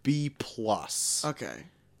probably a B+. Okay.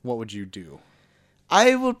 What would you do?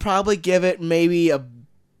 I would probably give it maybe a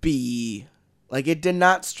B. Like, it did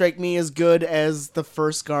not strike me as good as the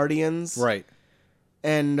first Guardians. Right.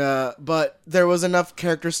 And, but there was enough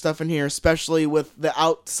character stuff in here, especially with the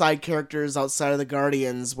outside characters outside of the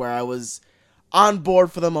Guardians, where I was on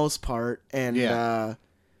board for the most part. And, I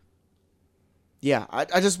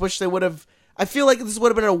just wish they would have... I feel like this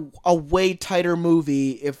would have been a way tighter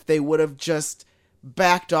movie if they would have just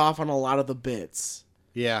backed off on a lot of the bits.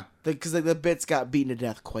 Yeah. Because the bits got beaten to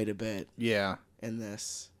death quite a bit. Yeah. In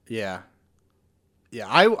this. Yeah. Yeah,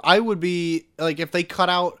 I would be, like, if they cut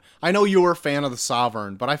out... I know you were a fan of the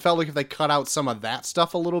Sovereign, but I felt like if they cut out some of that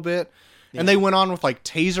stuff a little bit, and they went on with, like,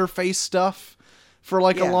 Taserface stuff for,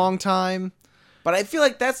 like, a long time. But I feel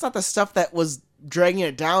like that's not the stuff that was dragging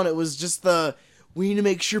it down. It was just we need to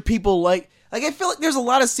make sure people like... Like, I feel like there's a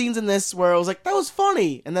lot of scenes in this where I was like, that was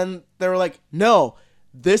funny. And then they were like, no,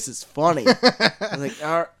 this is funny. I was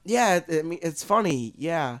like, yeah, I mean, it's funny.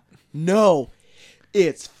 Yeah. No,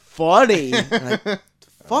 it's funny. Like,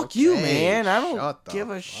 fuck you, man. I don't give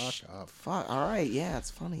a shit. Fuck. All right. Yeah,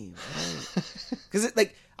 it's funny. Because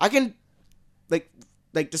I can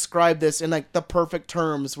like describe this in like the perfect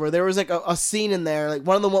terms where there was like a scene in there, like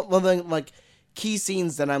one of the like key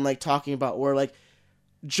scenes that I'm like talking about where like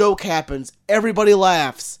joke happens, everybody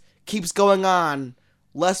laughs, keeps going on,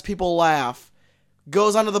 less people laugh,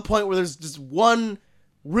 goes on to the point where there's just one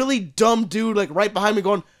really dumb dude like right behind me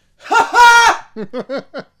going, ha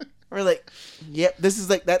ha! Or like, yep, this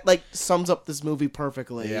is like, that like sums up this movie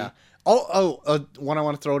perfectly. Yeah. One I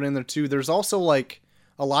want to throw it in there too, there's also like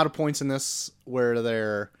a lot of points in this where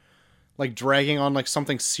they're like dragging on like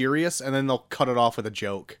something serious and then they'll cut it off with a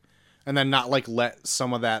joke and then not like let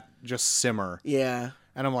some of that just simmer. Yeah.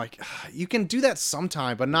 And I'm like, you can do that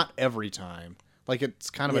sometime, but not every time. Like, it's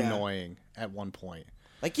kind of annoying at one point.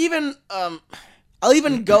 Like, even, I'll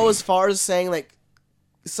even go as far as saying, like,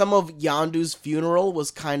 some of Yondu's funeral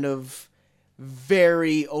was kind of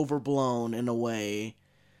very overblown in a way.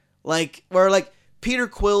 Like, where, like, Peter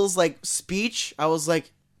Quill's, like, speech, I was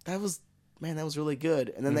like, that was really good.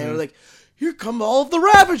 And then they were like, here come all of the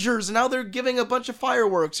Ravagers, and now they're giving a bunch of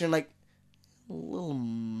fireworks. And you're like, a little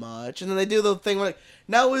much. And then they do the thing where like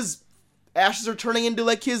now his ashes are turning into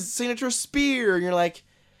like his signature spear, and you're like,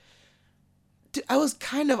 dude, I was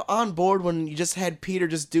kind of on board when you just had Peter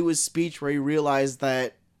just do his speech where he realized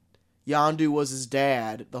that Yondu was his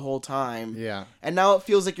dad the whole time. Yeah. And now it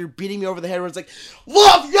feels like you're beating me over the head where it's like,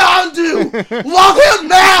 love Yondu! Love him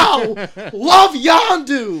now! Love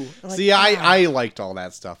Yondu! Like, see, I liked all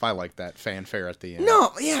that stuff. I liked that fanfare at the end.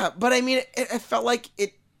 No, yeah, but I mean, it felt like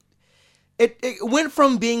it went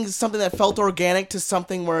from being something that felt organic to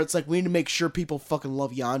something where it's like, we need to make sure people fucking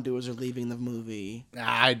love Yondu as they're leaving the movie.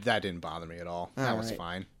 That didn't bother me at all. That was right.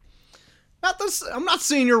 fine. I'm not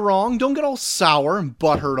saying you're wrong. Don't get all sour and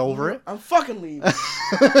butthurt over it. I'm fucking leaving.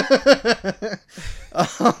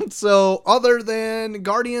 So, other than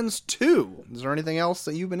Guardians 2, is there anything else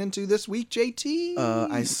that you've been into this week, JT?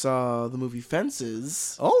 I saw the movie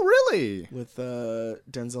Fences. Oh, really? With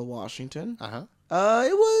Denzel Washington. Uh-huh.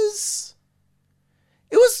 It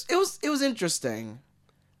was interesting.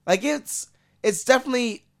 Like, it's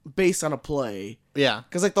definitely based on a play. Yeah.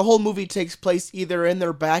 Because, like, the whole movie takes place either in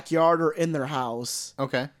their backyard or in their house.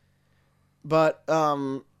 Okay. But, I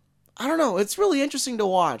don't know. It's really interesting to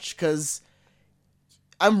watch, because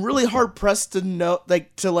I'm really hard-pressed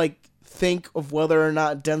to think of whether or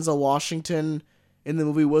not Denzel Washington in the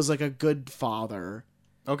movie was, like, a good father.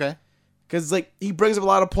 Okay. Because, like, he brings up a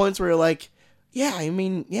lot of points where you're like, yeah, I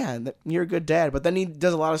mean, yeah, you're a good dad. But then he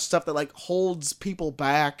does a lot of stuff that, like, holds people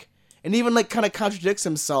back. And even, like, kind of contradicts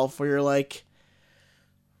himself where you're like,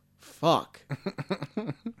 fuck.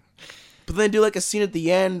 But then they do, like, a scene at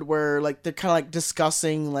the end where, like, they're kind of, like,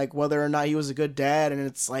 discussing, like, whether or not he was a good dad. And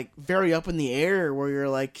it's, like, very up in the air where you're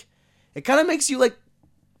like, it kind of makes you, like,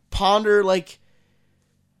 ponder, like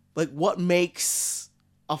what makes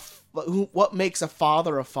a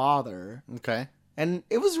father a father. Okay. And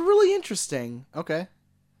it was really interesting. Okay.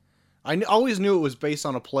 I always knew it was based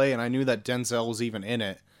on a play, and I knew that Denzel was even in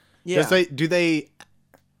it. Yeah. Do they,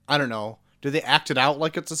 I don't know, Do they act it out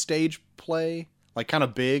like it's a stage play? Like kind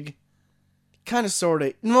of big? Kind of, sort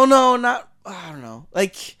of. No, not. I don't know.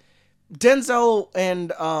 Like Denzel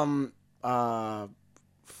and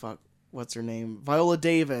what's her name? Viola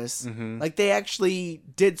Davis. Mm-hmm. Like they actually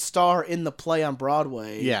did star in the play on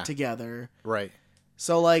Broadway Yeah. together. Right.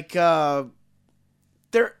 So like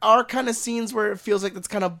there are kind of scenes where it feels like it's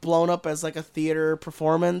kind of blown up as like a theater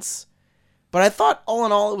performance. But I thought all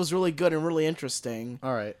in all it was really good and really interesting.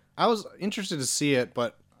 All right. I was interested to see it,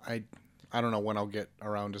 but I don't know when I'll get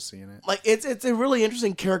around to seeing it. Like it's a really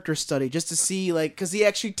interesting character study just to see like cuz he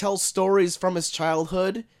actually tells stories from his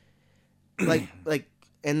childhood. like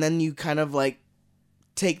and then you kind of like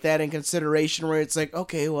take that in consideration where it's like,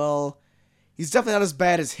 okay, well, he's definitely not as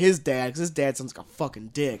bad as his dad because his dad sounds like a fucking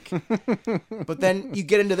dick. But then you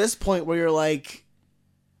get into this point where you're like,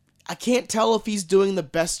 I can't tell if he's doing the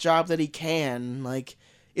best job that he can. Like,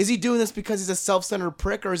 is he doing this because he's a self-centered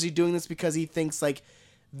prick, or is he doing this because he thinks like,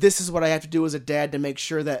 this is what I have to do as a dad to make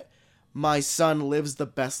sure that my son lives the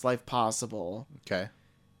best life possible? Okay.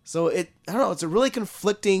 So I don't know, it's a really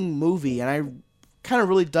conflicting movie, and I kind of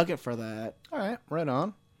really dug it for that. All right. Right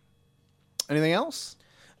on. Anything else?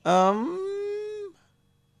 Let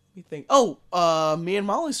me think. Oh, me and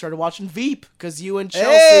Molly started watching Veep because you and Chelsea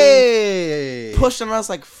Hey! pushed on us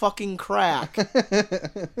like fucking crack.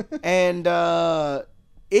 And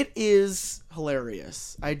it is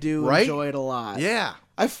hilarious. I do Right? enjoy it a lot. Yeah.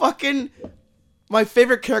 My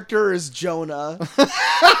favorite character is Jonah.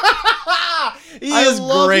 He I is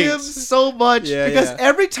love great. him so much because yeah.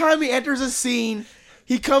 every time he enters a scene,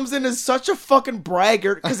 he comes in as such a fucking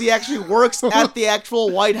braggart because he actually works at the actual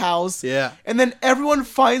White House. Yeah. And then everyone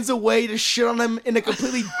finds a way to shit on him in a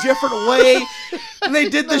completely different way than they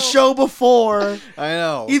did the show before. I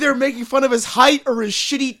know. Either making fun of his height or his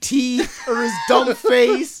shitty teeth or his dumb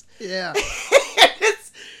face. Yeah.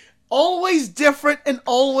 It's always different and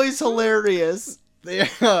always hilarious.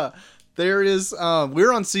 There is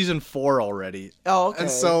we're on season 4 already. Oh, okay.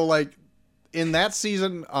 And so like in that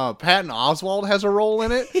season, Patton Oswalt has a role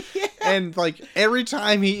in it. Yeah. And like every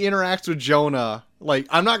time he interacts with Jonah, like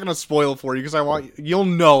I'm not gonna spoil for you because you'll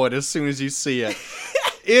know it as soon as you see it.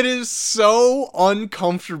 It is so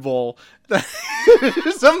uncomfortable that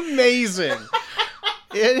it's amazing.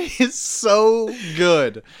 It is so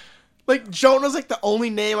good. Like, Jonah's like the only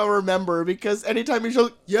name I remember because anytime he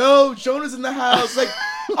shows, yo, Jonah's in the house, like,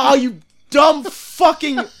 oh, you dumb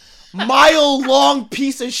fucking mile-long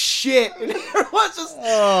piece of shit. And everyone's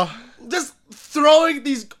just throwing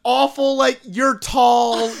these awful, like, you're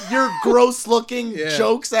tall, you're gross-looking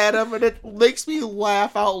jokes at him, and it makes me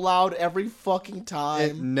laugh out loud every fucking time.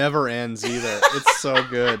 It never ends either. It's so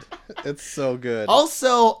good. It's so good.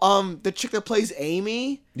 Also, the chick that plays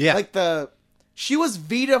Amy, like she was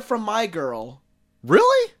Vita from My Girl.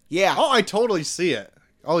 Really? Yeah. Oh, I totally see it.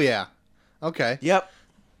 Oh, yeah. Okay. Yep.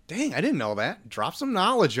 Dang, I didn't know that. Drop some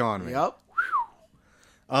knowledge on me. Yep.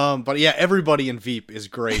 But yeah, everybody in Veep is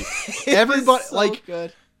great. Everybody, so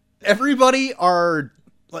good. Everybody are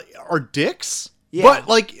dicks. Yeah. But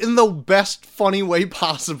like in the best funny way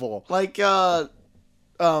possible. Like, I'll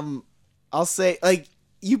say, like,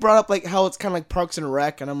 you brought up, like, how it's kind of like Parks and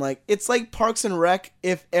Rec, and I'm like, it's like Parks and Rec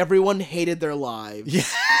if everyone hated their lives. Yeah.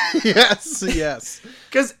 Yes.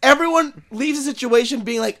 Because everyone leaves a situation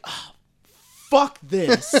being like, oh, fuck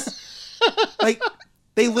this. Like,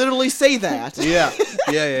 they literally say that. Yeah.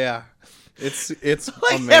 It's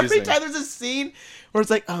Like, amazing. every time there's a scene where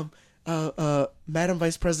it's like, Madam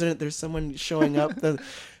Vice President, there's someone showing up.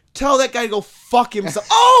 Tell that guy to go fuck himself.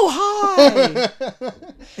 Oh, hi!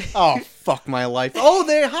 Oh, fuck my life. Oh,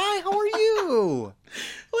 there. Hi, how are you?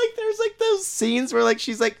 Like, there's, like, those scenes where, like,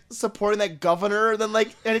 she's, like, supporting that governor, and then, like,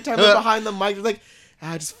 anytime they're behind the mic, they're like,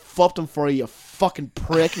 I just fluffed him for you fucking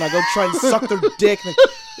prick, and I go try and suck their dick.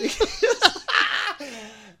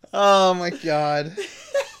 Oh, my God.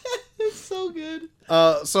 It's so good.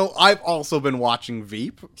 So I've also been watching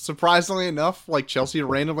Veep. Surprisingly enough, like Chelsea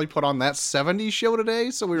randomly put on that 70s show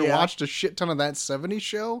today, so we watched a shit ton of that 70s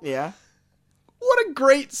show. Yeah. What a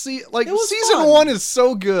great season fun. 1 is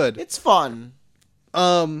so good. It's fun.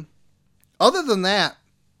 Other than that,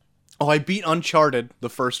 I beat Uncharted, the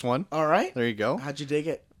first one. All right. There you go. How'd you dig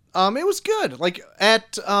it? It was good. Like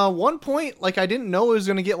at one point, like I didn't know it was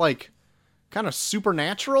gonna get like kind of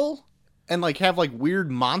supernatural and like have like weird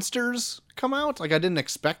monsters come out. Like I didn't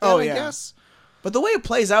expect that. I guess. But the way it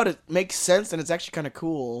plays out, it makes sense, and it's actually kind of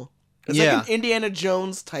cool. It's like an Indiana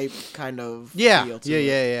Jones type kind of feel to it.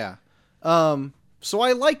 Yeah. So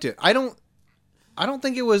I liked it. I don't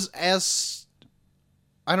think it was as.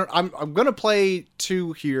 I'm gonna play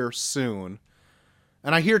 2 here soon.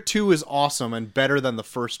 And I hear 2 is awesome and better than the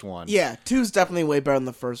first one. Yeah, 2's definitely way better than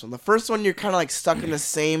the first one. The first one, you're kind of like stuck in the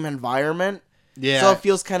same environment. Yeah. So it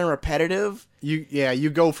feels kind of repetitive. You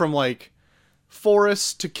go from like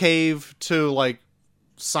forest to cave to like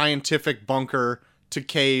scientific bunker to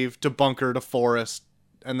cave to bunker to forest,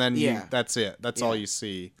 and then that's it. That's all you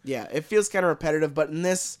see. Yeah, it feels kind of repetitive, but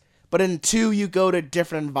in 2 you go to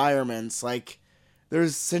different environments. Like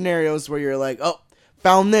there's scenarios where you're like, oh,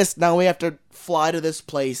 found this. Now we have to fly to this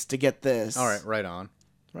place to get this. All right, right on.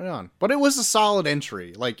 But it was a solid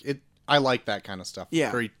entry. Like I like that kind of stuff.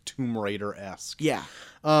 Yeah. Very Tomb Raider-esque. Yeah.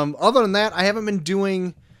 Other than that, I haven't been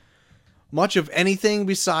doing much of anything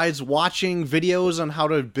besides watching videos on how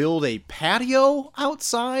to build a patio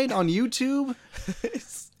outside on YouTube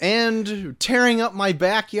and tearing up my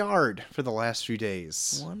backyard for the last few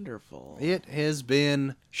days. Wonderful. It has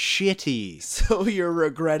been shitty. So you're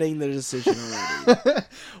regretting the decision already.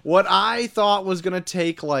 What I thought was going to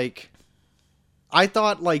take I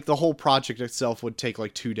thought like the whole project itself would take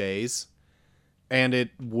like 2 days. And it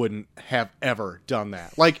wouldn't have ever done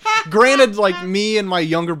that. Like, granted, like, me and my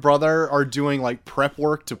younger brother are doing, like, prep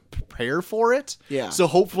work to prepare for it. Yeah. So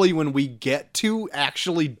hopefully when we get to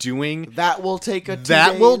actually doing... That will take 2 days?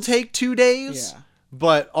 That will take 2 days. Yeah.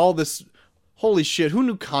 But all this... Holy shit, who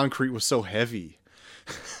knew concrete was so heavy?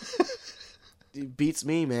 It beats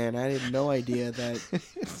me, man. I had no idea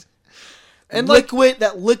that... And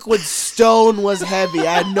liquid stone was heavy.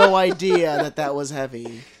 I had no idea that was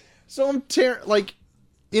heavy. So I'm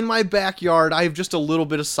in my backyard, I have just a little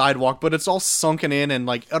bit of sidewalk, but it's all sunken in and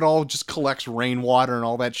like it all just collects rainwater and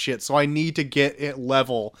all that shit. So I need to get it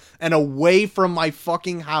level and away from my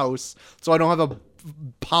fucking house so I don't have a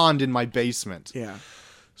pond in my basement. Yeah.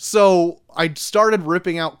 So I started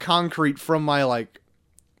ripping out concrete from my like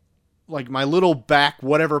my little back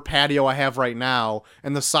whatever patio I have right now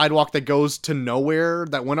and the sidewalk that goes to nowhere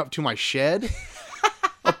that went up to my shed.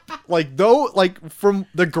 From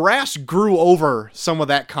the grass grew over some of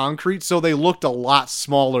that concrete, so they looked a lot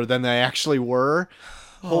smaller than they actually were.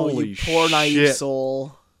 Holy you poor shit. naive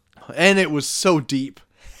soul. And it was so deep.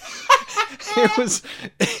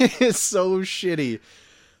 It's so shitty.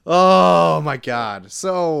 Oh my god.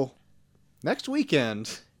 So, next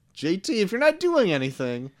weekend, JT, if you're not doing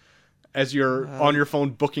anything, as you're on your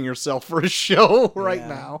phone booking yourself for a show right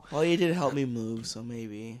now. Well, you did help me move, so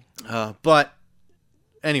maybe. But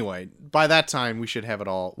anyway, by that time we should have it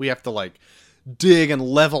all. We have to like dig and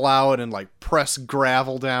level out and like press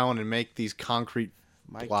gravel down and make these concrete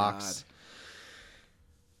blocks.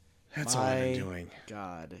 That's all I've been doing.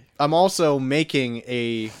 God. I'm also making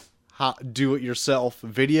a do-it-yourself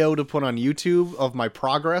video to put on YouTube of my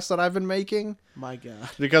progress that I've been making. My God.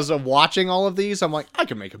 Because of watching all of these, I'm like, I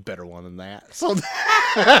can make a better one than that. So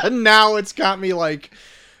now it's got me like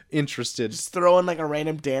interested. Just throw in like a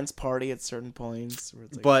random dance party at certain points. Where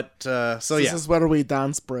it's like, but this is where we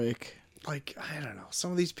dance break. Like, I don't know. Some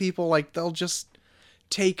of these people, like, they'll just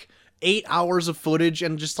take 8 hours of footage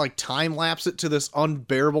and just like time lapse it to this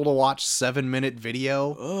unbearable to watch 7-minute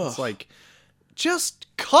video. Ugh. It's like, just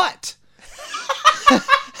cut.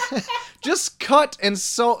 Just cut and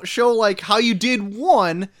show like how you did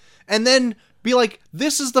one, and then be like,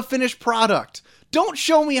 this is the finished product. Don't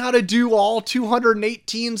show me how to do all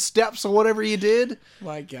 218 steps or whatever you did.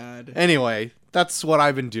 My God. Anyway, that's what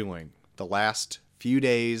I've been doing the last few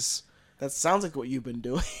days. That sounds like what you've been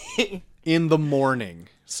doing. In the morning.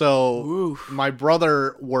 So, Oof. My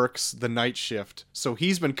brother works the night shift, so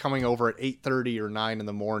he's been coming over at 8:30 or 9 in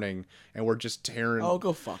the morning, and we're just tearing... Oh,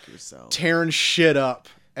 go fuck yourself. Tearing shit up.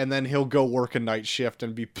 And then he'll go work a night shift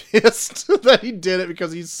and be pissed that he did it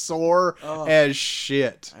because he's sore as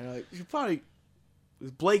shit. I know. You probably...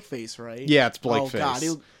 It's Blakeface, right? Yeah, it's Blakeface.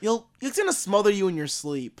 Oh, God. He's gonna smother you in your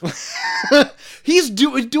sleep. He's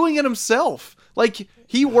doing it himself. Like,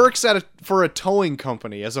 he works for a towing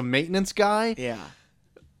company as a maintenance guy. Yeah.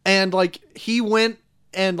 And, like, he went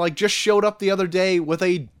and, like, just showed up the other day with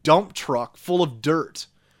a dump truck full of dirt.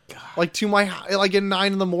 God. Like, to my, like, at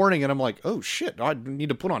 9 in the morning. And I'm like, oh, shit, do I need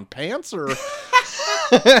to put on pants? Or...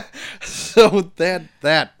 So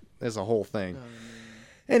that is a whole thing.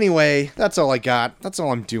 Anyway, that's all I got. That's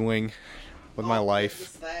all I'm doing with my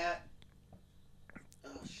life. That? Oh,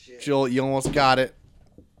 shit. Joel, you almost got it.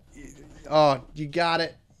 Oh, you got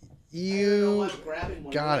it. You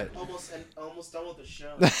got it. Almost done with the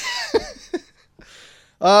show.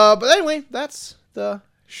 But anyway, that's the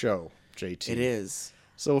show, JT. It is.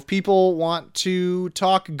 So if people want to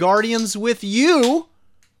talk Guardians with you,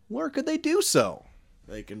 where could they do so?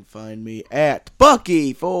 They can find me at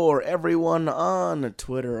Bucky for everyone on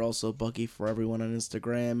Twitter. Also Bucky for everyone on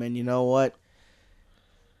Instagram. And you know what?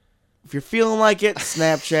 If you're feeling like it,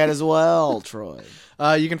 Snapchat as well, Troy.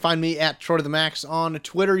 You can find me at Troy to the Max on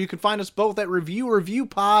Twitter. You can find us both at Review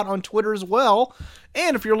Pod on Twitter as well.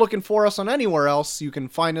 And if you're looking for us on anywhere else, you can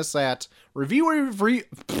find us at Review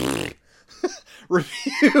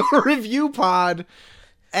Pod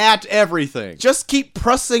at everything. Just keep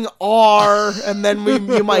pressing R, and then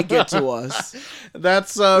you might get to us.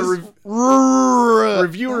 That's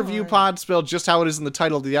Review Pod spelled just how it is in the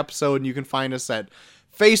title of the episode, and you can find us at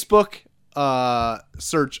Facebook.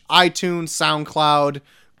 Search iTunes, SoundCloud,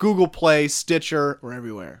 Google Play, Stitcher. We're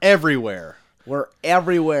everywhere. Everywhere. We're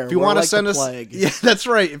everywhere. If you want to like send us, yeah, that's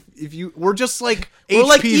right. If you, we're just like we're HPV.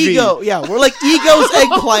 like ego. Yeah, we're like ego's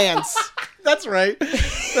eggplants. That's right.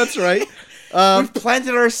 That's right. We've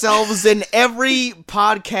planted ourselves in every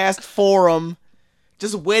podcast forum,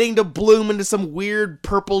 just waiting to bloom into some weird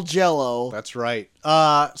purple jello. That's right.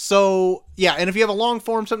 So yeah, and if you have a long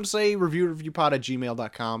form, something to say,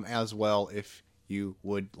 reviewpod@gmail.com as well, if you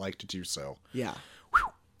would like to do so. Yeah.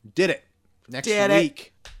 Did it. Next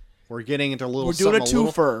week, we're getting into a little. We're doing a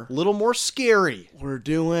twofer. A little more scary. We're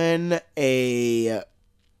doing a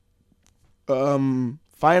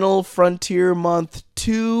Final Frontier Month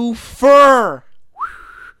 2fer.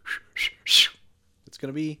 It's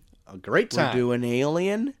gonna be a great time. We're doing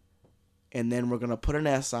Alien, and then we're gonna put an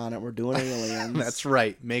S on it. We're doing Aliens. That's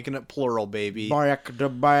right, making it plural, baby.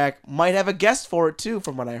 Bayak might have a guest for it too,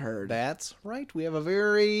 from what I heard. That's right. We have a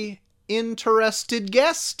very interested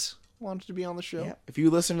guest wanted to be on the show. Yeah. If you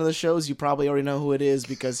listen to the shows, you probably already know who it is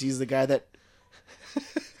because he's the guy that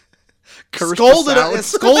scolded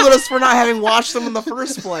us for not having watched them in the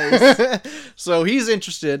first place. So he's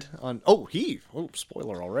interested on. Oh,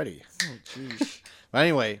 spoiler already. Oh, jeez.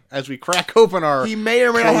 Anyway, as we crack open our he may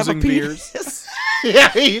or may not have a beers. penis. Yeah,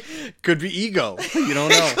 he could be ego. You don't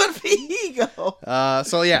know. It could be ego.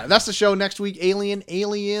 So yeah, that's the show next week.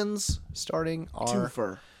 Aliens, starting our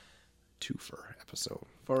twofer episode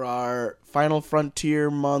for our Final Frontier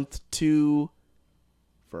Month 2fer.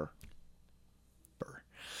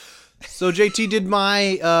 So JT, did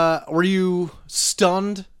were you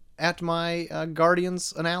stunned at my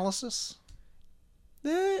Guardians analysis?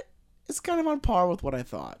 It's kind of on par with what I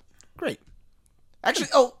thought. Great. Actually,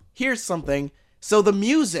 here's something. So the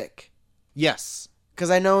music. Yes.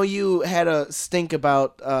 Because I know you had a stink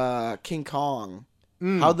about King Kong.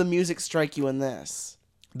 How'd the music strike you in this?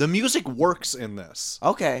 The music works in this.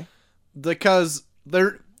 Okay. Because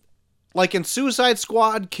they're, like in Suicide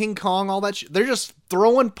Squad, King Kong, all that they're just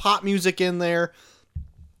throwing pop music in there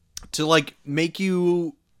to, like, make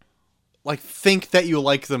you, like, think that you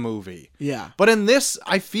like the movie. Yeah. But in this,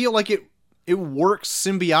 I feel like it works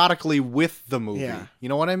symbiotically with the movie. Yeah. You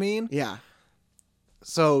know what I mean? Yeah.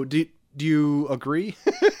 So, do you agree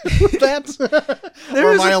with that?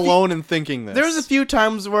 Or am I alone in thinking this? There's a few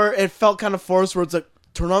times where it felt kind of forced, where it's like,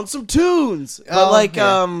 turn on some tunes.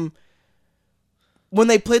 But when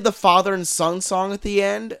they played the father and son song at the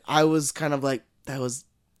end, I was kind of like, that's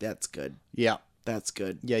good. Yeah. That's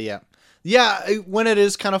good. Yeah. Yeah, when it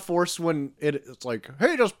is kind of forced, when it's like,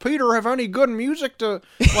 hey, does Peter have any good music to,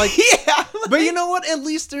 like... Yeah. But you know what? At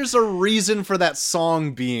least there's a reason for that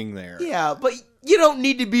song being there. Yeah, but you don't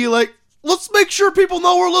need to be like, let's make sure people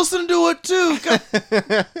know we're listening to it too.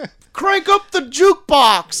 Crank up the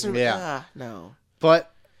jukebox. Yeah. No.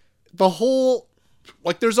 But the whole...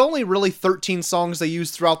 Like, there's only really 13 songs they use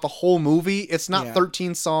throughout the whole movie. It's not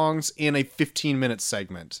 13 songs in a 15-minute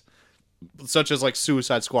segment. Such as, like,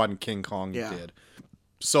 Suicide Squad and King Kong did.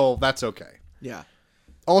 So, that's okay. Yeah.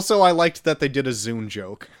 Also, I liked that they did a Zune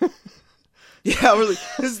joke. Yeah, really.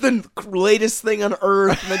 This is the latest thing on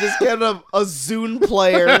Earth. And they just get a Zune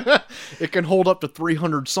player. It can hold up to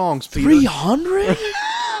 300 songs, Peter. 300?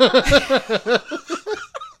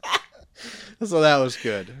 So that was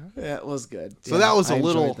good. Yeah, it was good. So that was a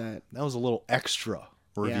little extra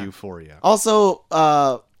review for you. Also,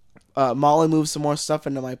 Molly moved some more stuff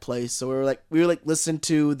into my place, so we were like listening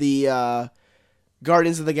to the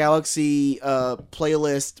Guardians of the Galaxy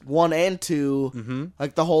playlist 1 and 2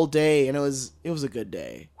 like the whole day, and it was a good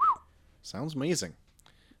day. Sounds amazing.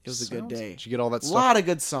 It was a good day. Did you get all that stuff? A lot of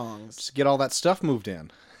good songs. Just get all that stuff moved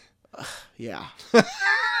in. Yeah.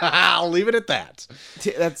 I'll leave it at that.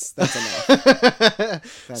 That's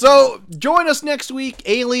enough. So, join us next week.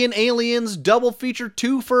 Aliens, double feature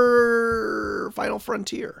 2 for Final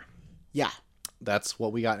Frontier. Yeah. That's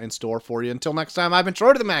what we got in store for you. Until next time, I've been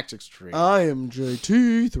Troy to the Max Extreme. I am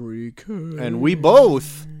JT3K. And we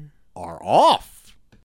both are off.